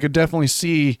 So I could definitely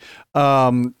see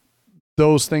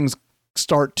those things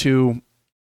start to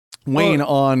weighing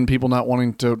on people not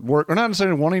wanting to work, or not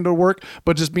necessarily wanting to work,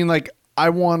 but just being like, I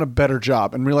want a better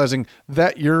job, and realizing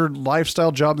that your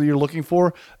lifestyle job that you're looking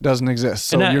for doesn't exist.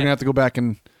 So you're going to have to go back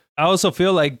and... I also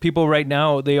feel like people right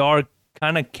now, they are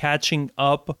kind of catching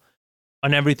up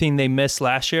on everything they missed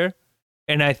last year.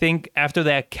 And I think after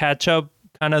that catch up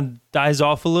kind of dies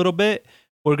off a little bit,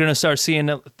 we're going to start seeing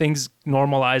things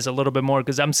normalize a little bit more.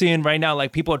 Because I'm seeing right now,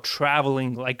 like, people are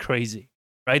traveling like crazy.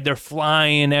 Right? They're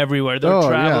flying everywhere. They're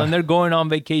traveling. Yeah. They're going on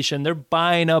vacation. They're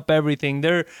buying up everything.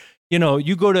 They're,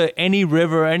 you go to any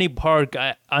river, any park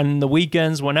on the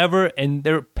weekends, whenever, and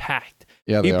they're packed.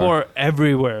 Yeah, people are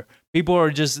everywhere. People are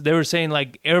just, they were saying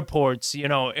like airports,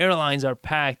 airlines are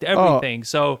packed, everything.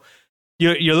 So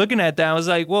you're looking at that. I was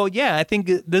like, well, yeah, I think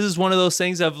this is one of those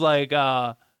things of like, you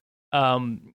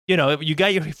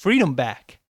got your freedom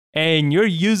back. And you're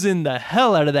using the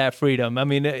hell out of that freedom. I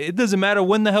mean, it doesn't matter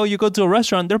when the hell you go to a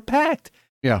restaurant, they're packed.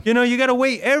 Yeah. You got to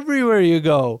wait everywhere you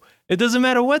go. It doesn't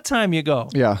matter what time you go.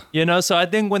 Yeah. So I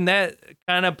think when that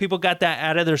kind of people got that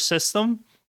out of their system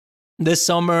this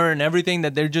summer and everything,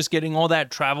 that they're just getting all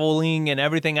that traveling and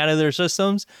everything out of their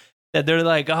systems, that they're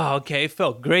like, oh, okay, it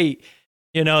felt great.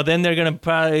 Then they're going to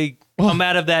probably come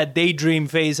out of that daydream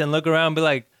phase and look around and be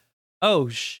like, oh,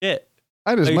 shit.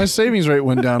 My savings rate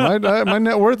went down. My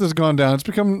net worth has gone down. It's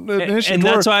become an issue. And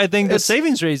that's why I think the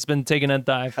savings rate's been taking a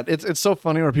dive. It's so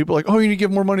funny where people are like, oh, you need to give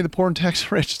more money to the poor and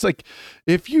tax rich. It's like,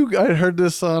 I heard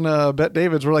this on Bet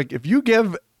David's, we're like, if you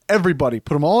give everybody,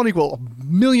 put them all in equal, $1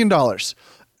 million,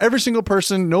 every single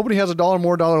person, nobody has $1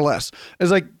 more, $1 less.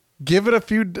 It's like, give it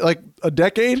a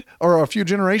decade or a few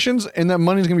generations, and that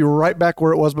money's going to be right back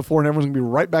where it was before, and everyone's going to be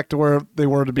right back to where they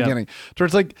were at the beginning. So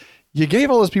it's like, you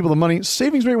gave all those people the money,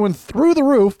 savings rate went through the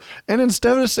roof, and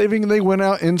instead of saving, they went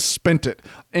out and spent it.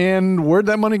 And where'd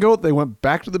that money go? They went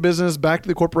back to the business, back to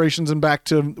the corporations, and back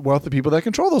to wealthy people that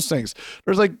control those things.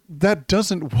 There's like, that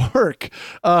doesn't work.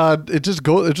 It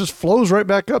just flows right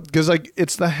back up, because like,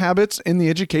 it's the habits and the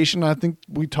education. I think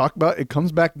we talk about, it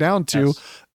comes back down to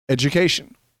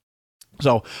education.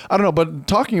 So I don't know, but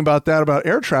talking about that, about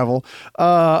air travel,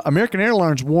 American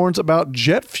Airlines warns about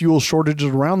jet fuel shortages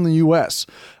around the U.S.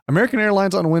 American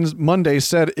Airlines on Monday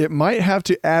said it might have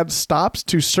to add stops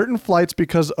to certain flights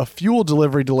because of fuel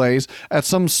delivery delays at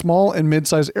some small and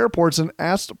mid-sized airports, and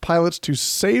asked pilots to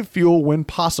save fuel when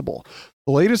possible.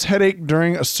 The latest headache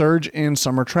during a surge in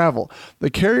summer travel. The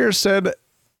carrier said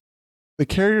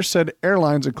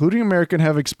airlines, including American,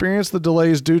 have experienced the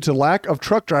delays due to lack of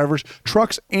truck drivers,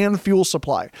 trucks, and fuel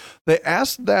supply. They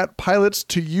asked that pilots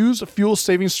to use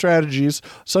fuel-saving strategies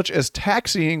such as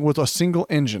taxiing with a single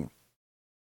engine.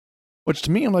 Which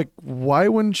to me, I'm like, why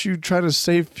wouldn't you try to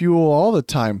save fuel all the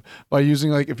time by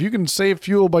using, like, if you can save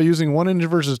fuel by using one engine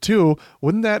versus two,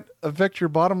 wouldn't that affect your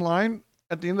bottom line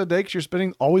at the end of the day, because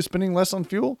you're always spending less on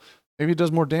fuel? Maybe it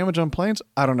does more damage on planes.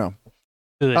 I don't know.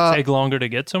 Do they take longer to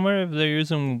get somewhere if they're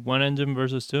using one engine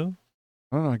versus two?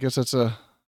 I don't know. I guess that's a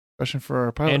question for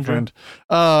our pilot friend.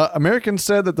 American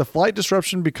said that the flight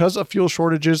disruption because of fuel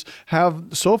shortages have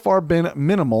so far been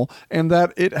minimal, and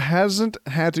that it hasn't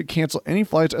had to cancel any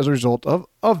flights as a result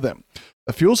of them.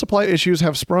 The fuel supply issues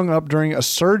have sprung up during a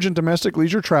surge in domestic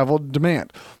leisure travel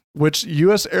demand, which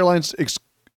U.S. airlines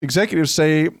executives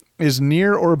say is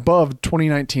near or above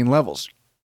 2019 levels.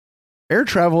 Air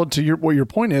travel, to what your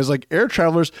point is, like, air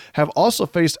travelers have also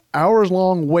faced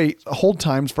hours-long hold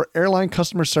times for airline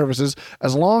customer services,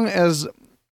 as long as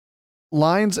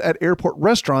lines at airport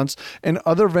restaurants and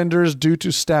other vendors due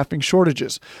to staffing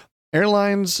shortages.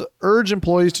 Airlines urged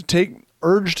employees to take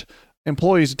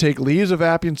leaves of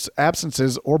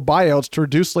absences or buyouts to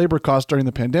reduce labor costs during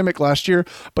the pandemic last year,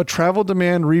 but travel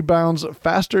demand rebounds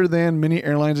faster than many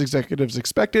airlines executives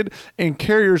expected, and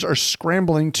carriers are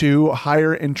scrambling to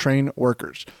hire and train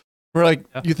workers. We're like,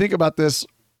 you think about this,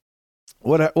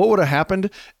 what would have happened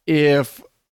if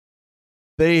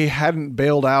they hadn't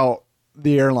bailed out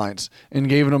the airlines and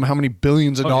given them how many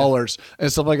billions of dollars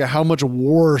and stuff like that? How much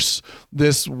worse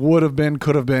this could have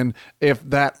been if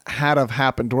that had have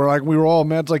happened. Where like we were all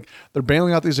mad, like they're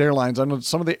bailing out these airlines. I know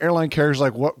some of the airline carriers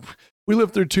like, what, we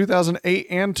lived through 2008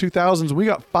 and 2000s. We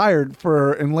got fired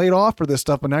and laid off for this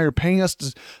stuff, but now you're paying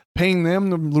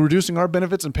them, reducing our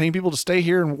benefits and paying people to stay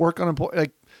here and work on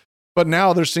like. But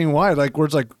now they're seeing why, like, where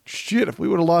it's like, shit, if we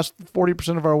would have lost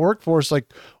 40% of our workforce,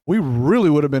 like, we really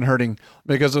would have been hurting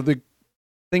because of the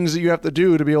things that you have to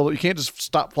do to be able to, you can't just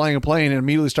stop flying a plane and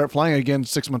immediately start flying again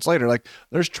 6 months later. Like,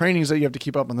 there's trainings that you have to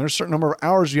keep up on. There's a certain number of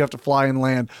hours you have to fly and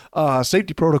land,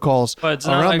 safety protocols. But it's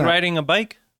not like riding a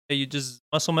bike that you just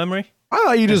muscle memory.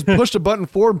 You just pushed a button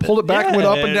forward and pulled it back and went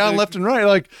up and down, left and right.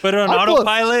 Like, put it on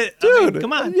autopilot, dude. I mean,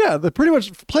 come on. Yeah,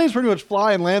 planes pretty much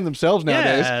fly and land themselves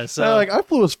nowadays. Yeah, so like I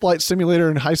flew a flight simulator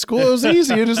in high school. It was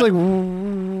easy. It just like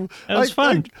it was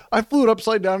fun. I flew it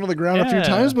upside down to the ground a few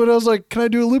times, but I was like, can I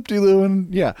do a loop-de-loo?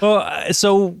 And yeah. Well,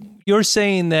 so you're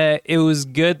saying that it was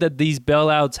good that these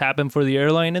bailouts happened for the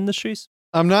airline industries?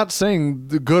 I'm not saying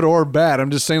the good or bad.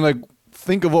 I'm just saying, like,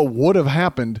 think of what would have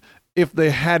happened if they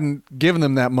hadn't given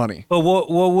them that money. But what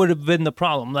would have been the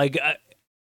problem? Like,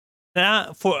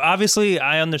 obviously,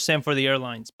 I understand for the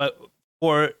airlines, but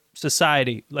for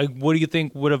society, like, what do you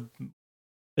think would have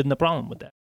been the problem with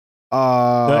that?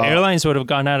 The airlines would have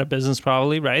gone out of business,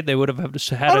 probably, right? They would have had.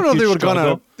 I don't know if they would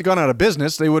have gone out of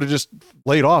business. They would have just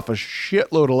laid off a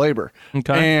shitload of labor.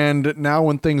 Okay. And now,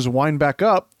 when things wind back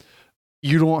up,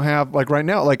 you don't have, like right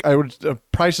now, like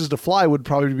prices to fly would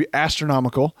probably be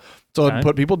astronomical. So it'd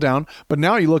put people down. But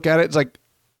now you look at it, it's like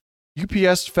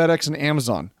UPS, FedEx, and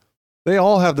Amazon. They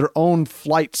all have their own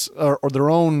flights or their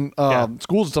own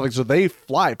schools and stuff like that. So they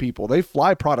fly people. They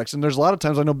fly products. And there's a lot of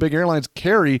times I know big airlines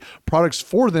carry products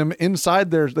for them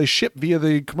inside they ship via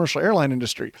the commercial airline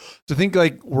industry. To think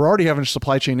like we're already having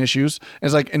supply chain issues. And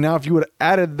it's like, and now if you would have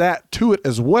added that to it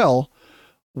as well,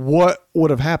 what would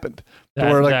have happened?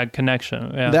 That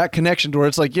connection. Yeah. That connection to where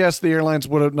it's like, yes, the airlines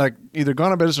would have like either gone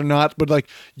out of business or not, but like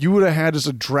you would have had just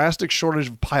a drastic shortage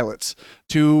of pilots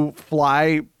to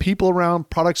fly people around,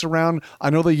 products around. I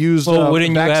know they used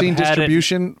vaccine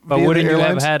distribution. But wouldn't you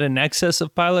have had an excess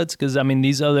of pilots? Because I mean,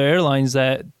 these other airlines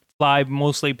that fly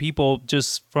mostly people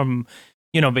just from,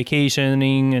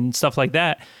 vacationing and stuff like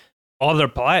that, all their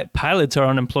pilots are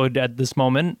unemployed at this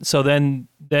moment. So then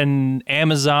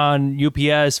Amazon,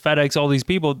 UPS, FedEx, all these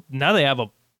people, now they have a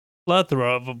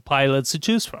plethora of pilots to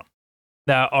choose from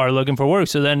that are looking for work.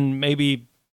 So then maybe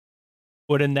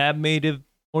wouldn't that made it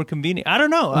more convenient? I don't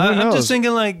know. I'm just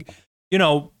thinking like,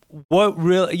 what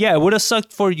really, it would have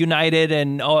sucked for United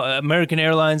and American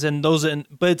Airlines and those,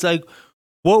 but it's like,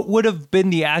 what would have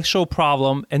been the actual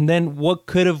problem? And then what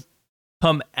could have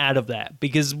come out of that?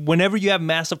 Because whenever you have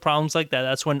massive problems like that,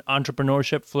 that's when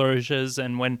entrepreneurship flourishes,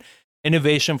 and when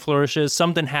innovation flourishes,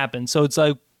 something happens. So it's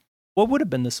like, what would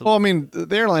have been the solution? Well, I mean,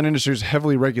 the airline industry is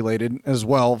heavily regulated as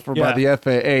well by the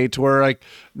FAA, to where like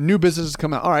new businesses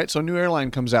come out. All right, so a new airline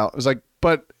comes out. It's like,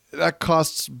 but that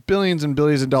costs billions and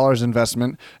billions of dollars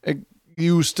investment.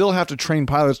 You still have to train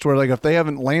pilots to where, like, if they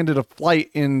haven't landed a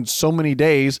flight in so many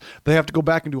days, they have to go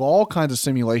back and do all kinds of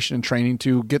simulation and training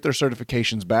to get their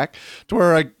certifications back. To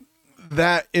where, like,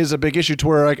 that is a big issue. To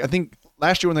where, like, I think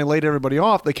last year when they laid everybody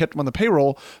off, they kept them on the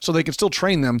payroll so they could still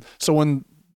train them. So when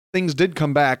things did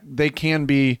come back, they can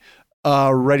be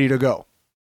ready to go.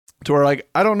 To where, like,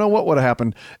 I don't know what would have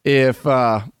happened if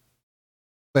they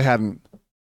hadn't.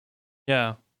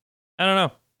 Yeah, I don't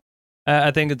know.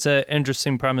 I think it's an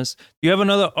interesting premise. Do you have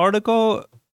another article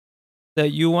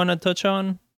that you want to touch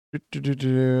on?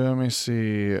 Let me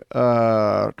see.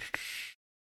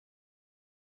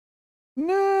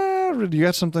 Do you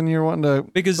got something you're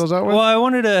wanting to close out with? Well, I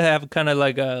wanted to have kind of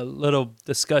like a little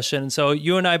discussion. So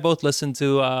you and I both listened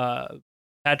to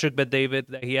Patrick Bet-David.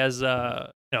 That he has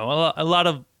a lot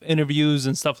of interviews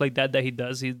and stuff like that he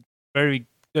does. He's very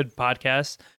good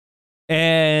podcast.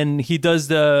 And he does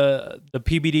the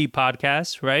PBD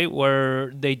podcast, right?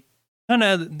 Where they kind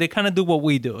of do what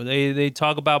we do. They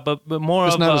talk about, but more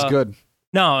it's of not as good.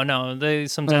 No, they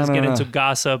sometimes get into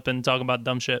gossip and talk about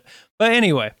dumb shit. But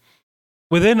anyway,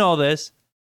 within all this,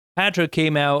 Patrick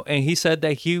came out and he said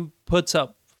that he puts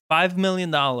up $5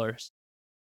 million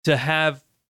to have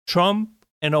Trump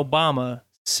and Obama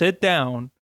sit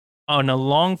down on a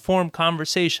long form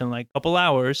conversation, like a couple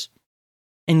hours,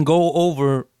 and go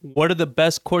over what are the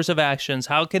best course of actions,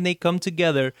 how can they come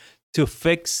together to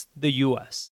fix the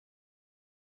US.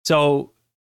 So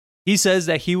he says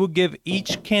that he will give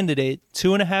each candidate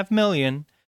 $2.5 million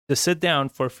to sit down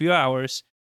for a few hours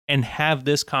and have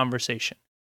this conversation,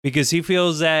 because he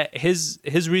feels that his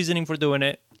reasoning for doing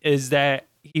it is that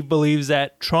he believes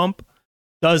that Trump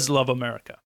does love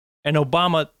America and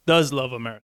Obama does love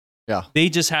America. Yeah. They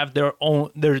just have their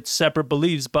separate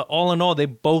beliefs, but all in all, they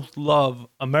both love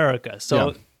America.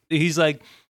 So he's like,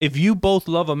 if you both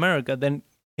love America, then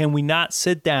can we not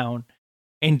sit down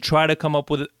and try to come up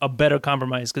with a better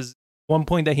compromise? Because one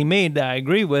point that he made that I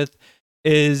agree with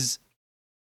is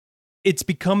it's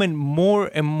becoming more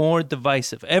and more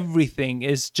divisive. Everything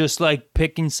is just like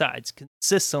picking sides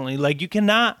consistently. Like, you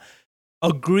cannot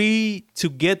agree to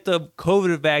get the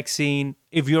COVID vaccine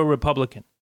if you're a Republican,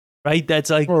 right?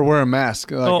 That's like, or wear a mask,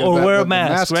 like, or wear a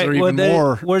mask, right?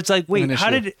 Where it's like, wait,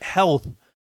 how did health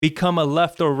become a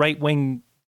left or right wing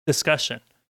discussion?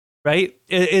 Right?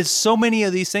 It's so many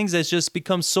of these things that's just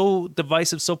become so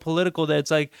divisive, so political that it's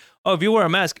like, oh, if you wear a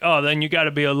mask, oh, then you got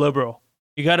to be a liberal,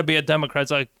 you got to be a Democrat.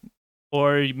 It's like,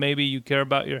 or maybe you care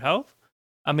about your health.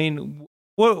 I mean,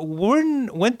 when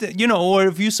or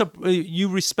if you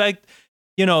respect,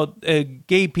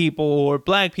 gay people or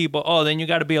black people, oh, then you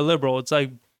got to be a liberal. It's like,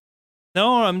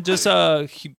 no, I'm just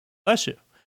bless you,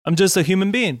 I'm just a human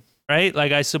being, right?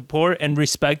 Like, I support and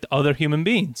respect other human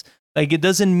beings. Like, it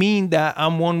doesn't mean that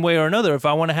I'm one way or another. If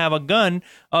I want to have a gun,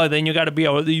 oh, then you got to be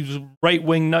these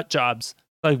right-wing nut jobs.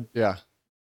 Like, yeah,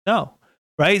 no,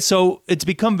 right? So it's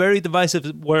become very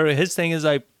divisive, where his thing is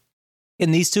like,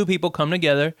 can these two people come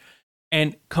together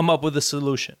and come up with a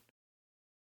solution?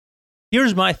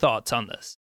 Here's my thoughts on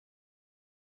this.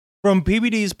 From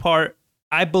PBD's part,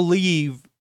 I believe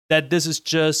that this is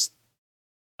just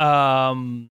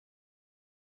an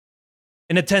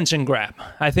attention grab.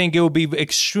 I think it will be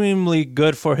extremely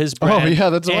good for his brand. Oh, yeah,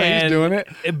 that's why he's doing it.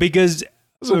 Because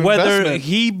whether investment.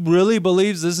 he really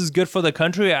believes this is good for the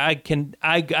country, I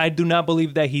do not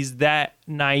believe that he's that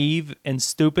naive and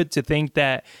stupid to think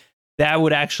that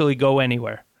would actually go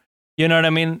anywhere. You know what I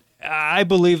mean? I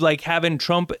believe like having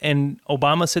Trump and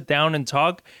Obama sit down and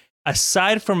talk,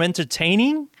 aside from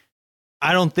entertaining,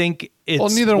 I don't think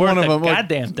it's neither worth one of them,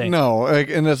 goddamn thing. No,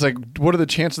 and it's like, what are the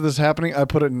chances of this happening? I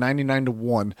put it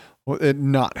 99-1, it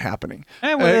not happening.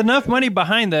 Hey, with enough money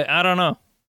behind it, I don't know.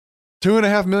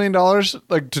 $2.5 million,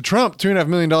 like to Trump, $2.5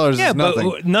 million is nothing.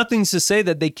 But nothing's to say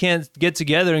that they can't get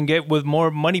together and get with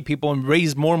more money people and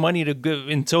raise more money to give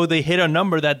until they hit a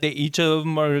number that each of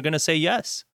them are going to say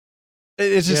yes.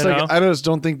 It's just I just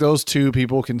don't think those two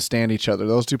people can stand each other.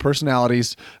 Those two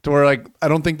personalities, to where like I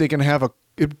don't think they can have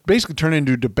it basically turn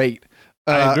into debate.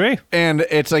 I agree. And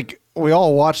it's like we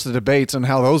all watched the debates and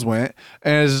how those went,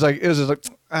 and it's just like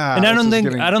and I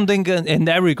don't think in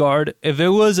that regard, if it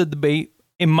was a debate,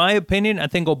 in my opinion, I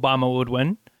think Obama would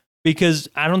win, because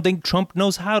I don't think Trump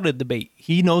knows how to debate.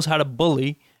 He knows how to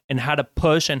bully and how to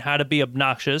push and how to be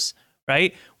obnoxious,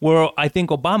 right? Where I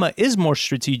think Obama is more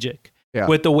strategic. Yeah.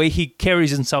 With the way he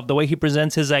carries himself, the way he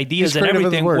presents his ideas and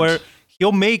everything, where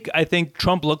he'll make, I think,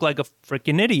 Trump look like a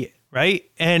freaking idiot, right?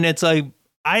 And it's like,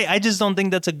 I just don't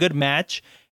think that's a good match.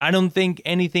 I don't think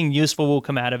anything useful will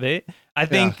come out of it. I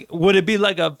think, would it be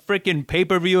like a freaking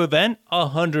pay-per-view event?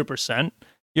 100%.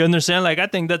 You understand? Like, I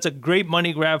think that's a great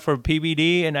money grab for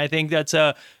PBD, and I think that's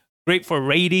great for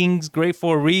ratings, great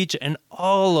for reach, and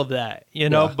all of that,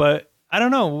 But I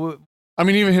don't know. I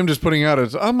mean, even him just putting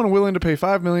out, I'm willing to pay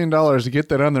 $5 million to get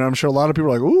that on there. I'm sure a lot of people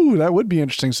are like, ooh, that would be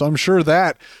interesting. So I'm sure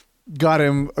that got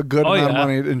him a good amount of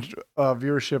money in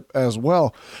viewership as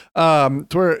well. To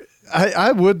where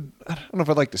I don't know if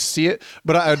I'd like to see it,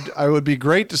 but I would be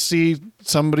great to see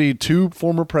two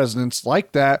former presidents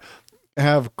like that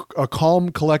have a calm,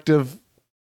 collective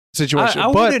situation.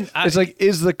 It's like,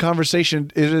 is the conversation,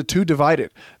 is it too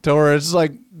divided? To where it's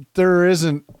like, there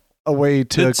isn't a way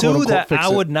to the two that fix I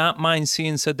would not mind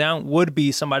seeing sit down would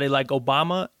be somebody like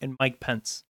Obama and Mike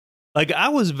Pence. Like, I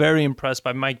was very impressed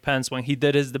by Mike Pence when he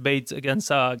did his debates against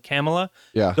Kamala.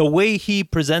 Yeah, the way he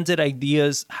presented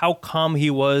ideas, how calm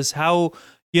he was, how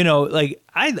like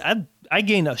I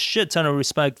gained a shit ton of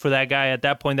respect for that guy at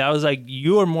that point. That I was like,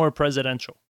 you are more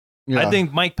presidential. Yeah. I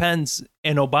think Mike Pence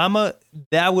and Obama,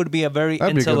 that would be a very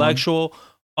intellectual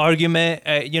argument,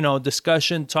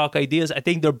 discussion, talk ideas. I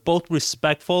think they're both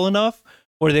respectful enough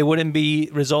where they wouldn't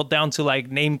result down to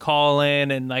like name calling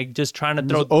and like just trying to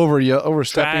throw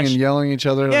overstepping and yelling at each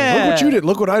other. Yeah. Like, look what you did.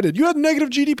 Look what I did. You had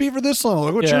negative GDP for this long.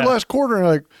 Look what your last quarter.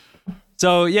 Like,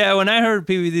 So yeah, when I heard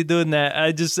PBD doing that,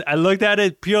 I looked at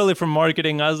it purely from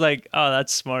marketing. I was like, oh,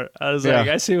 that's smart. I was like,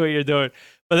 I see what you're doing.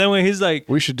 But then when he's like,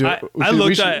 we should do it.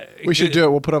 We should do it.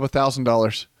 We'll put up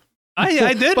 $1,000.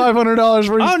 I did $500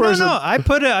 for each person. No.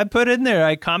 I put in there.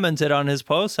 I commented on his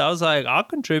post. I was like, I'll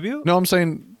contribute. No, I'm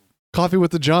saying Coffee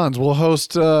with the Johns. We'll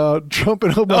host Trump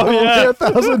and Obama.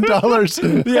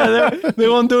 $1,000. Yeah, they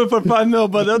won't do it for $5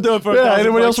 million, but they'll do it for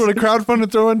anybody else want to crowdfund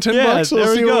and throw in $10?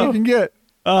 We'll see what we can get.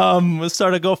 We'll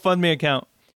start a GoFundMe account.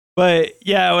 But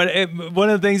yeah,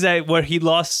 one of the things where he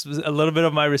lost a little bit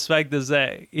of my respect is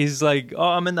that he's like, oh,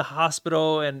 I'm in the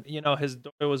hospital, and his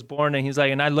daughter was born, and he's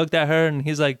like, and I looked at her, and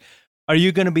he's like, are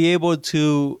you going to be able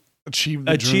to achieve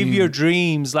your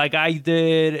dreams like I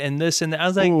did, and this and that? I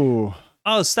was like, ooh.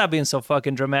 Oh, stop being so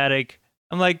fucking dramatic.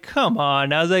 I'm like, come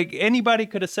on. I was like, anybody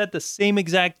could have said the same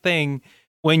exact thing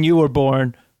when you were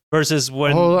born versus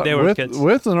when they were kids.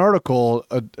 With an article,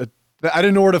 I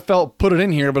didn't know where to put it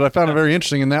in here, but I found it very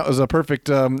interesting, and that was a perfect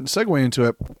segue into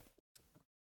it.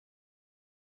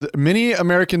 Many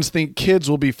Americans think kids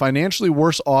will be financially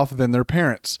worse off than their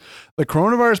parents. The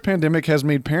coronavirus pandemic has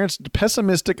made parents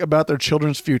pessimistic about their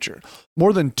children's future.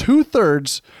 More than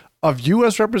 2/3 of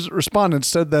U.S. respondents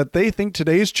said that they think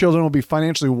today's children will be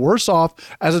financially worse off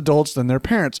as adults than their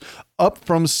parents, up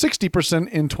from 60%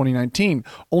 in 2019.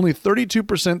 Only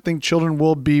 32% think children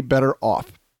will be better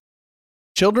off.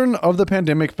 Children of the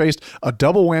pandemic faced a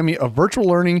double whammy of virtual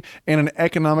learning and an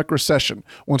economic recession.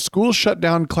 When schools shut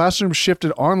down, classrooms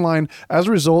shifted online. As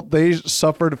a result, they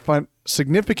suffered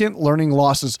significant learning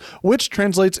losses, which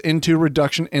translates into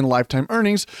reduction in lifetime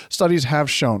earnings, studies have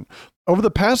shown. Over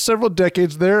the past several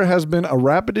decades, there has been a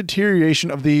rapid deterioration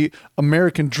of the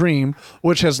American dream,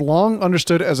 which has long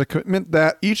understood as a commitment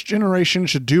that each generation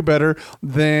should do better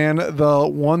than the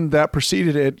one that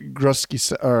preceded it,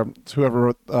 Grusky, or whoever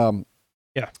wrote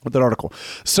with that article.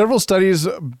 Several studies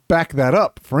back that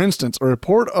up. For instance, a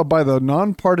report by the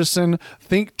nonpartisan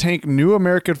think tank New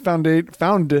America found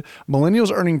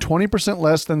millennials earning 20%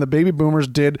 less than the baby boomers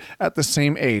did at the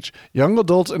same age. Young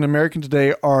adults in America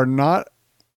today are not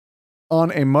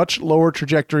on a much lower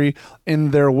trajectory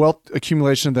in their wealth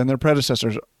accumulation than their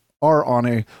predecessors are on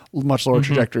a much lower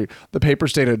trajectory. The paper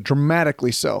stated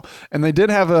dramatically so. And they did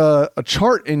have a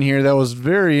chart in here that was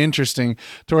very interesting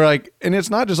to where and it's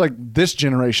not just like this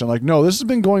generation, no, this has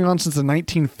been going on since the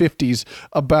 1950s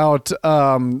about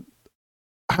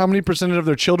how many percentage of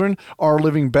their children are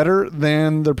living better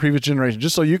than their previous generation,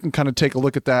 just so you can kind of take a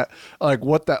look at that,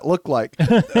 what that looked like.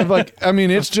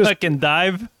 It's just fucking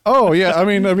dive. Oh yeah. I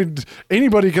mean,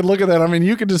 anybody could look at that.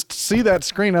 You could just see that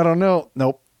screen. I don't know.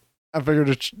 Nope. I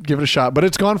figured to give it a shot, but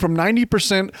it's gone from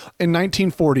 90% in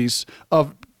 1940s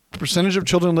of percentage of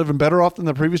children living better off than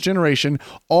the previous generation,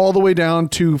 all the way down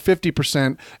to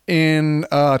 50% in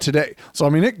today. So,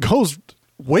 it goes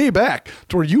way back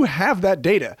to where you have that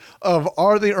data of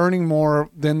are they earning more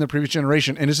than the previous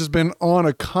generation, and this has been on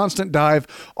a constant dive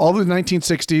all the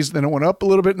 1960s. Then it went up a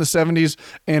little bit in the 70s,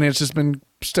 and it's just been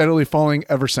steadily falling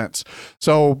ever since.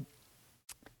 So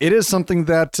it is something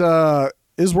that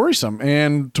is worrisome,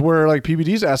 and to where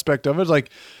PBD's aspect of it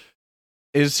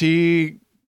is he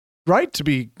right to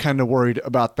be kind of worried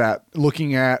about that,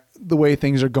 looking at the way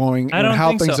things are going and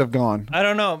how things have gone? I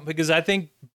don't know, because I think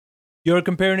you're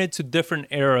comparing it to different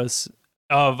eras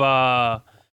of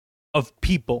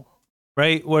people,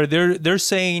 right? Where they're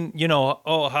saying,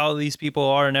 how these people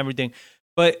are and everything.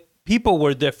 But people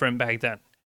were different back then.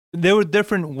 There were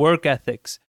different work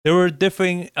ethics. There were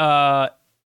different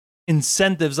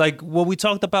incentives, like what we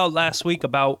talked about last week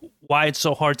about why it's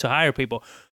so hard to hire people.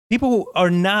 People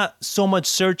are not so much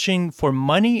searching for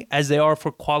money as they are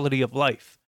for quality of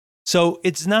life. So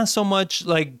it's not so much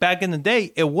like back in the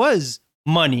day, it was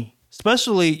money.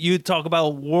 Especially you talk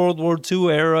about World War II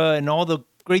era and all the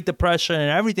Great Depression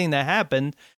and everything that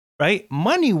happened, right?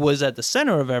 Money was at the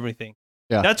center of everything.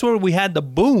 Yeah. That's where we had the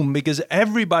boom, because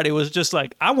everybody was just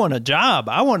like, I want a job.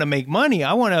 I want to make money.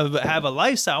 I want to have a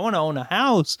lifestyle. I want to own a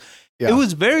house. Yeah. It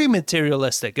was very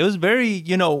materialistic. It was very,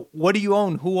 what do you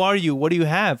own? Who are you? What do you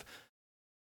have?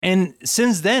 And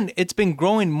since then, it's been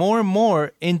growing more and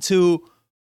more into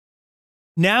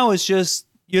now it's just,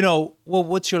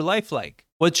 what's your life like?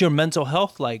 What's your mental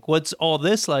health like? What's all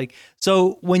this like?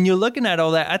 So when you're looking at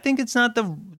all that, I think it's not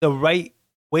the right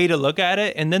way to look at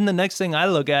it. And then the next thing I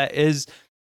look at is,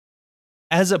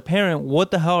 as a parent, what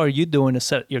the hell are you doing to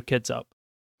set your kids up?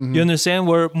 Mm-hmm. You understand?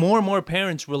 Where more and more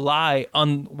parents rely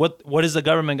on what is the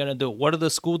government going to do? What are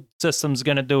the school systems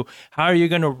going to do? How are you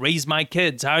going to raise my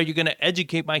kids? How are you going to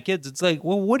educate my kids? It's like,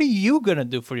 well, what are you going to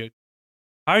do for your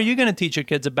How are you going to teach your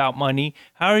kids about money?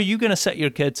 How are you going to set your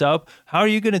kids up? How are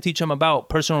you going to teach them about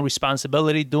personal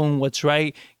responsibility, doing what's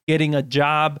right, getting a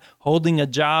job, holding a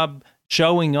job,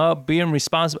 showing up, being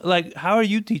responsible? Like, how are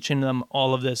you teaching them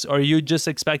all of this? Or are you just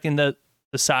expecting that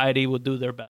society will do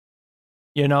their best?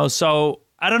 You know, so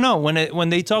I don't know. When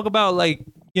they talk about, like,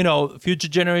 you know, future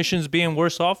generations being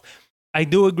worse off, I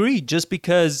do agree. Just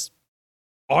because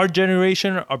our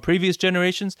generation, our previous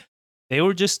generations, they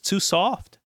were just too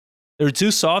soft. They were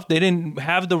too soft. They didn't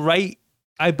have the right,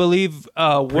 I believe,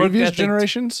 work Previous ethic.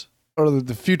 generations or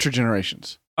the future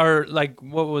generations? Or like,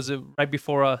 what was it, right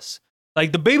before us?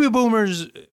 Like the baby boomers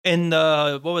and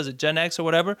the, what was it, Gen X or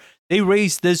whatever, they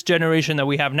raised this generation that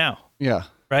we have now, Yeah.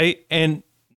 right? And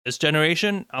this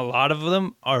generation, a lot of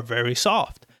them are very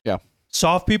soft. Yeah.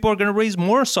 Soft people are going to raise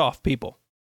more soft people.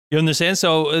 You understand?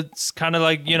 So it's kind of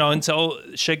like, you know, until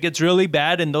shit gets really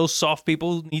bad and those soft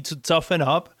people need to toughen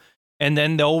up, and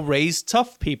then they'll raise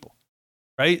tough people,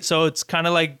 right? So it's kind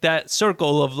of like that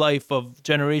circle of life of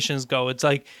generations go. It's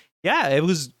like, yeah, it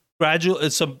was gradual,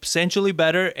 it's substantially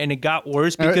better, and it got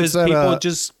worse because people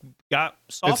just got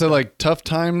softer. It's like tough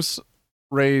times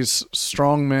raise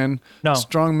strong men. No.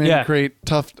 Strong men create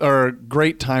tough or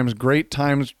great times. Great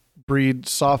times breed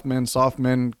soft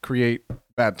men create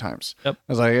bad times. Yep.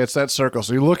 It's that circle.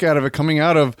 So you look at it coming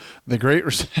out of the Great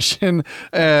Recession,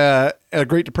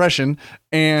 Great Depression,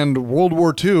 and World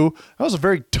War II. That was a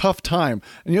very tough time,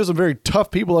 and you have some very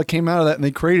tough people that came out of that, and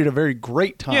they created a very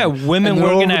great time. Yeah, women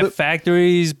working at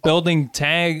factories, building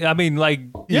tanks. I mean, like,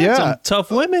 some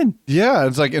tough women. Yeah,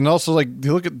 it's like, and also like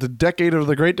you look at the decade of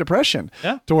the Great Depression,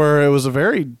 to where it was a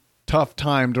very tough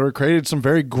time, to where it created some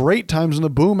very great times in the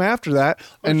boom after that,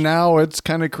 and now it's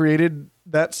kind of created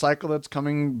that cycle that's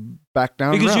coming back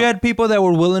down. Because you had people that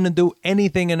were willing to do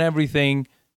anything and everything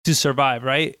to survive,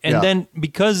 right? And then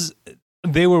because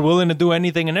they were willing to do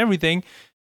anything and everything,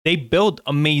 they built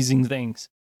amazing things.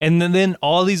 And then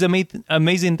all these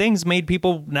amazing things made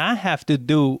people not have to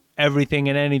do everything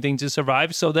and anything to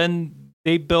survive. So then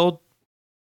they built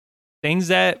things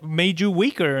that made you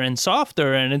weaker and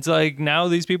softer. And it's like, now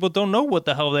these people don't know what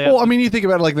the hell they have. Well, I mean, you think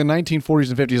about it, like the 1940s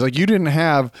and 50s, like you didn't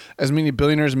have as many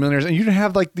billionaires and millionaires, and you didn't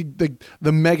have like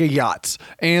the mega yachts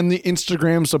and the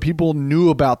Instagram, so people knew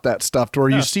about that stuff, to where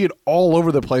you see it all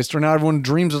over the place, to where now everyone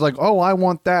dreams of like, oh, I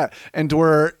want that. And to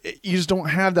where you just don't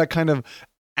have that kind of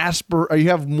you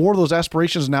have more of those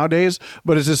aspirations nowadays,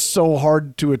 but it's just so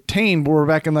hard to attain. But we're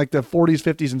back in like the 40s,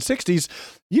 50s, and 60s.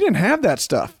 You didn't have that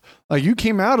stuff. Like you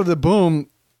came out of the boom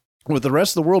with the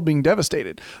rest of the world being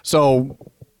devastated. So,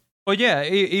 well, yeah,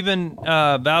 even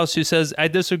Vaus, who says, I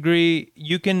disagree.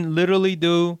 You can literally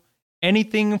do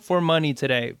anything for money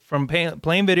today, from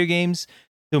playing video games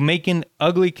to making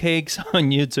ugly cakes on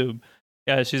YouTube.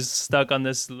 Yeah, she's stuck on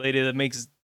this lady that makes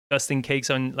disgusting cakes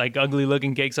on, like, ugly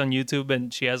looking cakes on YouTube,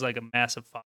 and she has like a massive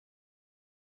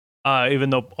following. Even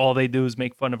though all they do is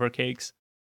make fun of her cakes.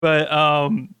 But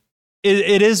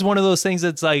it is one of those things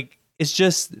that's like, it's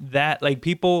just that, like,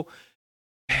 people,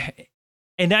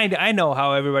 and I know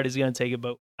how everybody's gonna take it,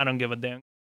 but I don't give a damn.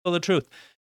 Tell the truth.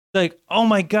 Like, oh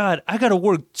my God, I gotta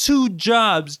work 2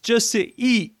 jobs just to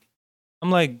eat.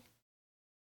 I'm like,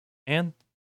 and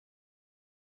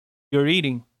you're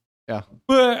eating. Yeah.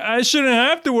 But I shouldn't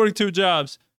have to work 2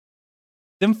 jobs.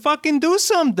 Then fucking do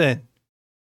something.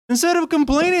 Instead of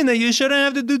complaining that you shouldn't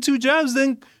have to do 2 jobs,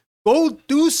 then go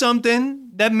do something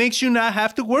that makes you not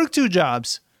have to work 2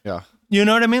 jobs. Yeah. You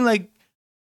know what I mean? Like,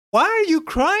 why are you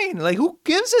crying? Like, who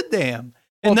gives a damn?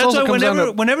 And that's why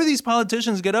whenever these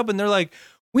politicians get up and they're like,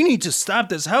 we need to stop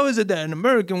this. How is it that an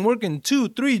American working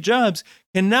 2-3 jobs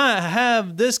cannot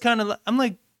have this kind of... I'm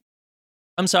like,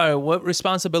 I'm sorry, what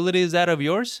responsibility is that of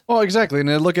yours? Well, exactly. And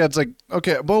I look at it's like,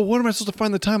 okay, well, what am I supposed to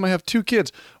find the time? I have 2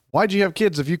 kids. Why'd you have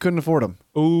kids if you couldn't afford them?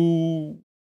 Ooh.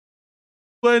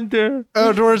 Blender.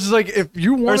 It's like, if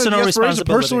you wanted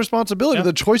personal responsibility, Yeah.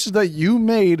 the choices that you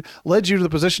made led you to the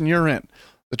position you're in.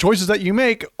 The choices that you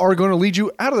make are going to lead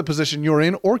you out of the position you're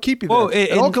in or keep you there.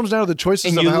 It all comes down to the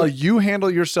choices of how you handle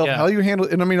yourself, how you handle,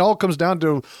 and I mean, it all comes down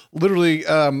to literally,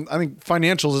 I think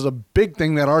financials is a big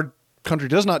thing that our country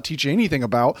does not teach you anything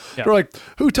about. Yeah. They're like,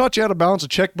 who taught you how to balance a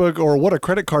checkbook or what a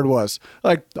credit card was?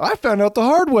 Like, I found out the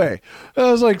hard way.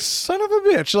 I was like, son of a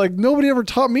bitch. Like, nobody ever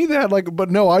taught me that. Like,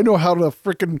 but no, I know how to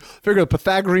freaking figure the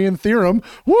Pythagorean theorem.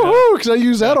 Woohoo! Because I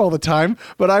use that all the time.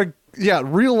 But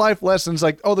real life lessons,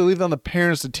 like, oh, they leave it on the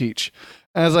parents to teach.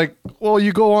 And I was like, well,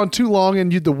 you go on too long,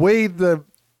 and the way the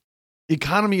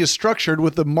economy is structured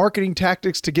with the marketing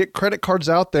tactics to get credit cards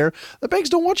out there, the banks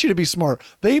don't want you to be smart.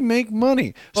 They make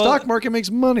money. Stock market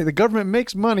makes money. The government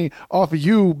makes money off of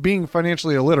you being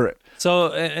financially illiterate.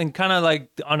 So, and kind of like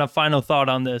on a final thought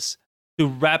on this, to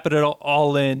wrap it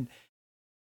all in,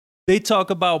 they talk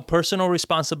about personal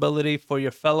responsibility for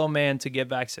your fellow man to get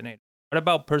vaccinated. What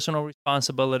about personal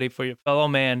responsibility for your fellow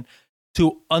man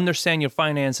to understand your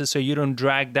finances so you don't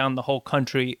drag down the whole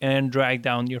country and drag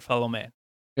down your fellow man?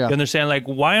 Yeah. You understand? Like,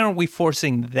 why aren't we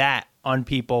forcing that on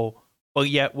people, but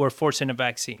yet we're forcing a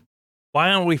vaccine?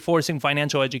 Why aren't we forcing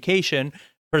financial education,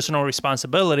 personal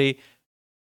responsibility,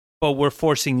 but we're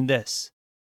forcing this?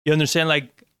 You understand?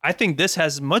 Like, I think this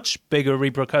has much bigger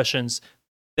repercussions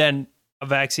than a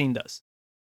vaccine does.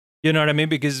 You know what I mean?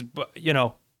 Because, you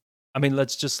know, I mean,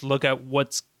 let's just look at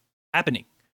what's happening.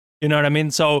 You know what I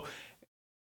mean? So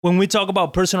when we talk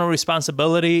about personal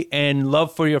responsibility and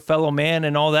love for your fellow man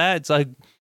and all that, it's like,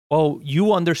 well,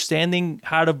 you understanding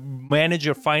how to manage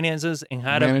your finances and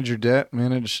how manage your debt,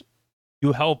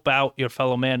 you help out your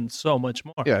fellow man so much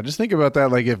more. Yeah, just think about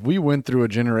that. Like, if we went through a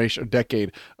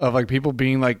decade of like people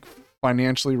being like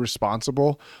financially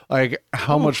responsible, like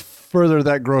how much further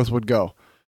that growth would go.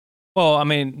 Well, I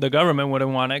mean, the government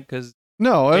wouldn't want it because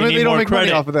no, I mean, they don't make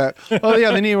money off of that. Oh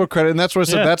yeah, they need more credit, and that's what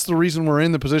I said. That's the reason we're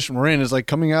in the position we're in. Is like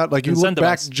coming out, like you look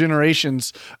back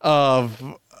generations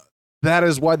of. That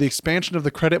is why the expansion of the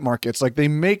credit markets, like they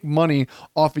make money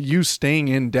off of you staying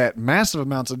in debt, massive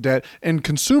amounts of debt and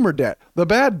consumer debt, the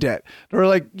bad debt. They're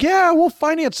like, yeah, we'll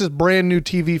finance this brand new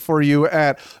TV for you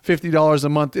at $50 a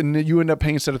month. And you end up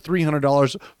paying instead of $300,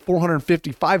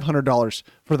 $450, $500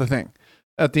 for the thing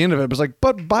at the end of it. But it's like,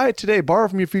 but buy it today, borrow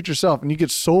from your future self. And you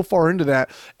get so far into that.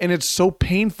 And it's so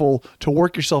painful to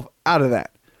work yourself out of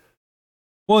that.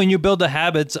 Well, and you build the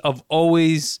habits of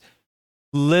always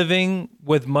living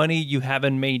with money you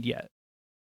haven't made yet.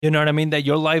 You know what I mean? That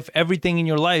your life, everything in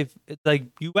your life, it's like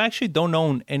you actually don't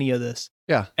own any of this.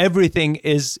 Yeah. Everything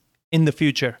is in the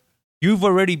future. You've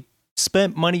already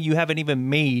spent money you haven't even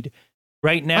made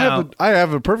right now. I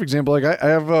have a perfect example. Like I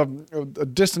have a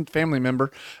distant family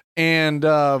member and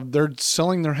they're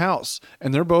selling their house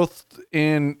and they're both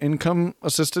in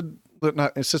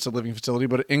not assisted living facility,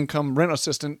 but an income rent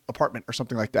assistant apartment or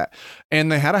something like that.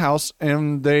 And they had a house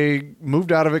and they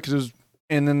moved out of it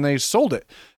and then they sold it.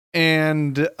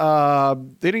 And they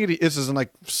didn't get, this is in like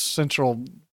central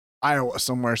Iowa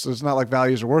somewhere. So it's not like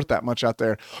values are worth that much out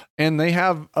there. And they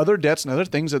have other debts and other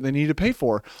things that they need to pay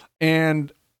for.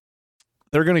 And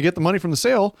they're going to get the money from the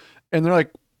sale. And they're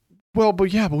like, well,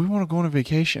 but we want to go on a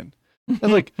vacation.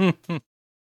 And like,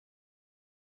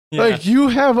 yeah. Like you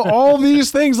have all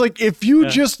these things. Like if you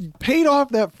just paid off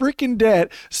that freaking debt,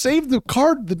 saved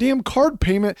the damn card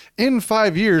payment in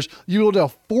 5 years, you will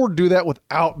afford to do that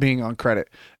without being on credit.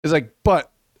 It's like,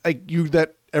 but like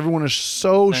that everyone is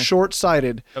so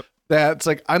short-sighted that it's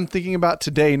like, I'm thinking about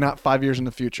today, not 5 years in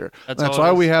the future. That's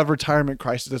why we have retirement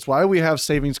crisis. That's why we have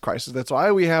savings crisis. That's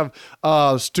why we have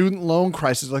student loan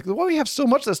crisis. Like why we have so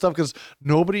much of that stuff because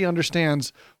nobody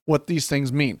understands what these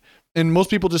things mean. And most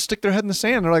people just stick their head in the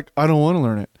sand. They're like, I don't want to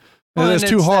learn it. And it's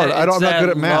too hard. I'm not good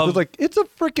at math. It's like,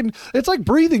 it's like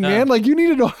breathing, man. Like you need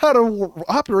to know how to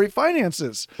operate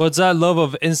finances. Well, it's that love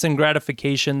of instant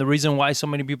gratification. The reason why so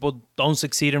many people don't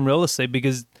succeed in real estate,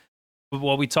 because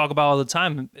what we talk about all the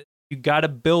time, you got to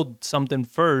build something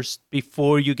first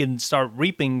before you can start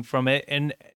reaping from it.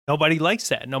 And nobody likes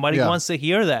that. Nobody wants to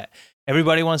hear that.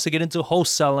 Everybody wants to get into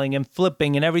wholesaling and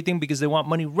flipping and everything because they want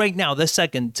money right now, this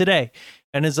second, today.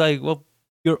 And it's like, well,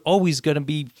 you're always going to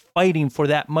be fighting for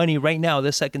that money right now,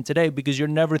 this second, today, because you're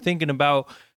never thinking about,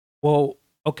 well,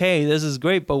 okay, this is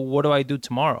great, but what do I do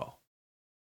tomorrow?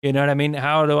 You know what I mean?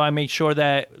 How do I make sure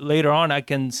that later on I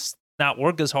can not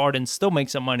work as hard and still make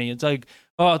some money? It's like,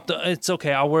 oh, it's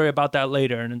okay, I'll worry about that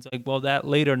later. And it's like, well, that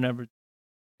later never.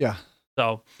 Yeah.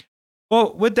 So,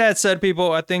 well, with that said,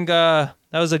 people, I think that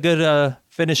was a good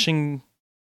finishing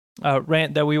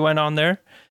rant that we went on there.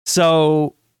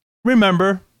 So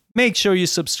remember, make sure you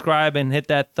subscribe and hit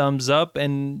that thumbs up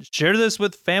and share this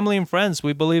with family and friends.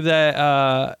 We believe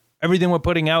that everything we're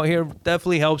putting out here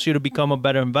definitely helps you to become a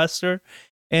better investor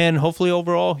and hopefully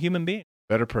overall human being.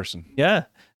 Better person. Yeah.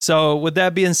 So with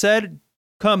that being said,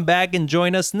 come back and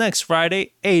join us next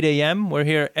Friday, 8 a.m. We're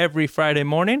here every Friday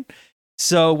morning.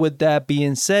 So with that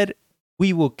being said,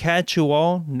 we will catch you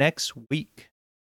all next week.